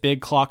into this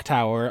big clock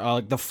tower.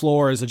 Like the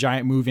floor is a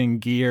giant moving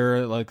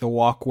gear. Like the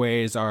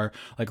walkways are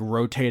like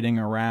rotating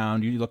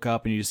around. You look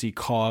up and you see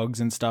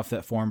cogs and stuff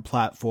that form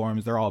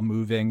platforms. They're all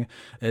moving.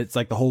 It's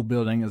like the whole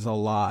building is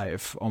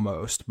alive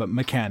almost, but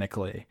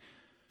mechanically.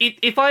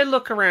 If I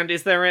look around,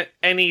 is there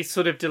any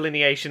sort of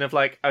delineation of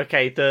like,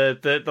 okay,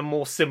 the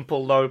more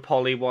simple low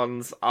poly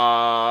ones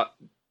are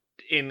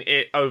in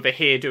it over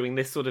here doing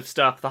this sort of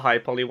stuff. The high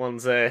poly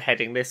ones are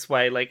heading this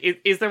way. Like,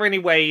 is there any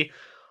way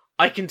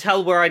I can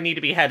tell where I need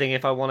to be heading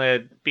if I want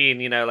to be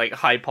in, like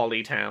high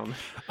poly town?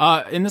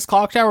 In this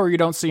clock tower, you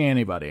don't see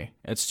anybody.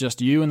 It's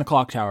just you and the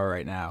clock tower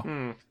right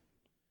now.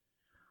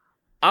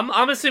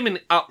 I'm assuming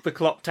up the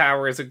clock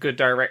tower is a good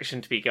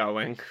direction to be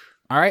going.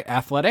 All right,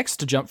 athletics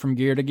to jump from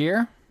gear to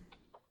gear.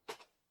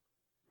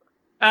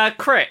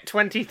 Crit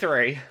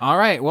 23. All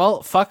right,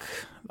 well, fuck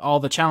all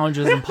the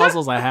challenges and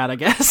puzzles I had, I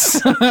guess.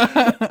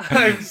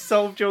 I've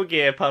solved your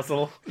gear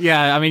puzzle.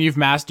 Yeah, I mean, you've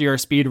mastered your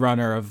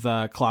speedrunner of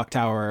the clock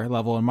tower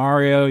level in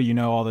Mario. You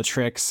know all the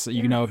tricks.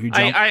 You know if you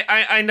jump.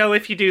 I know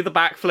if you do the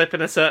backflip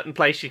in a certain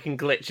place, you can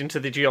glitch into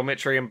the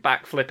geometry and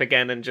backflip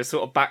again and just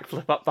sort of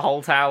backflip up the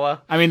whole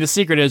tower. I mean, the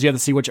secret is you have to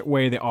see which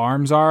way the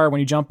arms are when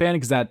you jump in,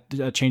 because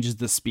that changes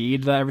the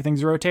speed that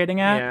everything's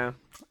rotating at. Yeah.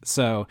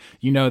 So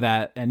you know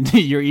that, and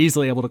you're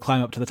easily able to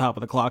climb up to the top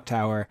of the clock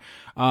tower.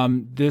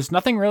 There's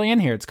nothing really in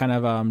here. It's kind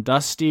of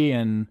dusty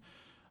and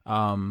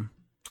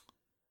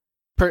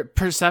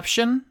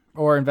perception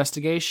or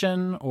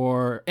investigation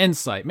or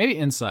insight. Maybe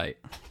insight.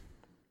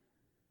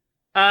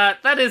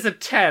 That is a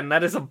 10.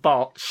 That is a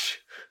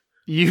botch.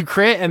 You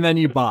crit and then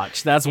you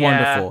botch. That's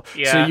wonderful.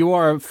 Yeah. So you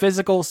are a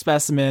physical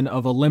specimen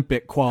of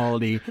Olympic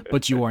quality,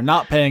 but you are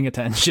not paying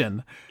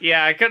attention.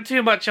 Yeah, I got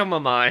too much on my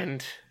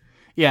mind.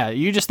 Yeah,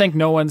 you just think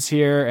no one's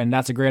here, and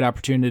that's a great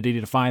opportunity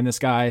to find this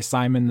guy,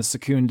 Simon the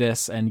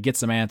Secundus, and get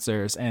some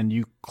answers. And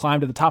you climb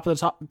to the top of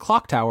the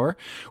clock tower,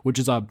 which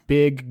is a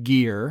big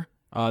gear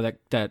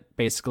that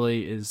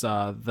basically is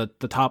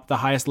the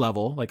highest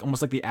level, like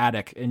almost like the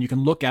attic, and you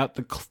can look out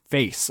the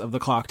face of the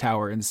clock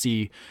tower and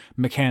see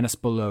Mechanus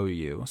below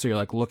you. So you're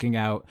like looking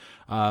out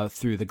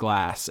through the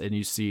glass, and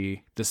you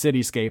see the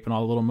cityscape and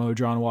all the little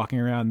Modron walking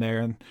around there,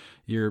 and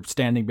you're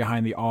standing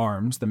behind the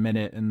arms, the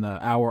minute and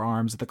the hour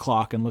arms of the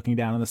clock, and looking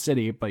down on the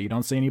city, but you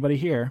don't see anybody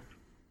here.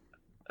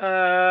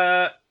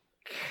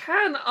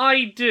 Can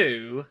I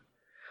do?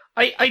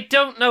 I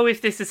don't know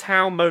if this is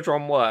how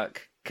Modron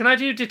work. Can I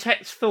do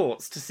detect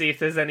thoughts to see if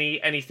there's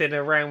anything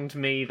around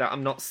me that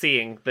I'm not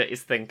seeing that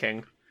is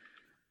thinking?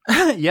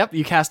 Yep,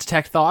 you cast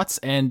detect thoughts,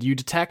 and you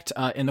detect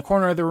in the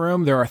corner of the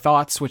room there are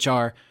thoughts which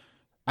are,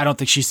 I don't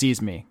think she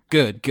sees me.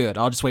 Good.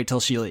 I'll just wait till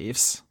she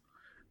leaves.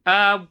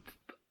 How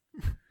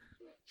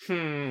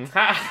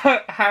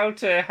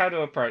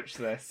to approach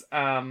this?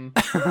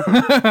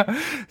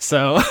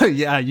 So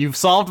yeah, you've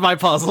solved my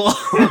puzzle.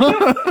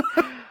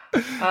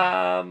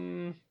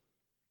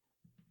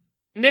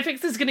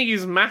 Nifix is going to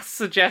use mass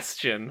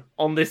suggestion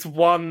on this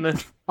one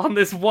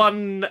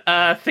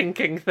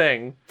thinking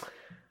thing.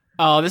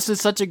 Oh, this is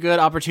such a good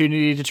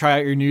opportunity to try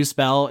out your new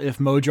spell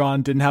if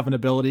Modron didn't have an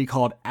ability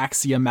called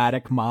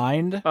Axiomatic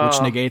Mind,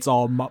 which negates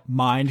all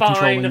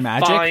mind-controlling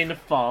magic.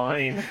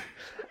 Fine.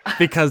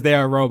 Because they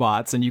are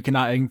robots and you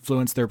cannot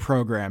influence their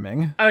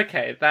programming.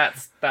 Okay,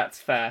 that's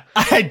fair.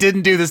 I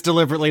didn't do this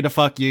deliberately to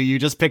fuck you. You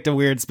just picked a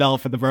weird spell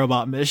for the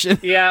robot mission.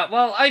 Yeah,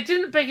 well, I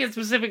didn't pick it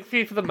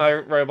specifically for the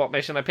robot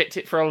mission. I picked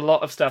it for a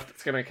lot of stuff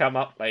that's going to come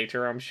up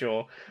later, I'm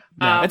sure.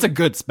 Yeah, it's a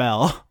good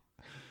spell.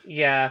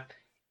 Yeah.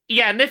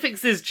 Yeah,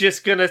 Nifix is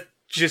just gonna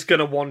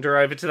wander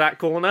over to that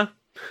corner.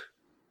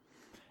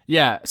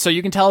 Yeah, so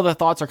you can tell the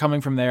thoughts are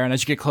coming from there, and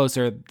as you get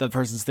closer, the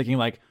person's thinking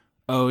like,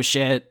 oh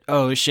shit,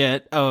 oh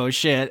shit, oh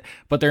shit,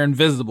 but they're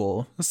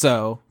invisible,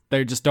 so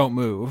they just don't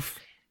move.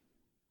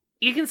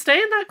 You can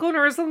stay in that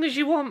corner as long as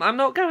you want. I'm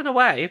not going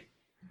away.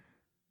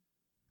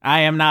 I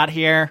am not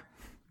here.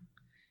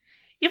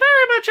 You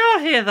very much are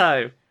here,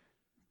 though.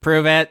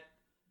 Prove it.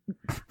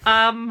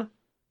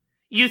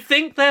 You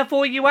think,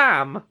 therefore you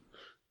am.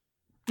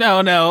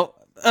 No.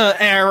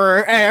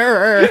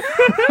 Error.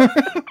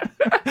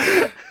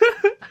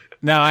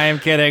 No, I am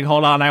kidding.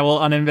 Hold on, I will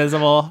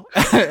uninvisible.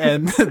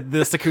 And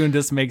the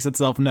Secundus makes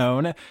itself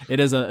known.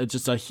 It is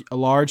just a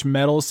large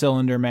metal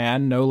cylinder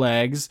man, no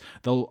legs.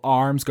 The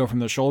arms go from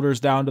the shoulders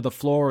down to the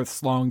floor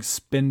with long,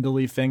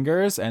 spindly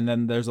fingers, and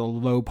then there's a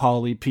low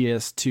poly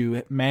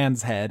PS2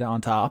 man's head on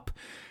top.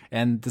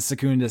 And the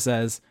Secundus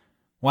says,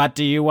 "What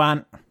do you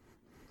want?"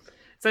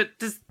 So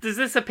does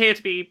this appear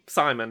to be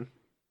Simon?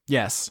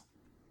 Yes.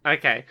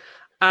 Okay.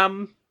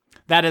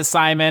 That is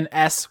Simon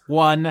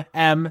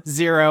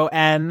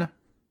S1M0N.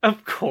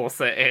 Of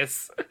course it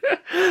is.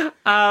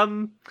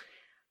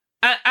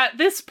 At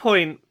this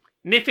point,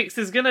 Nifix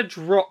is gonna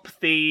drop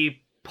the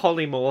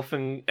polymorph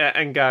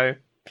and go,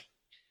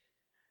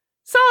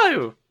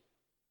 "So,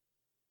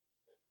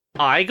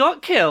 I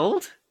got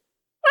killed.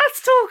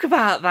 Let's talk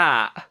about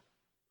that."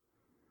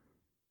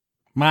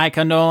 My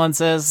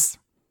condolences.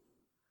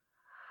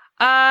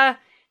 Did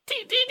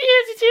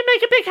you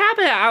make a big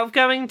habit out of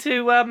going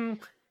to,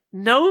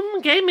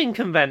 gnome gaming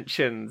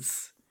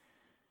conventions?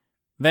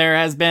 There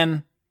has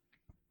been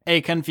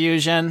a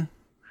confusion.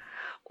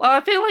 Well,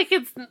 I feel like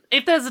if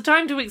there's a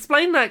time to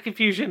explain that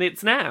confusion,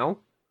 it's now.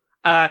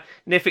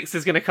 Nifix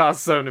is going to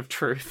cast Zone of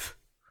Truth.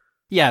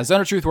 Yeah, Zone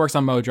of Truth works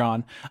on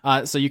Modron.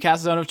 So you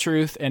cast Zone of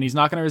Truth, and he's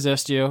not going to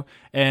resist you.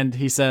 And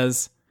he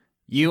says,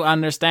 "You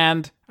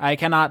understand, I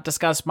cannot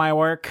discuss my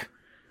work."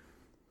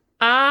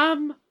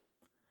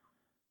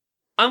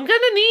 I'm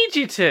gonna need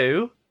you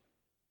to.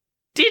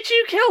 Did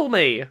you kill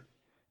me?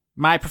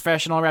 My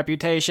professional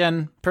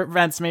reputation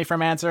prevents me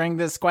from answering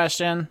this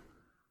question.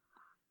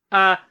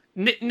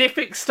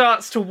 Nifix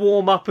starts to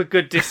warm up a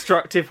good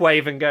destructive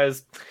wave and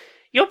goes,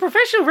 "Your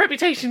professional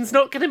reputation's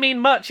not gonna mean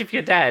much if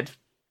you're dead."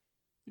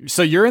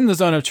 So you're in the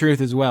Zone of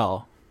Truth as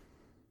well.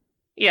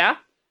 Yeah.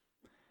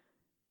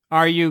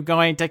 Are you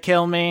going to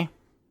kill me?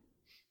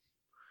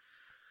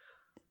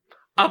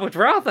 I would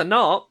rather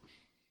not.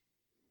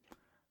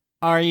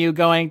 Are you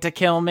going to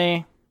kill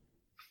me?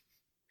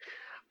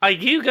 Are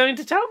you going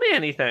to tell me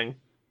anything?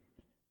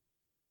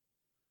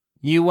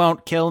 You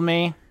won't kill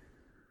me?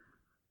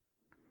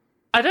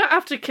 I don't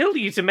have to kill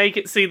you to make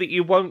it see that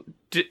you won't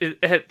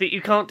that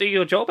you can't do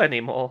your job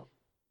anymore.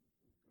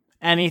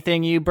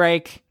 Anything you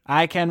break,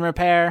 I can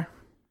repair.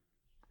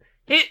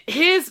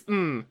 Here's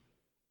a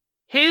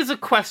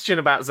question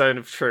about Zone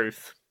of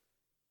Truth.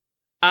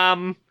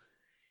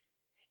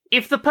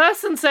 If the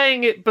person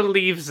saying it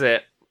believes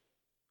it,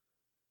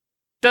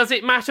 does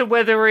it matter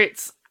whether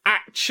it's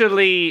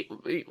actually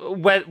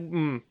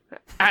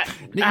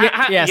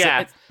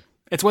Yes.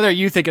 It's whether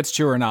you think it's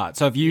true or not.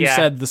 So if you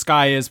said the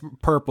sky is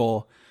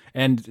purple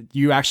and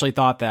you actually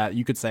thought that,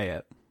 you could say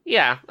it.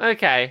 Yeah.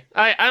 Okay.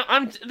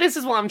 I'm. This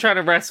is what I'm trying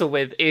to wrestle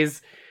with.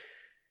 Is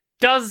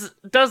does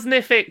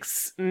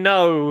Nifix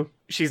know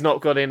she's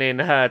not got it in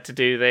her to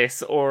do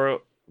this,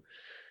 or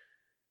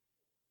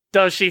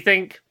does she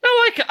think, no,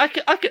 I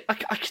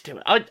could do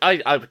it.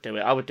 I would do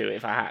it. I would do it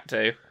if I had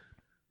to.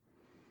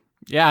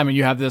 Yeah, I mean,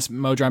 you have this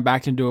Modron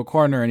backed into a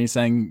corner, and he's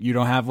saying you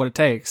don't have what it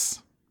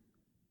takes.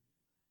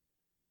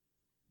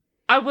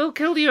 I will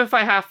kill you if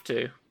I have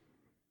to.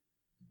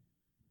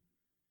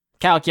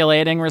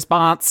 Calculating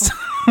response.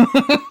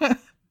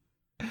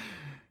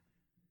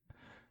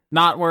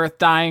 Not worth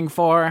dying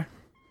for.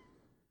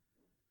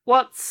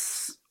 What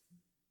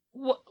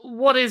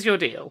is your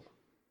deal?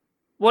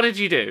 What did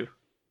you do?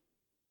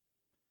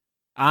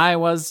 I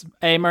was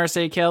a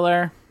mercy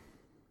killer.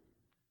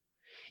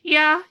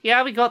 Yeah,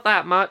 we got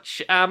that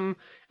much. And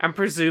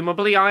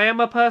presumably I am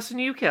a person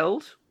you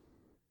killed.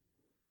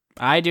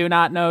 I do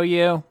not know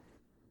you.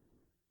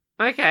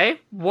 Okay,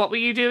 what were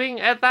you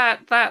doing at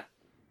that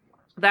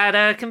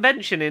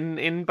convention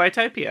in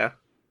Bitopia?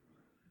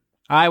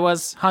 I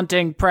was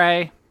hunting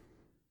prey.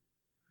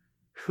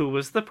 Who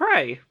was the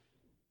prey?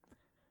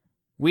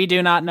 We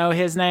do not know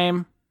his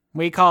name.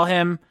 We call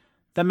him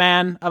the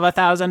Man of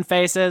 1,000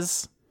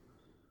 Faces.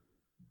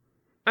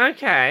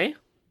 Okay.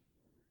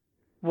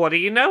 What do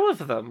you know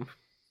of them?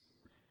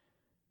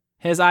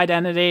 His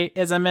identity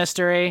is a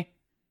mystery.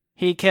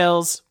 He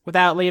kills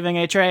without leaving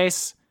a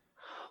trace.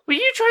 Were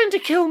you trying to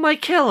kill my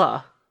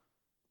killer?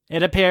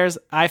 It appears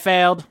I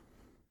failed.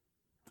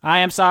 I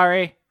am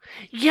sorry.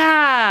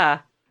 Yeah,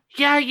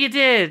 you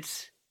did.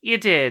 You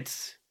did.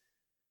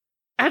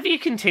 Have you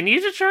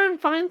continued to try and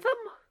find them?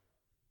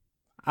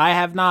 I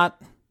have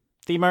not.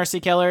 The Mercy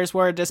Killers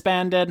were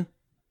disbanded.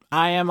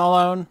 I am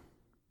alone.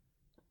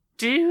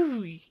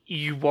 Do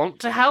you want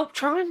to help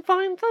try and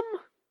find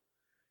them?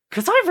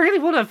 Because I really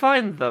want to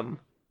find them.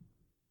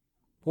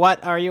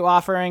 What are you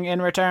offering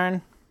in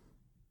return?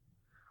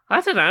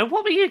 I don't know,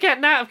 what were you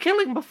getting out of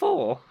killing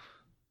before?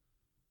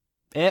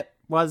 It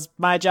was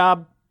my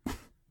job.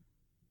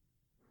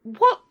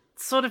 What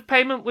sort of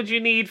payment would you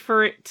need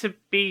for it to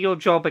be your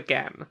job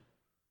again?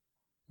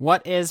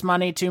 What is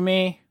money to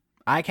me?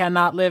 I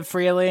cannot live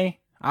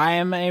freely. I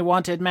am a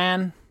wanted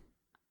man.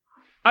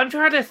 I'm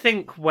trying to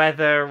think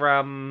whether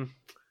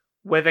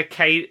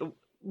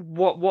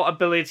what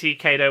ability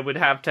Kato would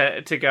have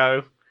to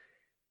go.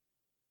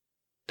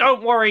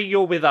 Don't worry,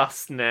 you're with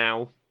us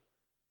now.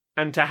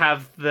 And to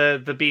have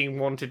the being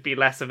wanted be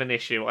less of an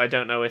issue. I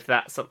don't know if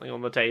that's something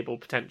on the table,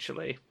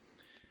 potentially.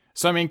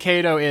 So, I mean,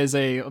 Kato is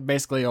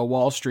basically a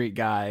Wall Street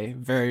guy,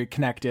 very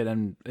connected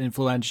and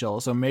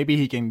influential. So maybe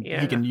he can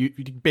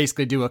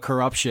basically do a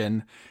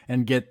corruption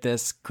and get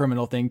this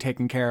criminal thing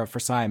taken care of for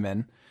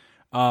Simon.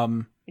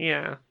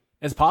 Yeah.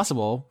 It's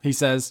possible. He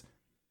says,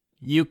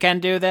 you can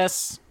do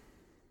this.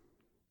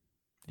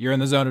 You're in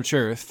the zone of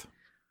truth.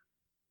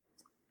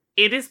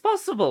 It is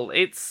possible.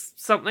 It's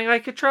something I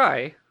could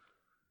try.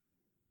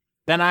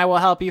 Then I will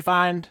help you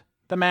find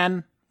the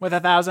man with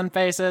 1,000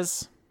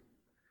 faces.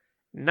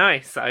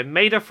 Nice. I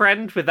made a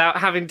friend without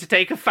having to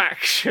take a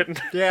faction.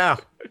 Yeah.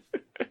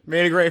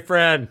 Made a great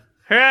friend.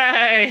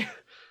 Hooray!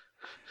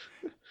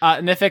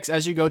 Nifix,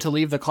 as you go to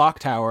leave the clock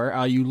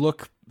tower, you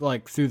look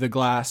through the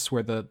glass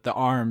where the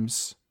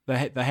arms,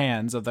 the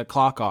hands of the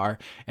clock are,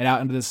 and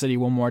out into the city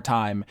one more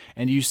time,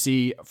 and you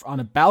see on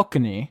a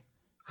balcony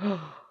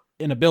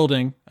in a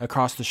building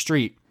across the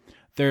street,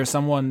 there's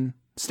someone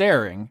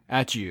staring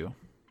at you.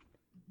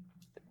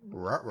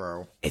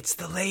 Ruh-roh. It's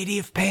the Lady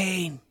of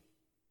Pain.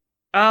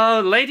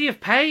 Oh, Lady of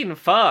Pain,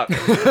 fuck.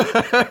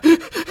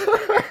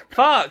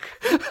 Fuck.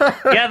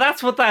 Yeah,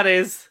 that's what that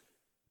is.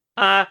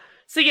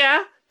 So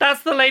yeah,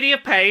 that's the Lady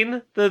of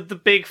Pain, the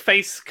big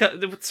face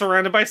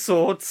surrounded by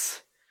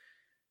swords.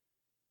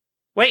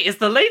 Wait, is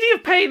the Lady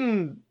of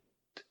Pain...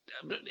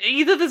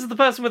 Either this is the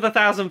person with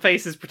 1,000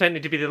 faces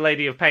pretending to be the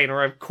Lady of Pain,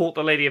 or I've caught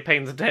the Lady of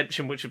Pain's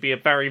attention, which would be a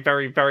very,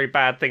 very, very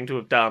bad thing to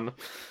have done.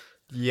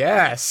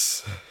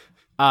 Yes.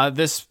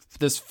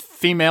 This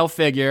female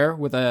figure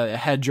with a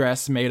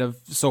headdress made of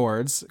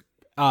swords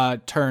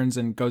turns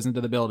and goes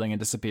into the building and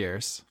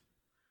disappears.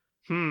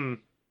 I'm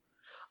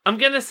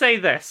gonna say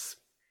this.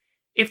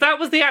 If that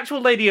was the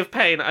actual Lady of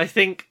Pain, I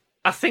think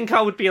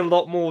I would be a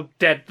lot more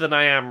dead than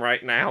I am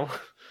right now.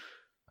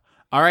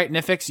 All right,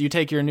 Nifix, you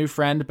take your new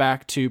friend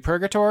back to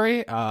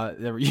Purgatory.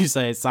 You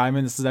say,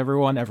 Simon, this is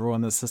everyone.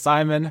 Everyone, this is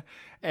Simon.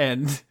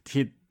 And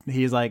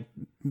he's like,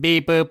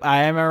 beep boop,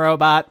 I am a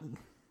robot.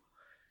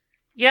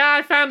 Yeah,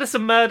 I found us a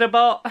murder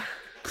bot.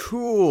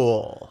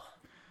 Cool.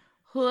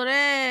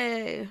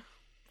 Hooray!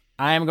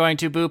 I am going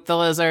to boop the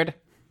lizard.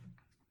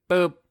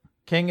 Boop.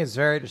 King is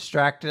very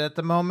distracted at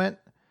the moment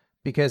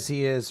because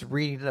he is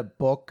reading a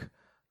book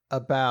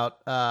about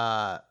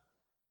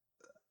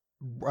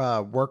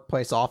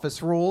workplace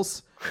office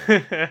rules.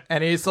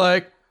 And he's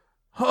like,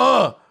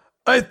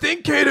 I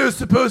think Kato's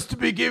supposed to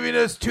be giving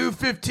us 2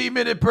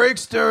 15-minute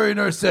breaks during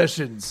our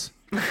sessions.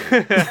 No,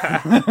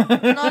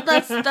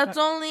 that's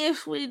only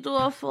if we do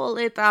a full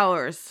 8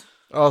 hours.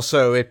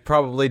 Also, it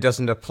probably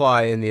doesn't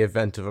apply in the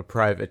event of a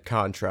private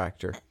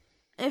contractor.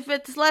 If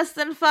it's less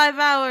than 5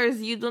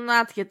 hours, you do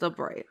not get a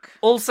break.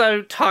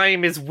 Also,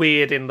 time is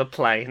weird in the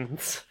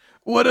plains.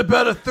 What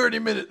about a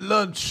 30-minute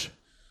lunch?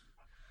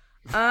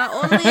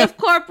 Only if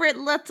corporate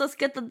lets us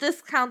get the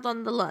discount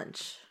on the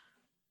lunch.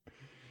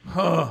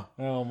 Huh.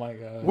 Oh my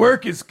god.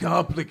 Work is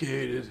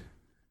complicated.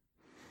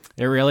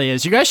 It really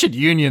is. You guys should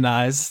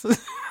unionize.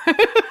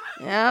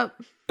 Yep.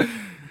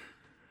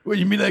 What,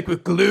 you mean like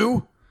with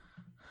glue?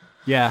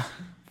 Yeah.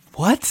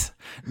 What?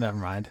 Never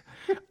mind.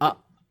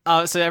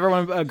 So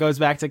everyone goes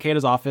back to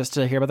Kata's office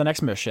to hear about the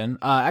next mission.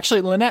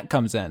 Actually, Lynette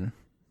comes in,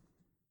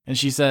 and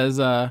she says,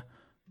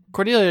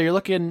 Cordelia, you're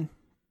looking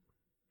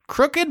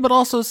crooked, but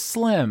also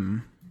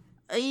slim.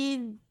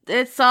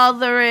 It's all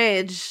the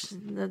rage.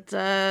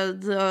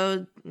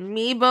 The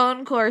me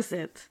bone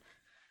corset.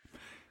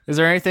 Is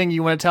there anything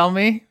you want to tell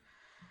me?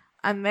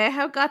 I may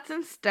have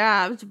gotten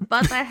stabbed,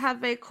 but I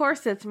have a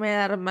corset made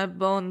out of my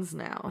bones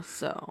now,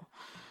 so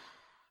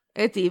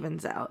it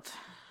evens out.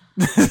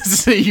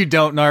 So you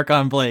don't narc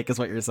on Blake, is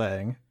what you're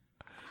saying.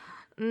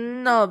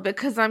 No,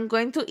 because I'm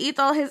going to eat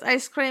all his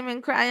ice cream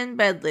and cry in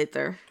bed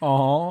later.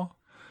 Aw.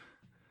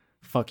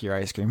 Fuck your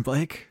ice cream,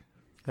 Blake.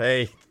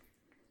 Hey,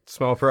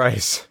 small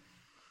price.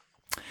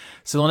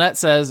 So Lynette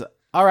says,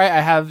 all right,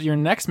 I have your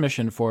next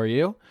mission for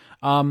you.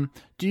 Do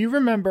you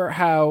remember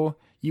how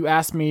you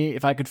asked me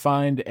if I could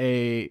find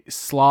a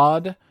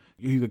slod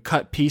you could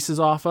cut pieces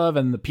off of,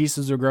 and the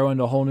pieces would grow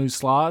into whole new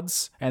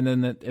slods? And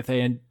then if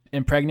they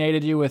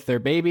impregnated you with their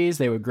babies,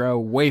 they would grow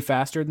way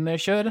faster than they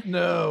should?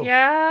 No.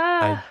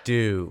 Yeah. I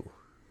do.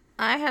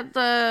 I had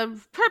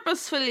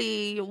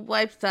purposefully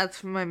wiped that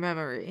from my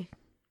memory.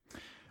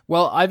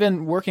 Well, I've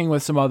been working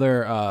with some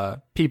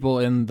other people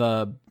in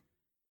the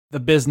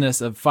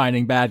business of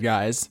finding bad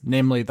guys,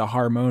 namely the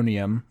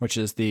Harmonium, which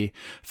is the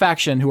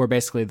faction who are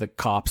basically the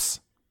cops.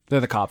 They're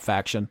the cop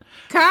faction.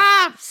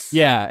 Cops!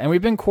 Yeah, and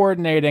we've been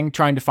coordinating,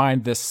 trying to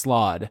find this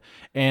slod.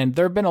 And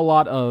there have been a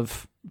lot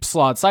of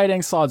slod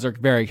sightings. Slods are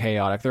very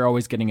chaotic. They're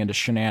always getting into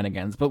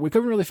shenanigans, but we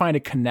couldn't really find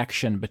a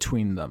connection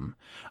between them.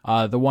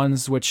 The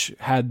ones which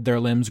had their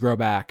limbs grow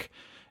back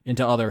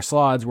into other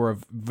slods were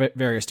of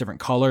various different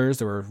colors.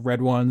 There were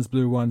red ones,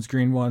 blue ones,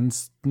 green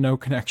ones. No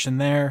connection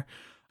there.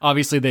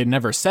 Obviously, they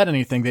never said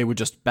anything. They would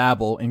just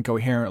babble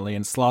incoherently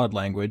in slod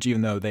language,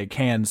 even though they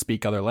can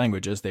speak other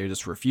languages. They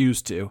just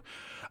refuse to.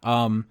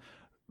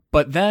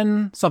 But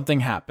then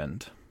something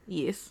happened.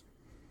 Yes.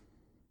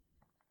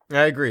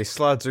 I agree.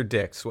 Slods are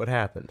dicks. What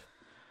happened?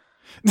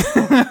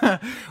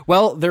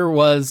 Well, there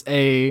was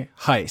a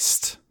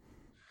heist.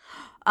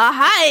 A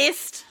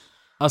heist?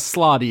 A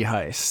slotty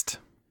heist.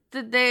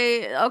 Did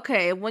they...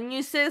 Okay, when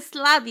you say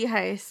slotty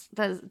heist,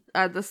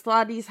 are the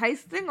slotties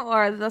heisting or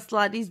are the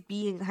slotties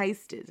being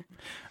heisted?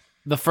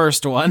 The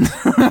first one.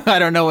 I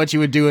don't know what you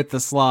would do with the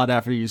slot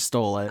after you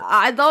stole it.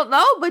 I don't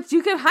know, but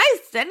you can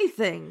heist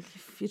anything.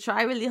 If you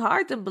try really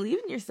hard and believe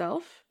in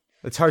yourself.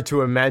 It's hard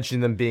to imagine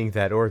them being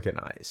that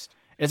organized.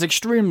 It's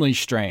extremely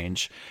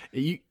strange.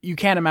 You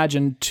can't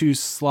imagine two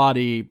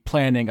slotty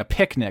planning a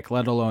picnic,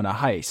 let alone a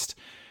heist.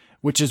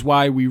 Which is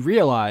why we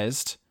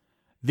realized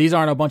these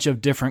aren't a bunch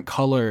of different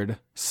colored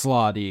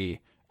slotty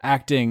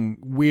acting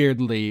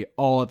weirdly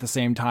all at the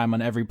same time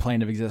on every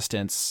plane of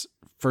existence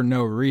for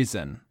no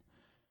reason.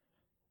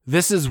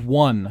 This is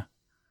one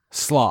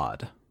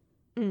slod.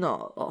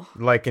 No.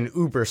 Like an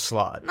Uber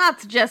slot.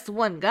 Not just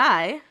one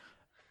guy.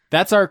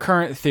 That's our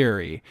current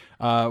theory.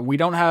 We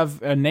don't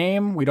have a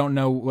name. We don't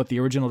know what the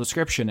original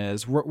description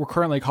is. We're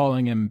currently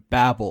calling him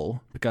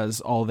Babble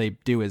because all they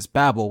do is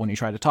babble when you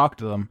try to talk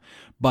to them.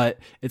 But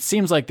it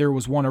seems like there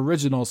was one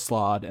original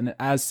slod, and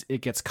as it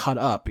gets cut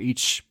up,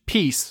 each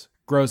piece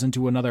grows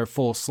into another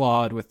full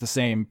slod with the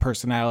same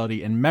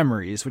personality and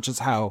memories, which is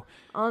how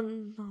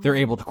they're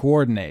able to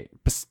coordinate.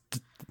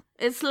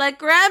 It's like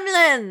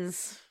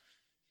gremlins.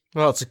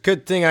 Well, it's a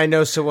good thing I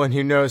know someone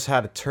who knows how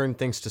to turn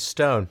things to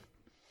stone.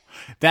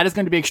 That is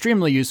going to be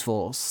extremely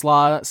useful.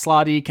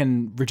 Slotty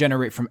can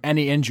regenerate from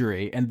any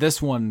injury, and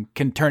this one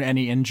can turn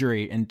any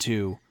injury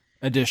into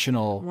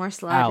additional More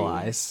slotty.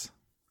 allies.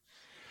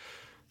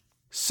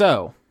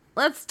 So,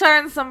 Let's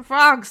turn some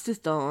frogs to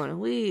stone.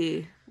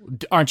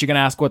 Aren't you going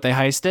to ask what they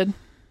heisted?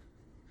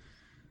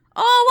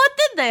 Oh, what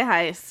did they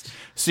heist?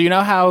 So you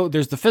know how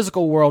there's the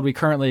physical world we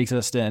currently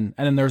exist in,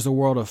 and then there's the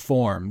world of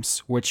forms,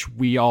 which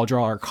we all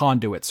draw our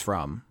conduits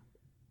from.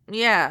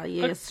 Yeah,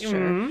 yes,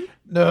 sure.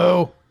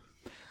 No.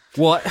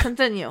 Well,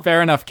 Continue.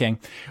 fair enough, King.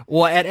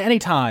 Well, at any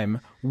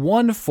time,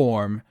 one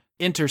form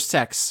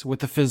intersects with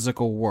the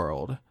physical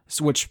world,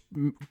 which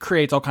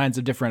creates all kinds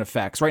of different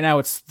effects. Right now,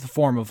 it's the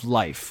form of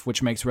life,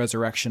 which makes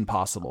resurrection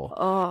possible.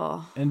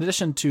 Oh. In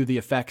addition to the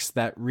effects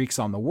that wreaks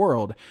on the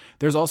world,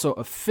 there's also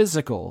a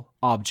physical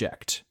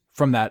object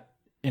from that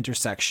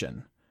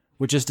intersection,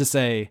 which is to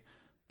say,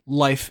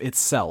 life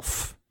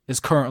itself is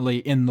currently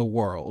in the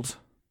world.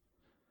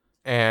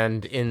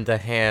 And in the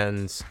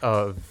hands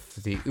of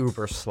the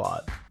Uber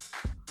slot.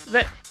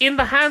 That in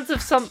the hands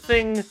of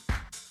something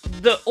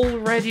that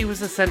already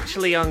was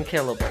essentially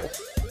unkillable.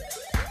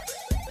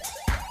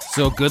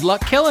 So good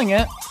luck killing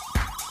it.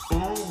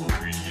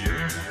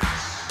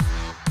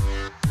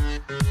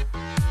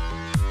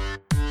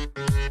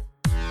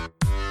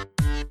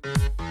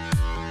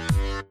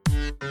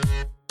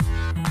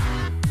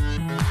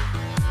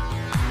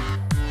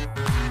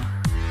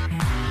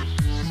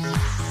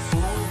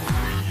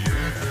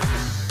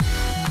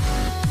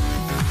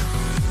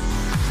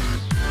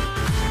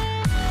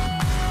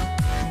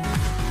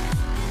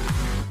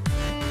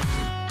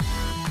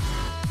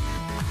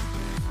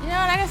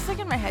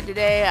 head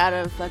today out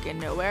of fucking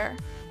nowhere?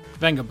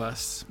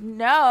 Vengabus.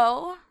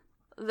 No.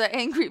 The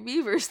Angry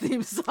Beavers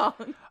theme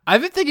song.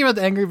 I've been thinking about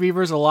the Angry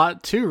Beavers a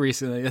lot too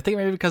recently. I think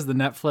maybe because the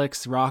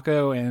Netflix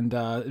Rocco and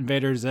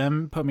Invader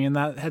Zim put me in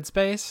that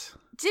headspace.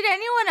 Did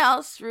anyone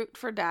else root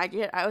for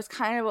Daggett? I was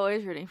kind of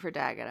always rooting for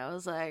Daggett. I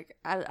was like,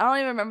 I don't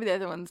even remember the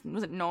other ones.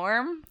 Was it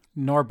Norm?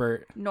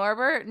 Norbert.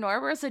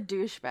 Norbert's a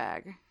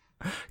douchebag.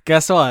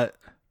 Guess what?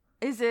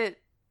 Is it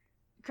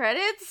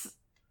credits?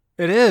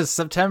 It is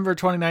September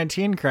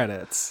 2019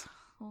 credits.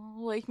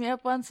 Wake me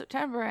up when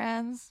September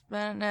ends.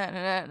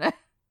 Ba-na-na-na-na.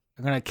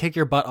 I'm going to kick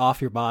your butt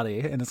off your body,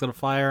 and it's going to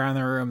fly around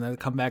the room, then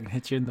come back and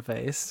hit you in the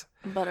face.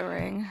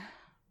 Buttering.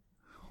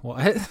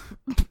 What?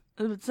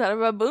 Instead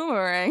of a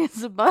boomerang,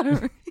 it's a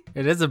buttering.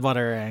 It is a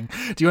buttering.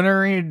 Do you want to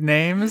read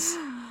names?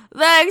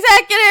 The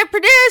executive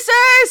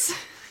producers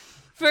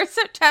for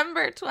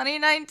September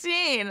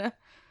 2019.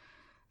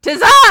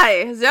 'Tis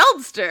I,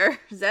 Zedster?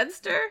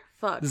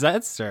 Fuck.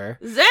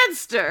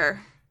 Zedster.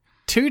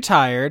 2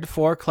 tired,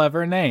 4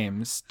 clever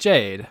names.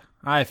 Jade.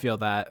 I feel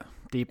that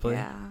deeply.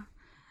 Yeah.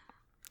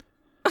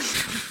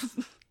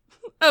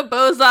 A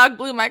Bozog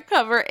blew my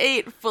cover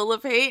 8 full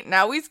of hate.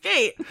 Now we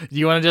skate. Do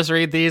you want to just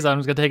read these? I'm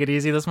just going to take it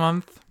easy this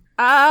month.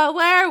 A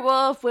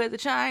werewolf with a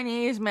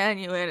Chinese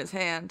menu in his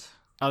hand.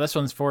 Oh, this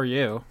one's for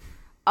you.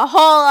 A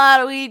whole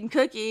lot of weed and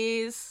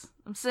cookies.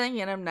 I'm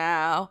singing them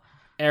now.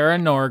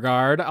 Aaron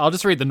Norgard. I'll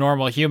just read the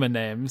normal human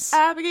names.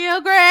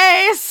 Abigail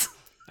Grace.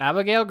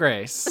 Abigail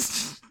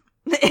Grace.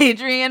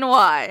 Adrian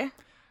Y.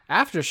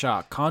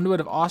 Aftershock, conduit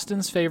of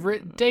Austin's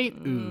favorite date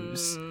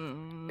ooze.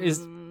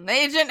 Is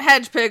Agent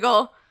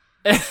Hedgepiggle.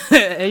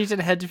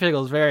 Agent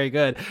Hedgepiggle is very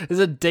good. Is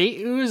a date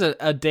ooze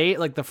a date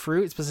like the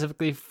fruit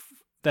specifically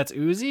that's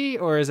oozy,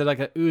 or is it like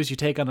a ooze you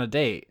take on a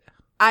date?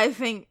 I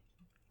think.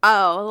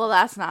 Oh, well,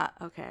 that's not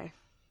okay.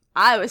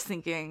 I was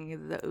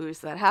thinking the ooze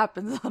that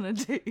happens on a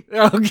date.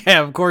 Okay,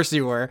 of course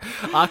you were.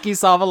 Aki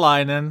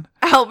Savalainen.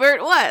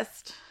 Albert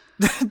West.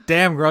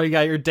 Damn, girl, you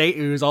got your date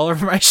ooze all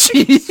over my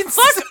sheets.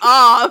 Fuck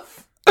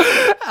off.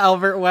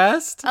 Albert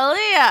West.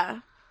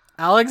 Aaliyah.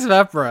 Alex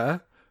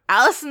Vepra.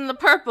 Alice in the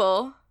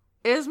Purple.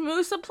 Is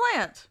Moose a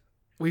plant?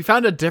 We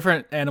found a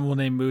different animal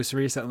named Moose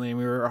recently, and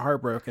we were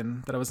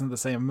heartbroken that it wasn't the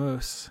same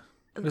Moose.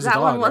 It was that a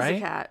dog, one was right? a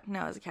cat.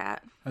 No, it was a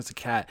cat. It was a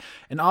cat.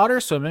 An otter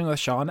swimming with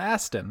Sean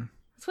Astin.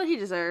 That's what he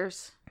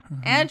deserves.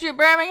 Andrew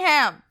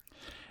Birmingham.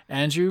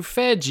 Andrew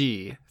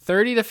Fedgy.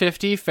 30 to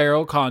 50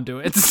 feral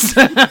conduits.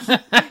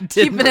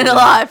 Keeping it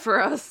alive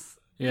for us.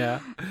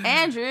 Yeah.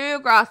 Andrew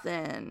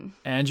Grothin.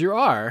 Andrew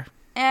R.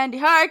 Andy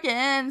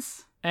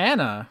Harkins.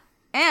 Anna.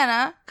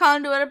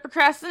 Conduit of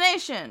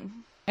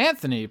procrastination.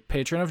 Anthony,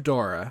 patron of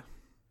Dora.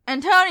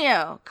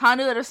 Antonio,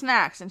 conduit of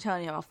snacks.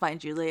 Antonio, I'll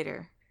find you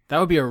later. That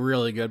would be a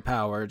really good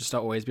power, just to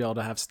always be able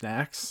to have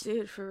snacks.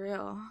 Dude, for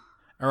real.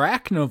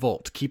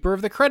 Arachnovolt, keeper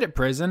of the credit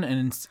prison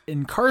and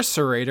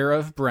incarcerator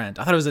of Brent.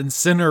 I thought it was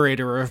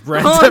incinerator of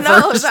Brent Oh at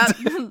no,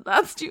 first.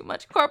 that's too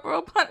much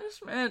corporal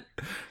punishment.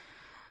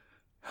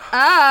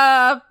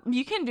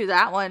 You can do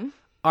that one.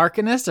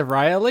 Arcanist of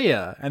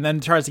Rhyolea, and then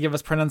tries to give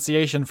us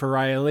pronunciation for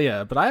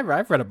Rhyolea, but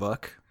I've read a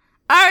book.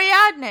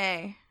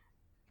 Ariadne.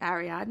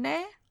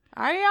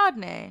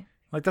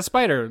 Like the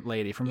spider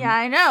lady from... Yeah,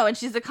 I know, and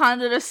she's the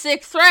conduit of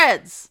 6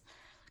 threads.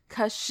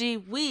 'Cause she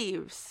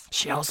weaves.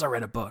 She also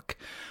read a book.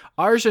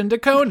 Arjun de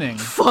Koning.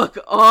 Fuck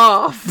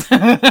off.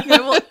 I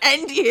will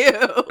end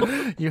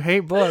you. You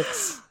hate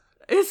books.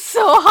 It's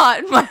so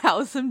hot in my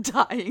house, I'm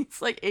dying.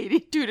 It's like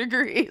 82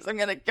 degrees. I'm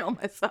gonna kill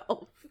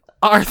myself.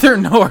 Arthur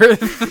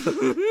North.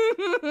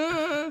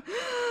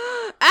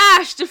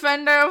 Ash,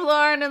 defender of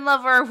Lauren and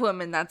lover of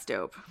women. That's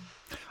dope.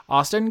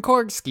 Austin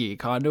Korgsky,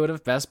 conduit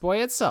of Best Boy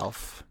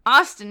itself.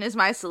 Austin is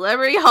my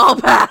celebrity hall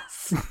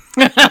pass.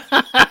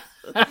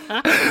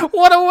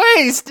 What a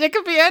waste! It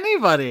could be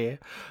anybody.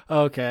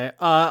 Okay.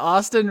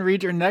 Austin,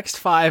 read your next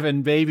 5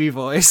 in baby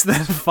voice,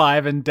 then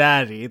 5 in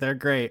daddy. They're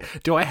great.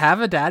 Do I have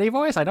a daddy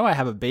voice? I know I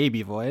have a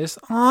baby voice.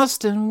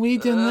 Austin,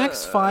 read your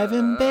next 5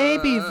 in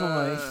baby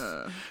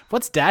voice.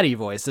 What's daddy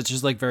voice? It's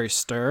just like very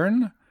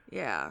stern?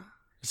 Yeah.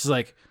 It's just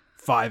like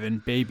 5 in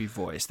baby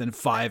voice, then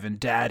 5 in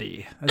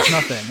daddy. That's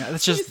nothing.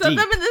 That's just You said deep.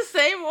 them in the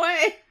same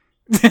way.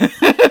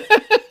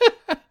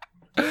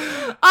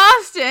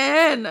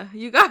 Austin,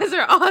 you guys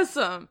are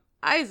awesome.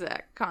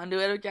 Isaac,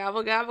 conduit of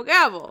gavel, gavel,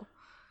 gavel.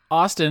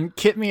 Austin,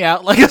 kit me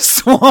out like a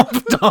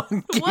swamp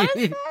donkey. What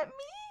does that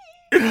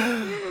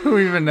mean? Who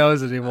even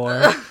knows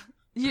anymore?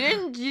 You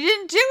didn't do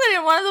it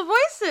in one of the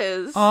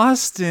voices.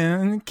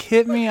 Austin,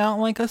 kit me out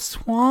like a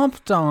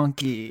swamp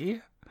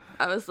donkey.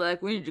 I was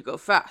like, we need to go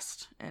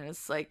fast. And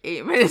it's like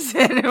 8 minutes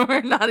in and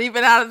we're not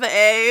even out of the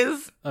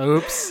A's.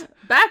 Oops.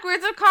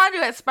 Backwards of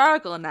conduit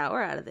sparkle. Now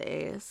we're out of the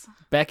A's.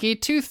 Becky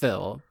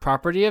Toothill,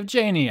 property of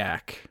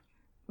Janiac.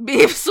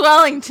 Beef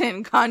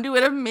Swellington,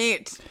 conduit of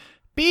meat.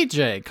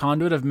 BJ,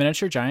 conduit of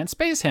miniature giant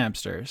space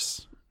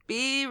hamsters.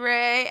 B.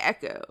 Ray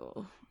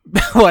Echo.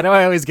 Why do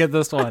I always get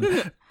this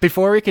one?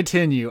 Before we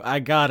continue, I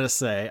gotta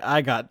say,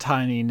 I got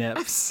tiny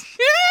nips.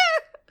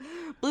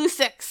 Blue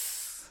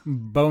 6.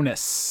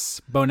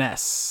 Bonus.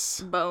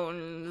 Bones.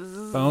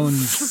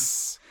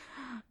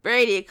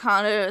 Brady,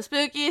 conduit of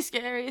spooky,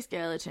 scary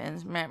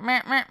skeletons. Meh,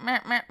 meh, meh, meh,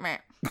 meh, meh.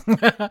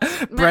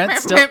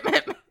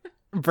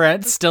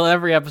 Brent, still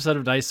every episode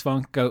of Dice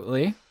Funk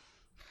Goatly.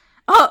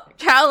 Oh,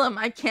 Callum,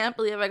 I can't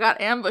believe I got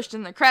ambushed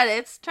in the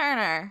credits.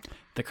 Turner.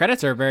 The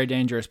credits are a very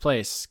dangerous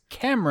place.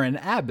 Cameron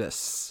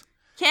Abbas.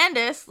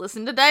 Candace,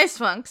 listen to Dice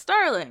Funk.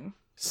 Starling.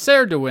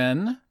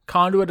 Serduin,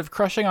 conduit of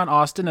crushing on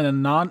Austin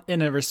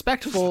in a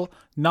respectful,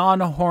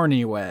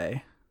 non-horny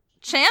way.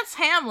 Chance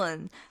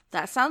Hamlin.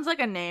 That sounds like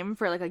a name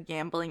for like a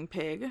gambling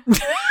pig.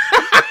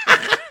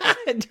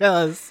 It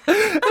does.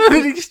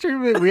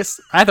 Extremely.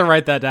 I have to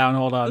write that down.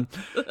 Hold on.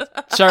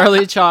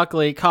 Charlie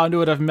Chalkley,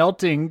 conduit of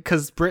melting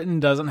because Britain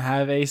doesn't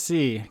have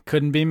AC.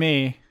 Couldn't be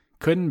me.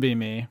 Couldn't be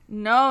me.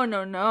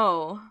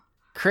 No.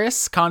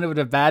 Chris, conduit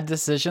of bad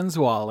decisions,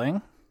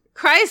 Walling.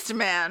 Christ,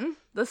 man.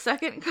 The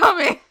second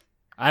coming.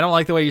 I don't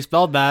like the way you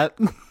spelled that.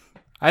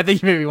 I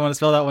think you maybe want to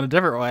spell that one a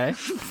different way.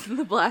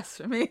 The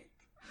blasphemy.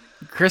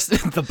 Chris,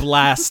 the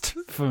blast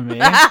for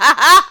me.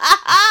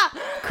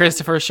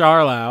 Christopher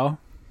Charlow.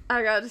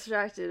 I got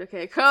distracted.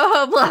 Okay,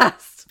 Coho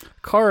Blast.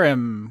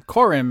 Corim.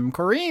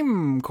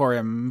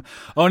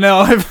 Oh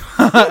no.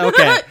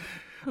 Okay.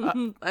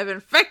 I've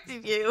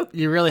infected you.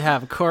 You really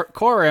have.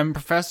 Corim,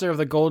 professor of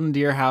the Golden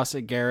Deer House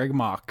at Garreg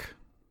Mach.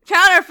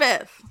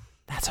 Counterfeit.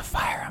 That's a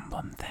Fire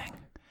Emblem thing.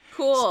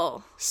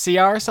 Cool.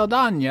 C.R.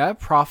 Saldana,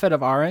 prophet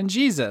of R.N.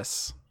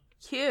 Jesus.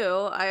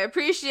 Q, I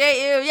appreciate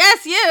you.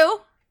 Yes,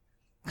 you.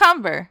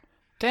 Cumber.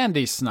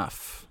 Dandy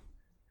Snuff.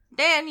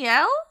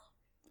 Danielle?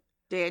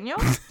 Daniel?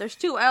 There's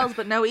 2 L's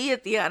but no E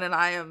at the end, and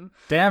I am...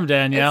 Damn,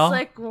 Danielle.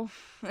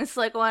 It's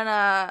like when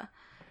a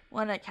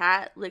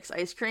cat licks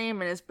ice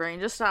cream and his brain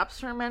just stops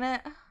for a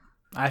minute.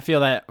 I feel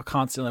that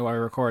constantly while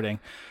we're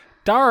recording.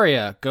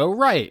 Daria, go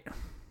right.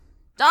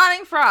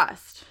 Dawning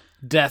Frost.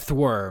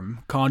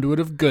 Deathworm, conduit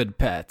of good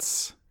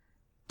pets.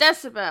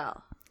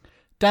 Decibel.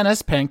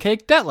 Dennis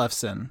Pancake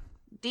Detlefson.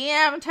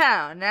 DM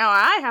Town. Now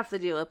I have to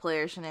deal with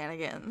player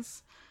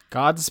shenanigans.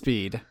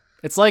 Godspeed.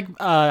 It's like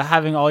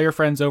having all your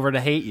friends over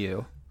to hate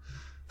you.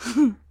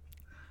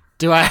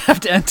 Do I have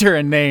to enter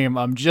a name?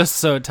 I'm just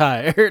so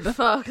tired.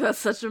 Fuck, that's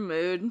such a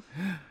mood.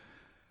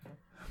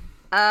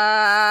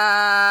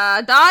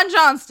 Don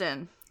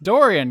Johnston.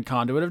 Dorian,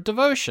 conduit of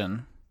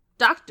devotion.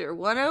 Dr.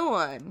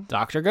 101.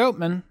 Dr.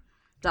 Goatman.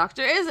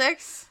 Dr.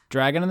 Isix.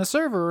 Dragon in the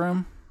server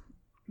room.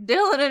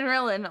 Dylan and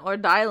Rillin, or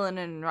Dylan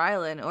and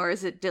Rylan, or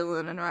is it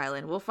Dylan and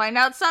Rylan? We'll find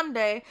out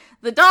someday.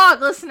 The dog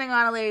listening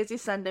on a lazy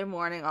Sunday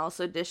morning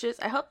also dishes.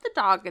 I hope the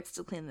dog gets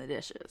to clean the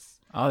dishes.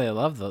 Oh, they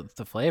love the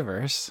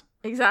flavors.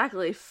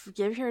 Exactly.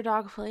 Give your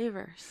dog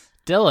flavors.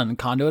 Dylan,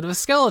 conduit of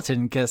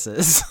skeleton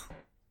kisses.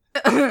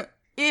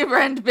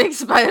 Ebrand, big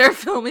spider,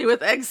 fill me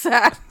with egg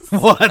sacs.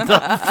 What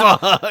the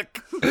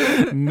fuck?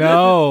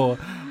 No.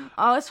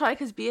 Oh, it's probably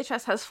because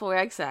Beatrice has 4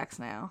 egg sacs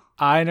now.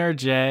 Einer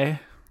J.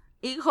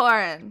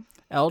 Ecorin.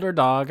 Elder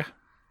dog.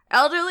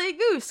 Elderly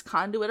goose,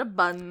 conduit of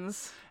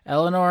buns.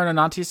 Eleanor and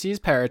Anantices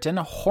Periton,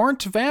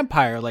 horned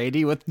vampire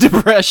lady with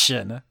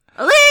depression.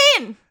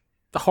 Aline!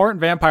 The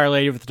horned vampire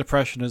lady with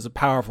depression is a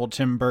powerful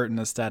Tim Burton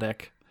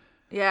aesthetic.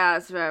 Yeah,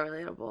 it's very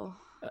relatable.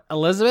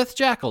 Elizabeth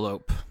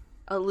Jackalope.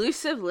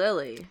 Elusive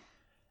Lily.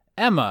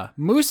 Emma,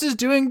 Moose is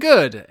doing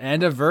good,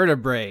 and a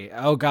vertebrae.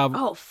 Oh god.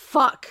 Oh,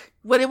 fuck.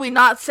 What did we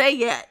not say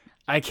yet?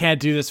 I can't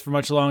do this for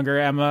much longer,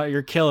 Emma.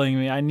 You're killing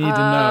me. I need to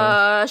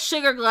know.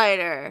 Sugar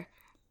glider.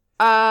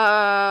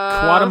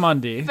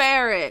 Quadamundi.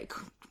 Ferret.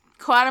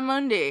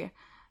 Quadamundi.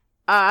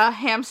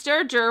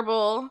 Hamster,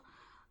 gerbil.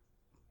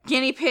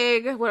 Guinea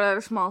pig. What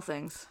other small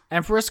things?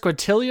 Empress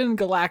Quintilian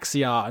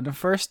Galaxion,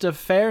 first of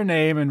fair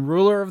name and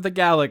ruler of the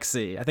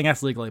galaxy. I think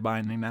that's legally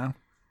binding now.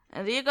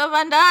 Enrico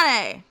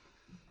Vandane.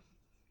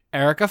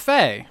 Erica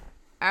Faye.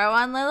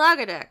 Erwan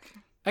Lelagadek.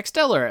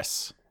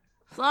 Extellaris.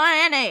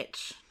 Florian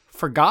H.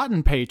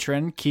 Forgotten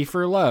patron,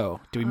 Kiefer Lowe.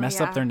 Do we mess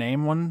up their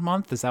name one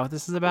month? Is that what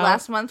this is about?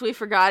 Last month we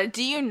forgot it.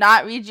 Do you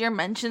not read your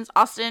mentions,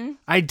 Austin?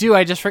 I do.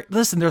 I just...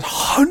 Listen, there's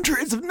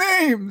hundreds of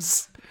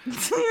names!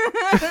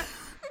 Well,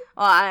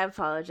 I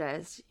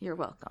apologize. You're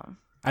welcome.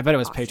 I bet it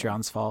was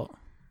Patreon's fault.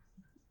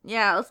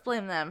 Yeah, let's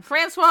blame them.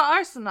 Francois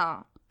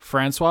Arsenal.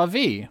 Francois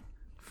V.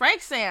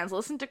 Frank Sands,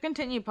 Listen to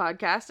Continue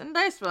podcast, and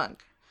Dice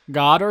Funk.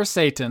 God or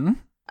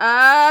Satan.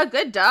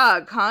 Good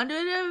dog.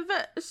 Conduit of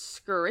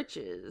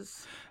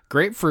Scritches.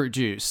 Grapefruit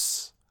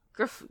juice.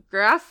 No.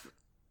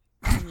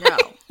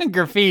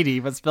 Graffiti,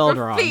 but spelled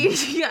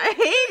Graffiti.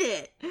 I hate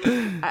it.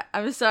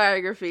 I'm sorry,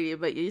 Graffiti,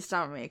 but you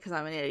stumped me because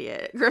I'm an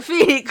idiot.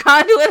 Graffiti,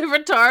 conduit of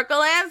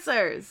rhetorical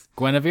answers.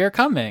 Guinevere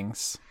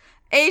Cummings.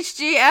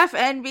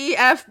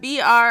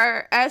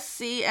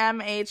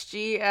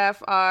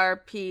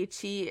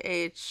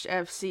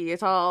 HGFNBFBRSCMHGFRPTHFC.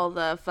 It's all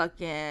the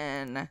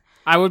fucking...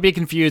 I would be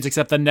confused,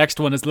 except the next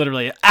one is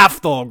literally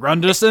Athol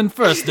Grunderson,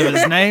 first of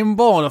his name,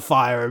 born of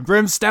fire,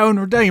 brimstone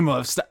redeemer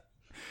of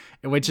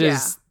which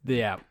is,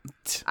 yeah.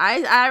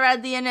 I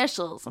read the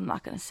initials. I'm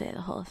not going to say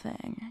the whole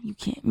thing. You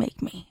can't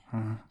make me.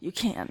 You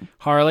can.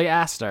 Harley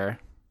Astor.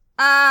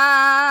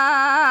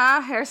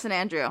 Harrison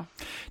Andrew.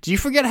 Do you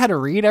forget how to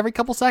read every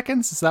couple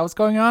seconds? Is that what's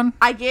going on?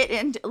 I get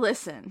into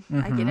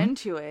I get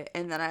into it,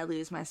 and then I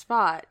lose my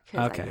spot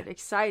because Okay. I get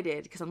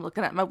excited because I'm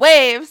looking at my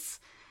waves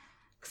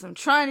because I'm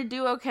trying to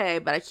do okay,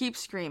 but I keep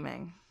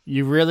screaming.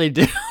 You really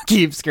do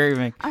keep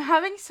screaming. I'm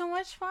having so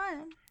much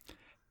fun.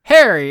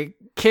 Harry,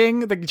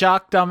 king, the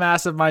jock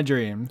dumbass of my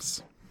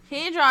dreams.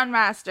 Hedron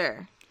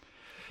Master.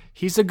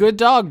 He's a good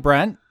dog,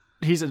 Brent.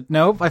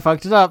 Nope, I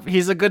fucked it up.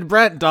 He's a good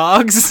Brent,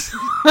 dogs.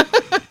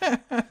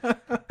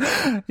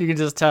 You can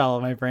just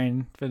tell my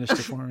brain finished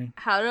it for me.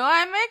 How do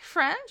I make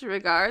friends?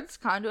 Regards,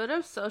 conduit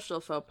of social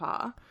faux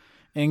pas.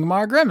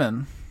 Ingmar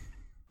Grimmen.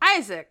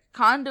 Isaac,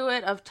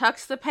 conduit of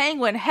Tux the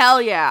Penguin.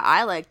 Hell yeah,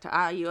 I like.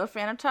 You a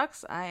fan of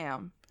Tux? I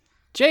am.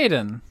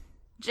 Jaden.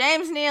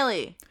 James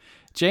Neely.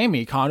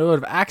 Jamie, conduit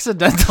of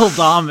accidental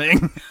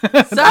doming.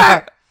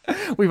 Sir.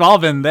 We've all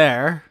been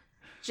there.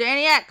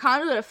 Janiac,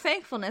 conduit of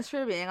thankfulness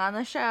for being on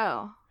the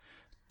show.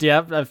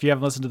 Yep, if you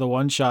haven't listened to the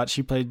one shot,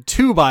 she played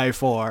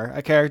 2x4,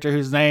 a character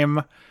whose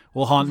name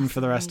will haunt me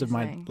for the rest of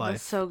my Amazing. life.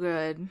 That's so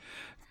good.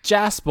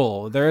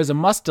 Jaspel, there is a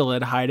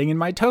mustelid hiding in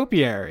my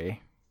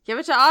topiary. Give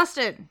it to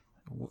Austin.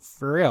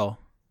 For real.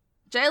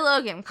 J.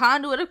 Logan,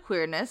 conduit of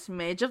queerness,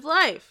 mage of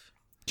life.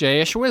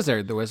 Jayish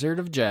Wizard, the Wizard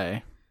of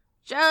J.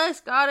 Jealous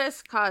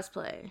goddess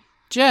cosplay.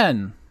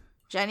 Jen.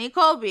 Jenny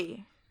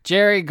Colby.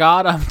 Jerry,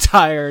 God, I'm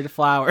tired.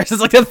 Flowers. It's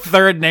like the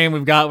third name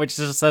we've got, which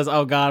just says,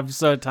 oh God, I'm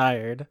so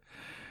tired.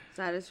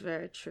 That is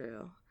very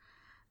true.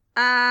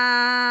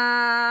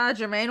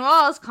 Jermaine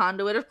Walls,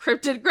 conduit of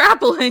cryptid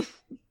grappling.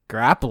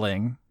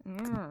 Grappling?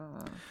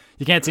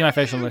 You can't see my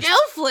facial expression.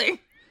 Gelfling.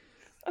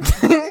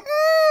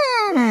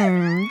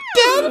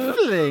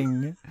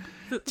 Gelfling.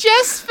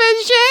 Jess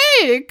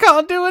Faget,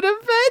 conduit of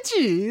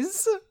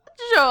veggies.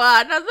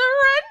 Joanna the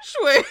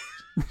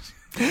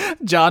Wrenchwing.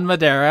 John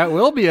Madera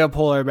will be a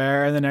polar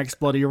bear in the next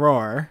Bloody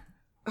Roar.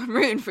 I'm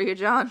rooting for you,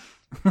 John.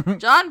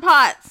 John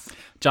Potts.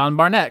 John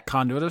Barnett,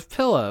 conduit of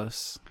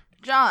pillows.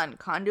 John,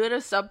 conduit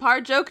of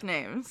subpar joke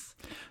names.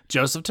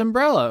 Joseph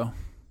Timbrello.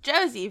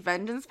 Josie,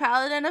 vengeance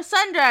paladin of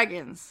sun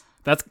dragons.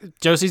 That's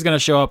Josie's gonna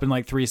show up in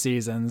like 3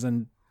 seasons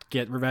and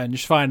get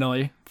revenge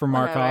finally for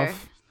Markov. Whatever.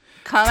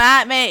 Come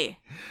at me.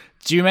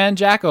 Jewman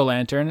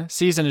Jack-O-Lantern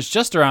season is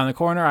just around the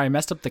corner. I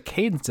messed up the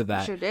cadence of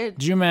that. Sure did.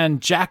 Jewman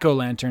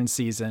Jack-O-Lantern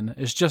season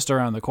is just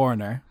around the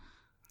corner.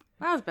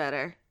 That was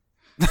better.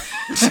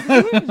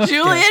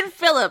 Julian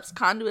Phillips,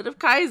 conduit of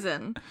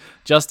Kaizen.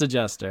 Just a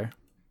jester.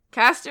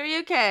 Caster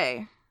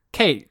UK.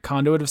 Kate,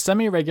 conduit of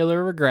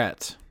semi-regular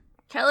regret.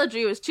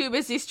 Kelladry was too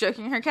busy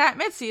stroking her cat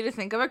Mitzi to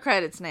think of a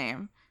credits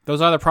name.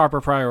 Those are the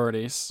proper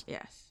priorities.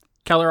 Yes.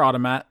 Keller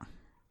Automat.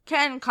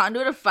 Ken,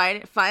 conduit of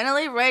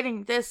finally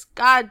writing this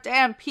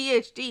goddamn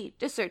PhD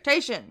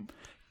dissertation.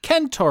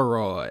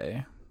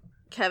 Kentoroy.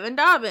 Kevin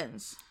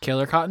Dobbins.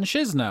 Killer Cotton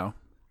Shizno.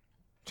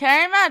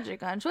 Carrie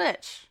Magic on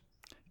Twitch.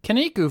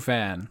 Kaniku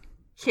fan.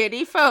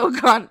 Kitty Foe,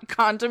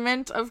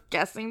 condiment of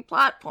guessing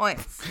plot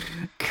points.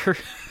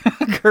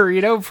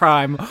 Corrito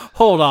Prime.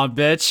 Hold on,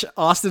 bitch.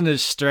 Austin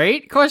is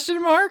straight?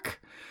 Question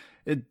mark.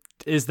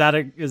 Is that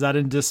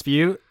in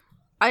dispute?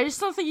 I just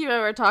don't think you've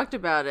ever talked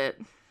about it.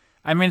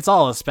 I mean, it's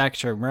all a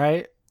spectrum,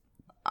 right?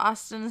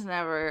 Austin's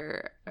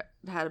never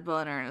had a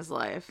boner in his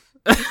life.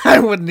 I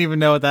wouldn't even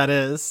know what that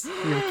is.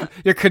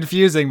 You're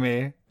confusing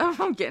me.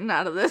 I'm getting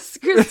out of this.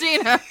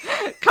 Christina,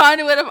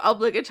 conduit of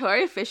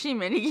obligatory fishing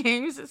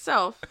minigames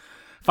itself.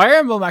 Fire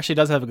Emblem actually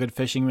does have a good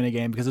fishing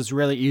minigame because it's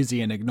really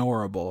easy and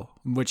ignorable,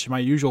 which my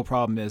usual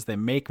problem is they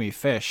make me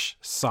fish.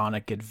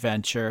 Sonic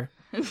Adventure.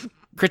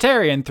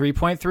 Criterion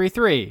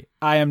 3.33.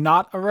 I am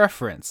not a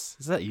reference.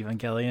 Is that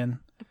Evangelion?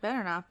 It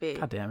better not be.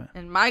 God damn it.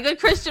 In My Good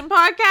Christian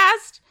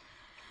Podcast,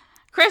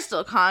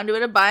 Crystal,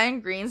 conduit of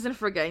buying greens and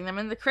forgetting them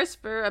in the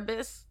CRISPR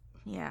abyss.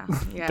 Yeah.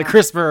 The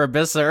CRISPR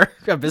Abysser.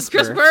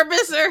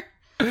 CRISPR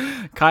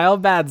abysser. Kyle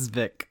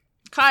Badsvik.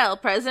 Kyle,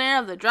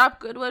 president of the Drop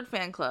Goodwood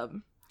fan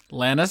club.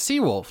 Lana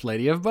Seawolf,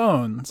 Lady of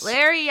Bones.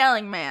 Larry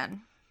Yelling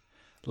Man.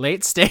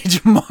 Late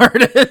Stage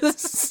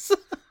Martis.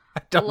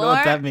 I don't know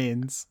what that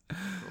means.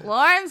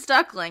 Lauren's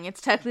Duckling.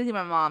 It's technically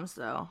my mom's,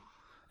 though.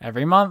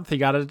 Every month, you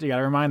gotta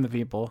remind the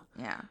people.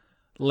 Yeah.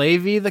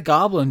 Levi the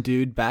Goblin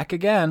Dude back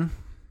again.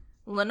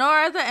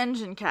 Lenora the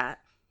Engine Cat.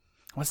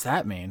 What's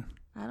that mean?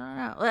 I don't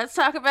know. Let's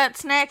talk about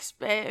snacks,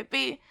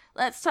 baby.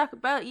 Let's talk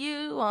about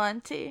you,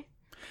 Auntie.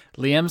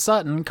 Liam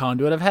Sutton,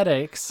 Conduit of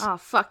Headaches. Oh,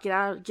 fuck. Get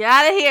out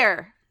of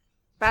here.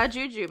 Bad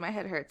juju. My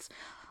head hurts.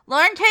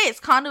 Lauren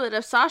Cates, conduit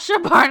of Sasha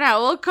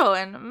Barnowl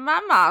Cohen,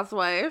 my mom's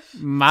wife.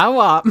 My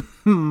moth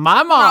wife.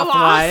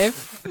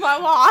 My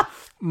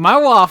wife. My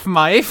waff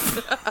wife.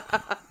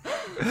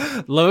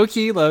 Low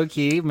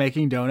key,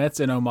 making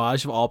donuts in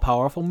homage of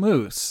all-powerful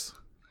Moose.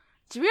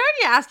 Did we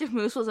already ask if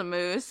Moose was a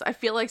moose? I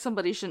feel like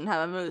somebody shouldn't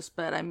have a moose,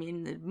 but I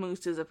mean, the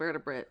moose is a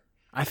vertebrate.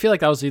 I feel like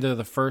that was either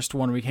the first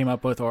one we came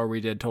up with or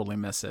we did totally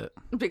miss it.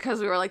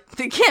 Because we were like,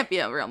 they can't be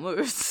a real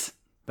moose.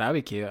 That'd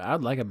be cute.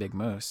 I'd like a big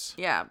moose.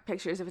 Yeah,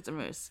 pictures if it's a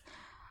moose.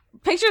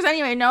 Pictures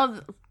anyway,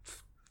 no.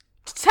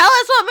 Tell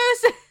us what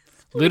moose is.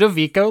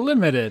 Ludovico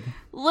Limited.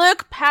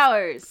 Luke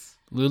Powers.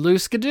 Lulu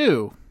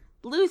Skidoo.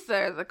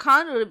 Luther, the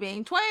conduit of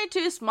being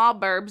 22 small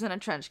burbs in a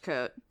trench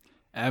coat.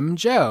 M.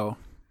 Joe.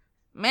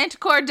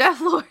 Manticore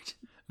Deathlord.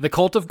 The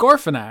Cult of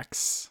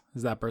Gorfanax.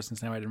 Is that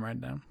person's name? I didn't write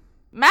it down.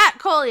 Matt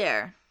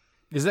Collier.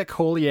 Is it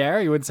Collier?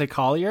 You wouldn't say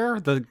Collier?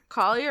 The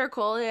Collier.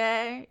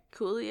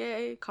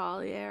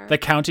 the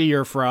county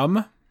you're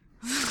from?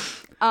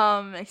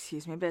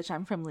 Excuse me, bitch,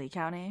 I'm from Lee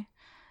County.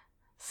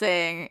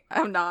 Saying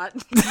I'm not.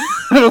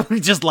 We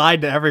just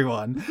lied to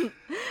everyone.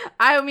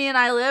 I mean,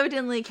 I lived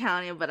in Lee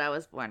County, but I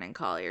was born in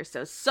Collier,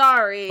 so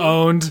sorry.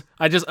 Owned.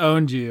 I just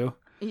owned you.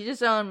 You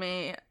just owned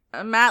me.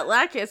 Matt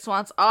Lekis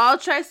wants all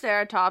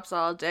Triceratops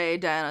all day,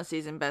 Dino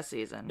season, best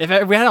season. If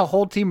we had a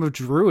whole team of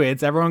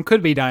druids, everyone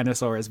could be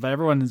dinosaurs, but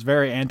everyone is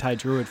very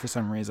anti-druid for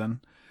some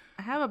reason.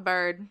 I have a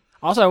bird.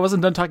 Also, I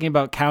wasn't done talking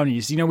about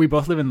counties. You know, we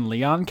both live in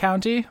Leon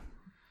County.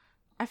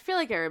 I feel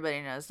like everybody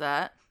knows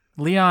that.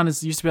 Leon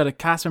used to be a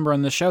cast member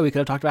on the show. We could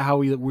have talked about how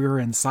we were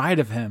inside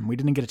of him. We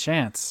didn't get a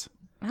chance.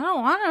 I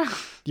don't want to.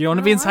 You don't want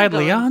to be inside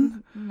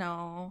Leon?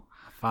 No.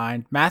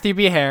 Fine. Matthew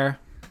B. Hare.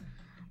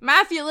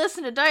 Matthew,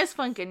 listen to Dice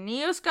Funk and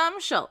Neo Scum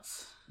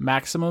Schultz.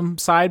 Maximum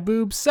side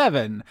boob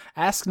 7.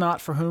 Ask not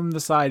for whom the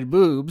side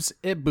boobs,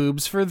 it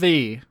boobs for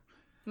thee.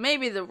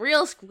 Maybe the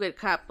real Squid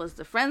Cup was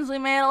the friends we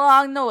made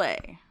along the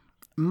way.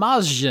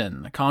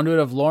 Mazjin, conduit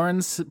of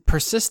Lauren's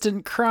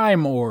persistent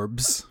crime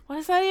orbs. What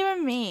does that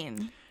even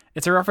mean?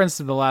 It's a reference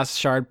to the last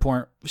Shard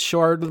Point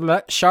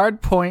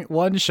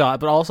one shot,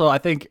 but also I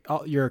think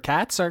your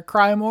cats are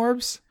crime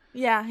orbs.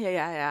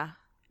 Yeah.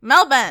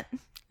 Mel Bent.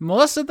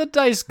 Melissa the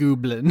Dice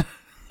Goblin.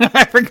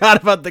 I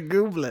forgot about the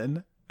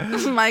Goblin.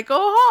 Michael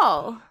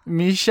Hall.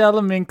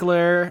 Michelle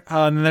Minkler.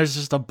 And then there's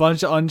just a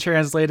bunch of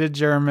untranslated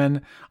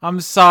German. I'm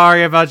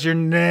sorry about your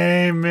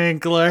name,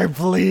 Minkler.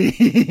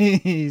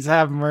 Please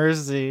have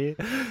mercy.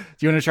 Do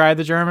you want to try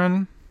the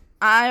German?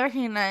 I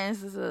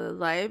recognize the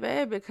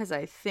Liebe because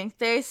I think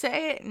they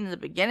say it in the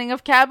beginning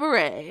of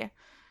Cabaret.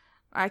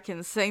 I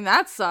can sing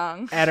that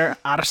song.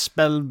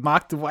 Arspel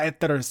macht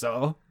weiter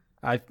so.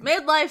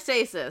 Midlife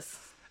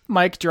stasis.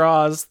 Mike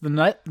draws the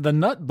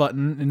nut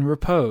button in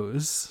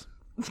repose.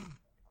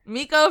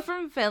 Miko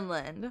from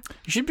Finland.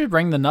 You should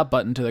bring the nut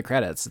button to the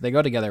credits. They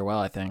go together well,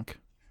 I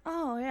think.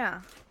 Oh,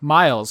 yeah.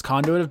 Miles,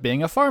 conduit of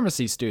being a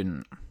pharmacy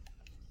student.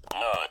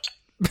 Nut.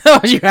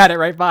 Oh, you had it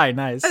right by.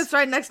 Nice. It's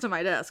right next to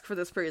my desk for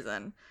this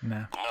reason.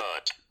 No.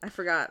 Nut. I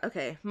forgot.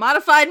 Okay.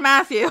 Modified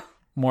Matthew.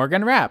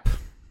 Morgan Rapp.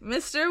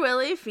 Mr.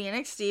 Willie,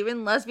 Phoenix,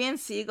 Steven, Lesbian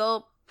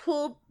Seagull,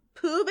 Pooh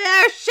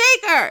Bear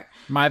Shaker.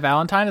 My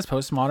Valentine is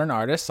postmodern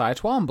artist Cy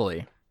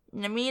Twombly.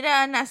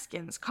 Namita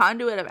Neskins,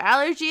 conduit of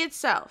allergy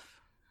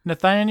itself.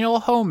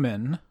 Nathaniel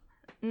Homan.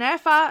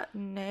 Nefas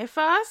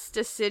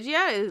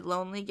Decidia is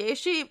lonely gay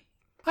sheep.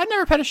 I've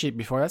never pet a sheep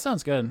before. That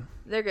sounds good.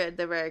 They're good.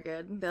 They're very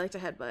good. They like to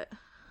headbutt.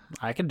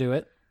 I can do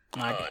it.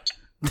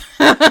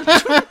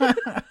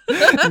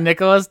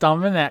 Nicholas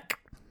Dominic.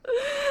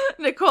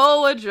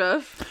 Nicole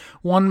Woodruff.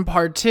 One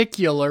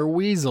particular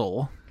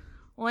weasel.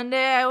 One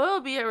day I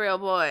will be a real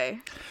boy.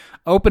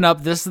 Open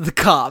up, this is the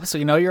cop, so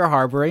you know you're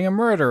harboring a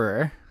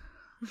murderer.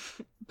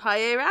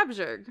 Paye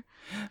Rabjerg.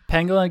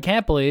 Pangolin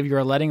can't believe you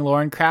are letting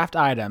Lauren craft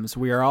items.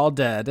 We are all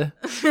dead.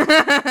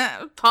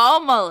 Paul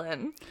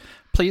Mullen.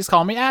 Please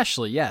call me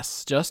Ashley.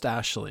 Yes, just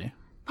Ashley.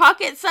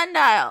 Pocket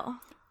Sundial.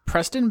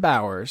 Preston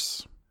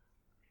Bowers.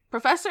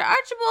 Professor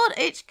Archibald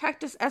H.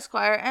 Cactus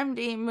Esquire,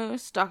 M.D.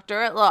 Moose,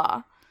 Doctor at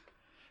Law.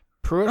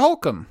 Pruitt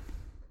Holcomb.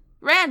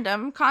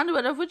 Random,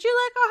 conduit of Would You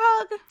Like a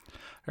Hug?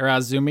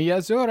 Razumi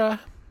Yazura.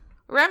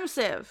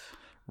 Remsiv.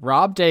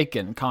 Rob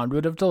Dakin,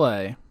 conduit of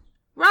delay.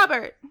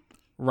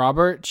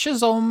 Robert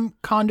Chisholm,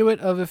 conduit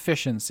of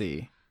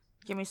efficiency.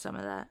 Give me some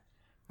of that.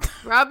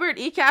 Robert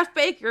E. Calf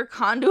Baker,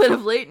 conduit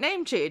of late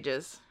name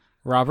changes.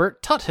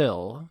 Robert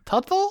Tuthill.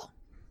 Tuthill?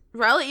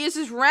 Rowlett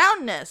uses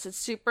roundness. It's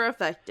super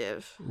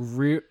effective.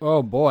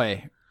 Oh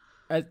boy.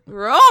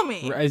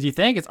 Romy. As you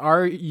think, it's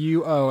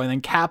R-U-O and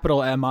then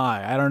capital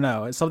M-I. I don't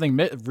know. It's something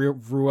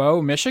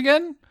Rouault,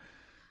 Michigan?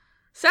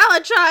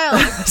 Salad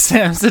Child.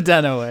 Sam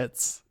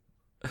Sedenowitz.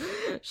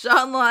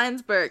 Sean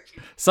Linesberg.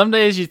 Some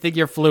days you think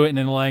you're fluent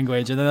in a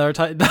language, and then other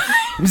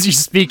times you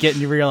speak it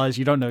and you realize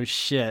you don't know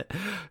shit.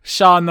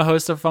 Sean, the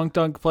host of Funk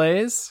Dunk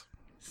Plays.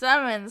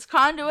 Simmons,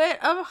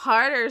 conduit of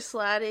Harder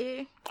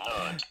Slatty.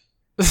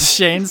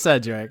 Shane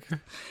Sedgwick.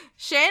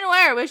 Shane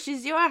Ware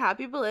wishes you a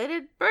happy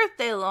belated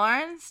birthday,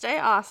 Lauren. Stay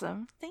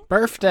awesome. Thank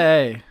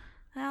Birthday. you.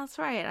 That's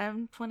right.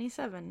 I'm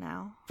 27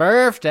 now.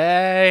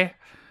 Birthday.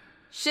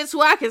 Shit's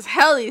whack as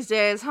hell these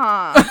days,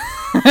 huh?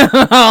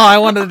 Oh, I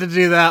wanted to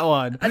do that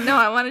one. No,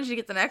 I wanted you to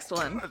get the next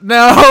one.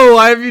 No,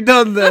 why have you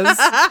done this?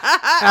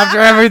 After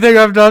everything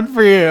I've done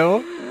for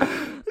you.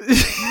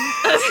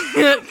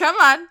 Come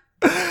on.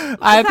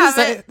 I have to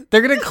say,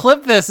 they're going to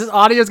clip this. This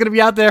audio is going to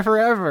be out there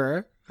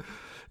forever.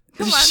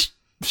 Come on.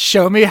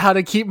 Show me how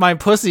to keep my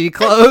pussy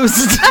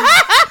closed.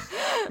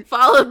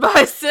 Followed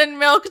by Sin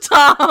Milk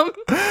Tom.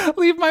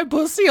 Leave my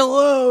pussy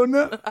alone.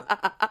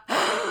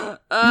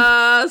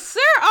 Sir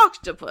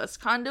Octopus,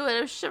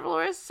 conduit of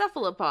chivalrous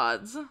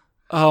cephalopods.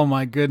 Oh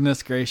my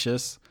goodness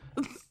gracious.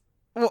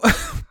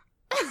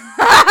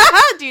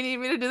 Do you need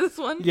me to do this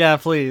one? Yeah,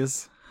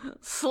 please.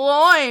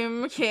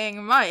 Slime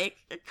King Mike,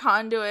 a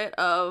conduit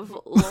of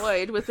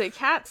Lloyd with a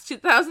cat's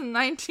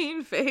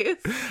 2019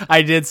 face.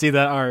 I did see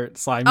that art.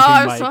 Slime King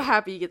I'm Mike. so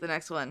happy you get the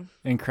next one.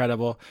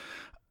 Incredible.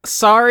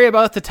 Sorry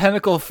about the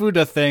tentacle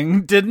Fuda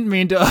thing. Didn't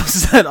mean to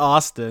upset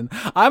Austin.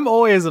 I'm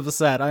always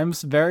upset. I'm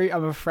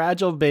a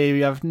fragile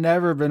baby. I've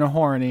never been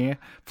horny.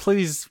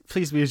 Please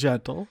be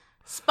gentle.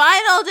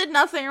 Spinal did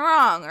nothing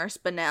wrong. Or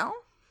Spinel?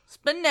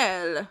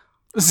 Spinel.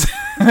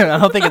 I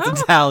don't think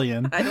it's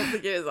Italian. I don't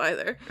think it is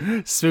either.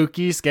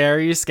 Spooky,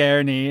 scary,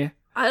 scareny.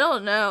 I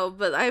don't know,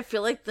 but I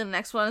feel like the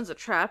next one is a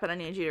trap and I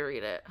need you to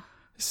read it.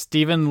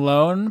 Stephen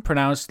Lone,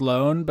 pronounced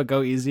Lone, but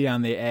go easy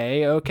on the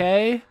A,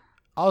 okay?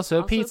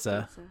 Also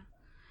pizza.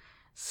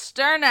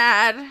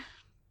 Sternad,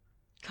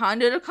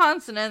 conduit of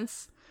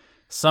consonants.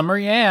 Summer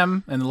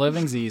yam, and the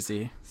living's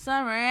easy.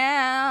 Summer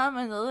yam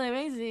and the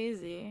living's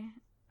easy.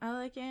 I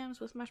like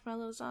yams with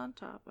marshmallows on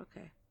top.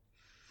 Okay.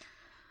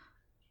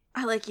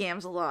 I like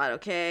yams a lot,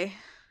 okay?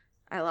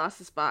 I lost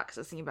the spot because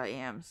I was thinking about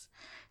yams.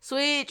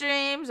 Sweet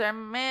dreams are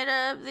made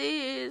of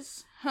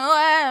these. Who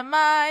am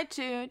I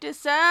to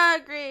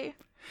disagree?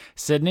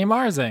 Sydney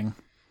Marsing.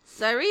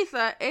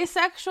 Saritha,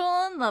 asexual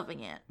and loving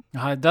it.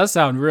 It does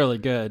sound really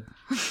good.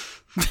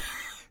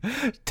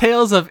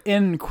 Tales of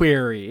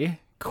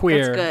Inquiry.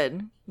 Queer. That's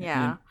good.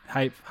 Yeah.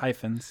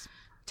 Hyphens.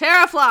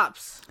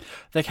 Teraflops.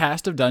 The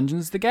cast of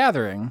Dungeons the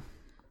Gathering.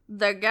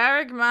 The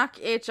Garrigmach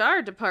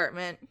HR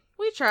department.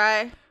 We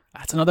try.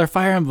 That's another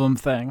Fire Emblem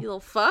thing. You little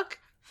fuck.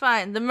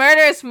 Fine. The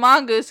murderous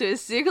mongoose who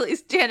is secretly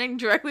standing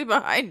directly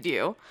behind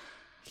you.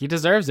 He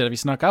deserves it if he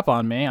snuck up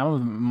on me.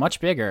 I'm much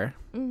bigger.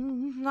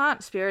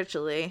 Not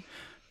spiritually.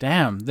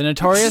 Damn, the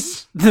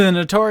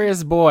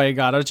notorious boy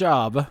got a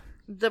job.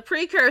 The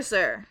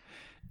precursor.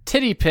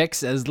 Titty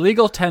pics as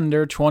legal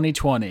tender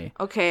 2020.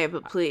 Okay,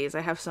 but please,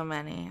 I have so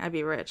many. I'd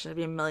be rich. I'd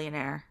be a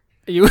millionaire.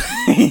 You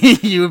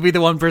would be the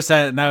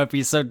 1%, and I would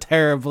be so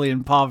terribly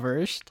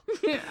impoverished.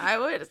 I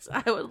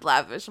would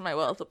lavish my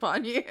wealth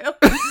upon you.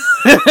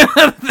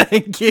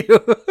 Thank you.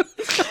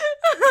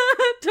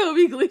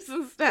 Toby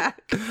Gleason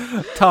stack.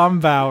 Tom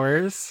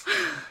Bowers.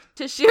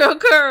 Toshiro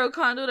Kuro,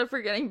 conduit of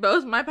forgetting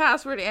both my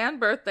password and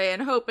birthday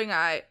and hoping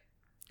I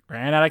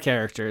Ran out of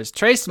characters.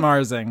 Trace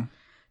Marsing.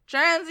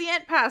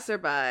 Transient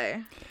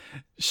passerby.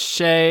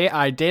 Shay,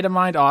 I data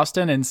mined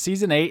Austin, and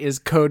season 8 is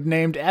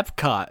codenamed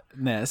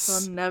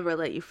Epcot-ness. I'll never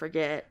let you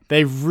forget.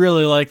 They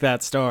really like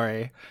that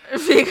story.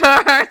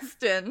 Vika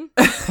Harston.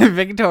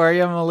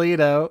 Victoria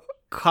Melito,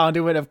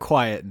 conduit of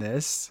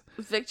quietness.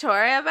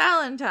 Victoria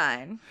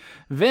Valentine.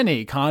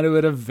 Vinny,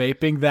 conduit of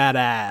vaping that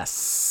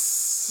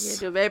ass. You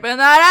do vaping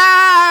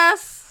that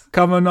ass.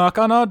 Come and knock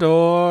on our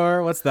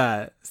door. What's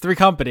that? It's Three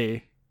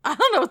Company. I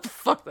don't know what the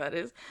fuck that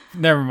is.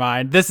 Never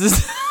mind. This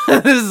is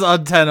this is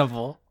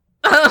untenable.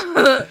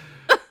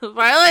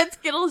 Violet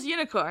Skittles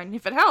unicorn.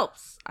 If it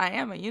helps, I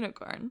am a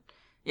unicorn.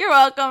 You're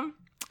welcome.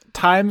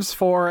 Times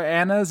 4,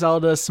 Anna,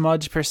 Zelda,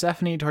 Smudge,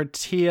 Persephone,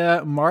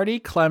 Tortilla, Marty,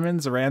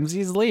 Clemens,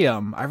 Ramses,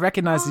 Liam. I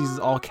recognize these as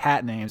all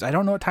cat names. I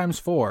don't know what times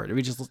 4.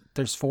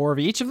 There's 4 of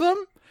each of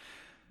them?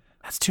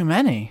 That's too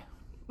many.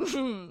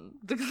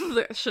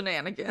 the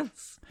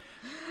shenanigans.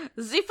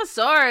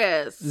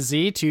 Zephosaurus.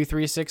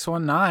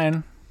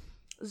 Z23619.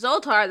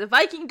 Zoltar, the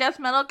Viking death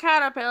metal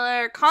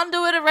caterpillar,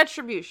 conduit of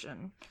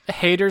retribution.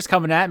 Haters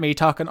coming at me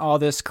talking all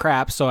this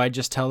crap, so I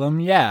just tell them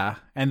yeah.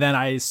 And then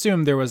I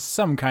assume there was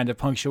some kind of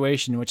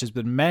punctuation which has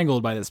been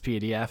mangled by this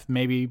PDF.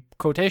 Maybe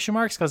quotation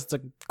marks because it's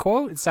a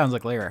quote? It sounds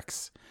like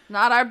lyrics.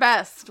 Not our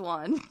best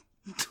one.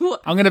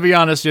 I'm going to be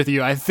honest with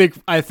you. I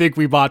think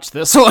we botched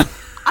this one.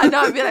 I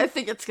know, I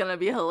think it's going to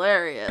be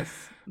hilarious.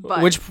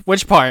 But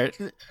Which part?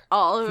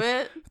 all of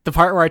it. The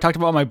part where I talked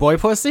about my boy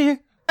pussy?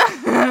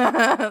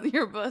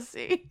 Your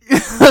pussy.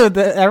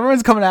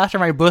 Everyone's coming after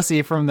my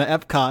pussy from the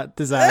Epcot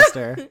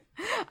disaster.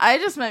 I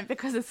just meant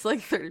because it's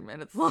like 30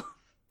 minutes long.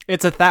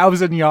 It's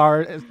 1,000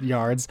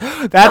 yards.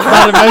 That's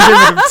not a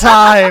measurement of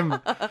time.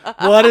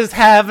 What is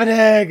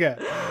happening?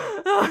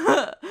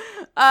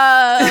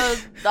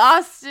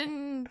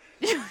 Austin,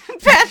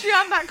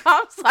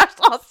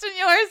 patreon.com/Austin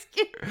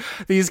Yorsky.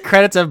 These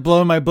credits have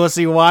blown my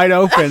pussy wide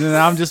open, and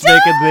I'm just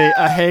making the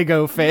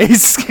Ahego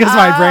face because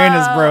my brain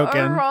is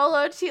broken.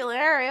 Rolo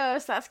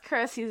Tilarios, that's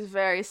Chris. He's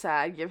very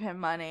sad. Give him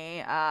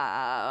money.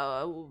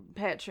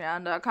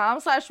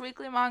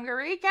 Patreon.com/Weekly Manga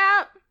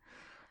Recap.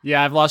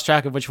 Yeah, I've lost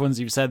track of which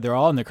ones you've said. They're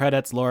all in the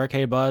credits. Laura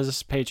K.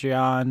 Buzz,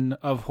 Patreon,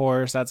 of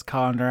course. That's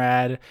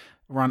Conrad.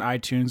 We're on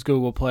iTunes,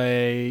 Google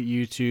Play,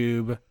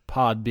 YouTube,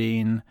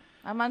 Podbean.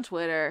 I'm on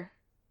Twitter.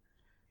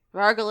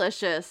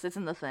 Vargalicious. It's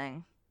in the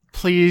thing.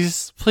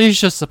 Please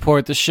just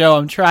support the show.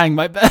 I'm trying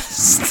my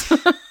best.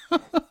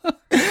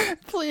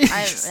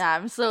 Please.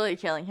 I'm slowly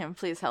killing him.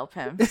 Please help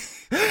him.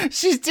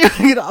 She's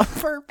doing it on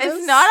purpose.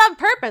 It's not on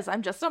purpose.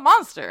 I'm just a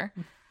monster.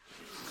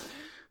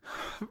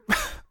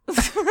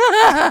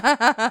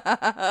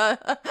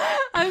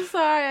 I'm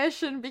sorry, I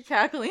shouldn't be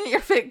cackling at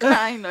your fake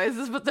crying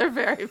noises, but they're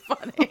very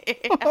funny.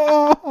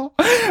 Oh,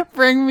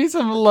 bring me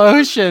some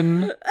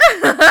lotion.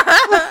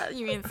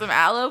 You mean some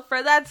aloe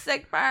for that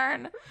sick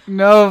burn?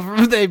 No,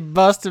 they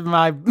busted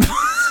my.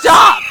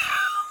 Stop!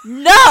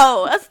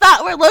 No, that's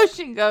not where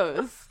lotion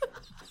goes.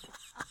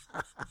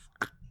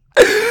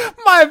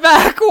 My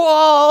back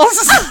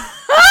walls.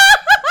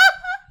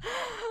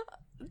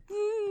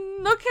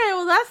 Okay,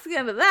 well that's the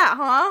end of that,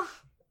 huh?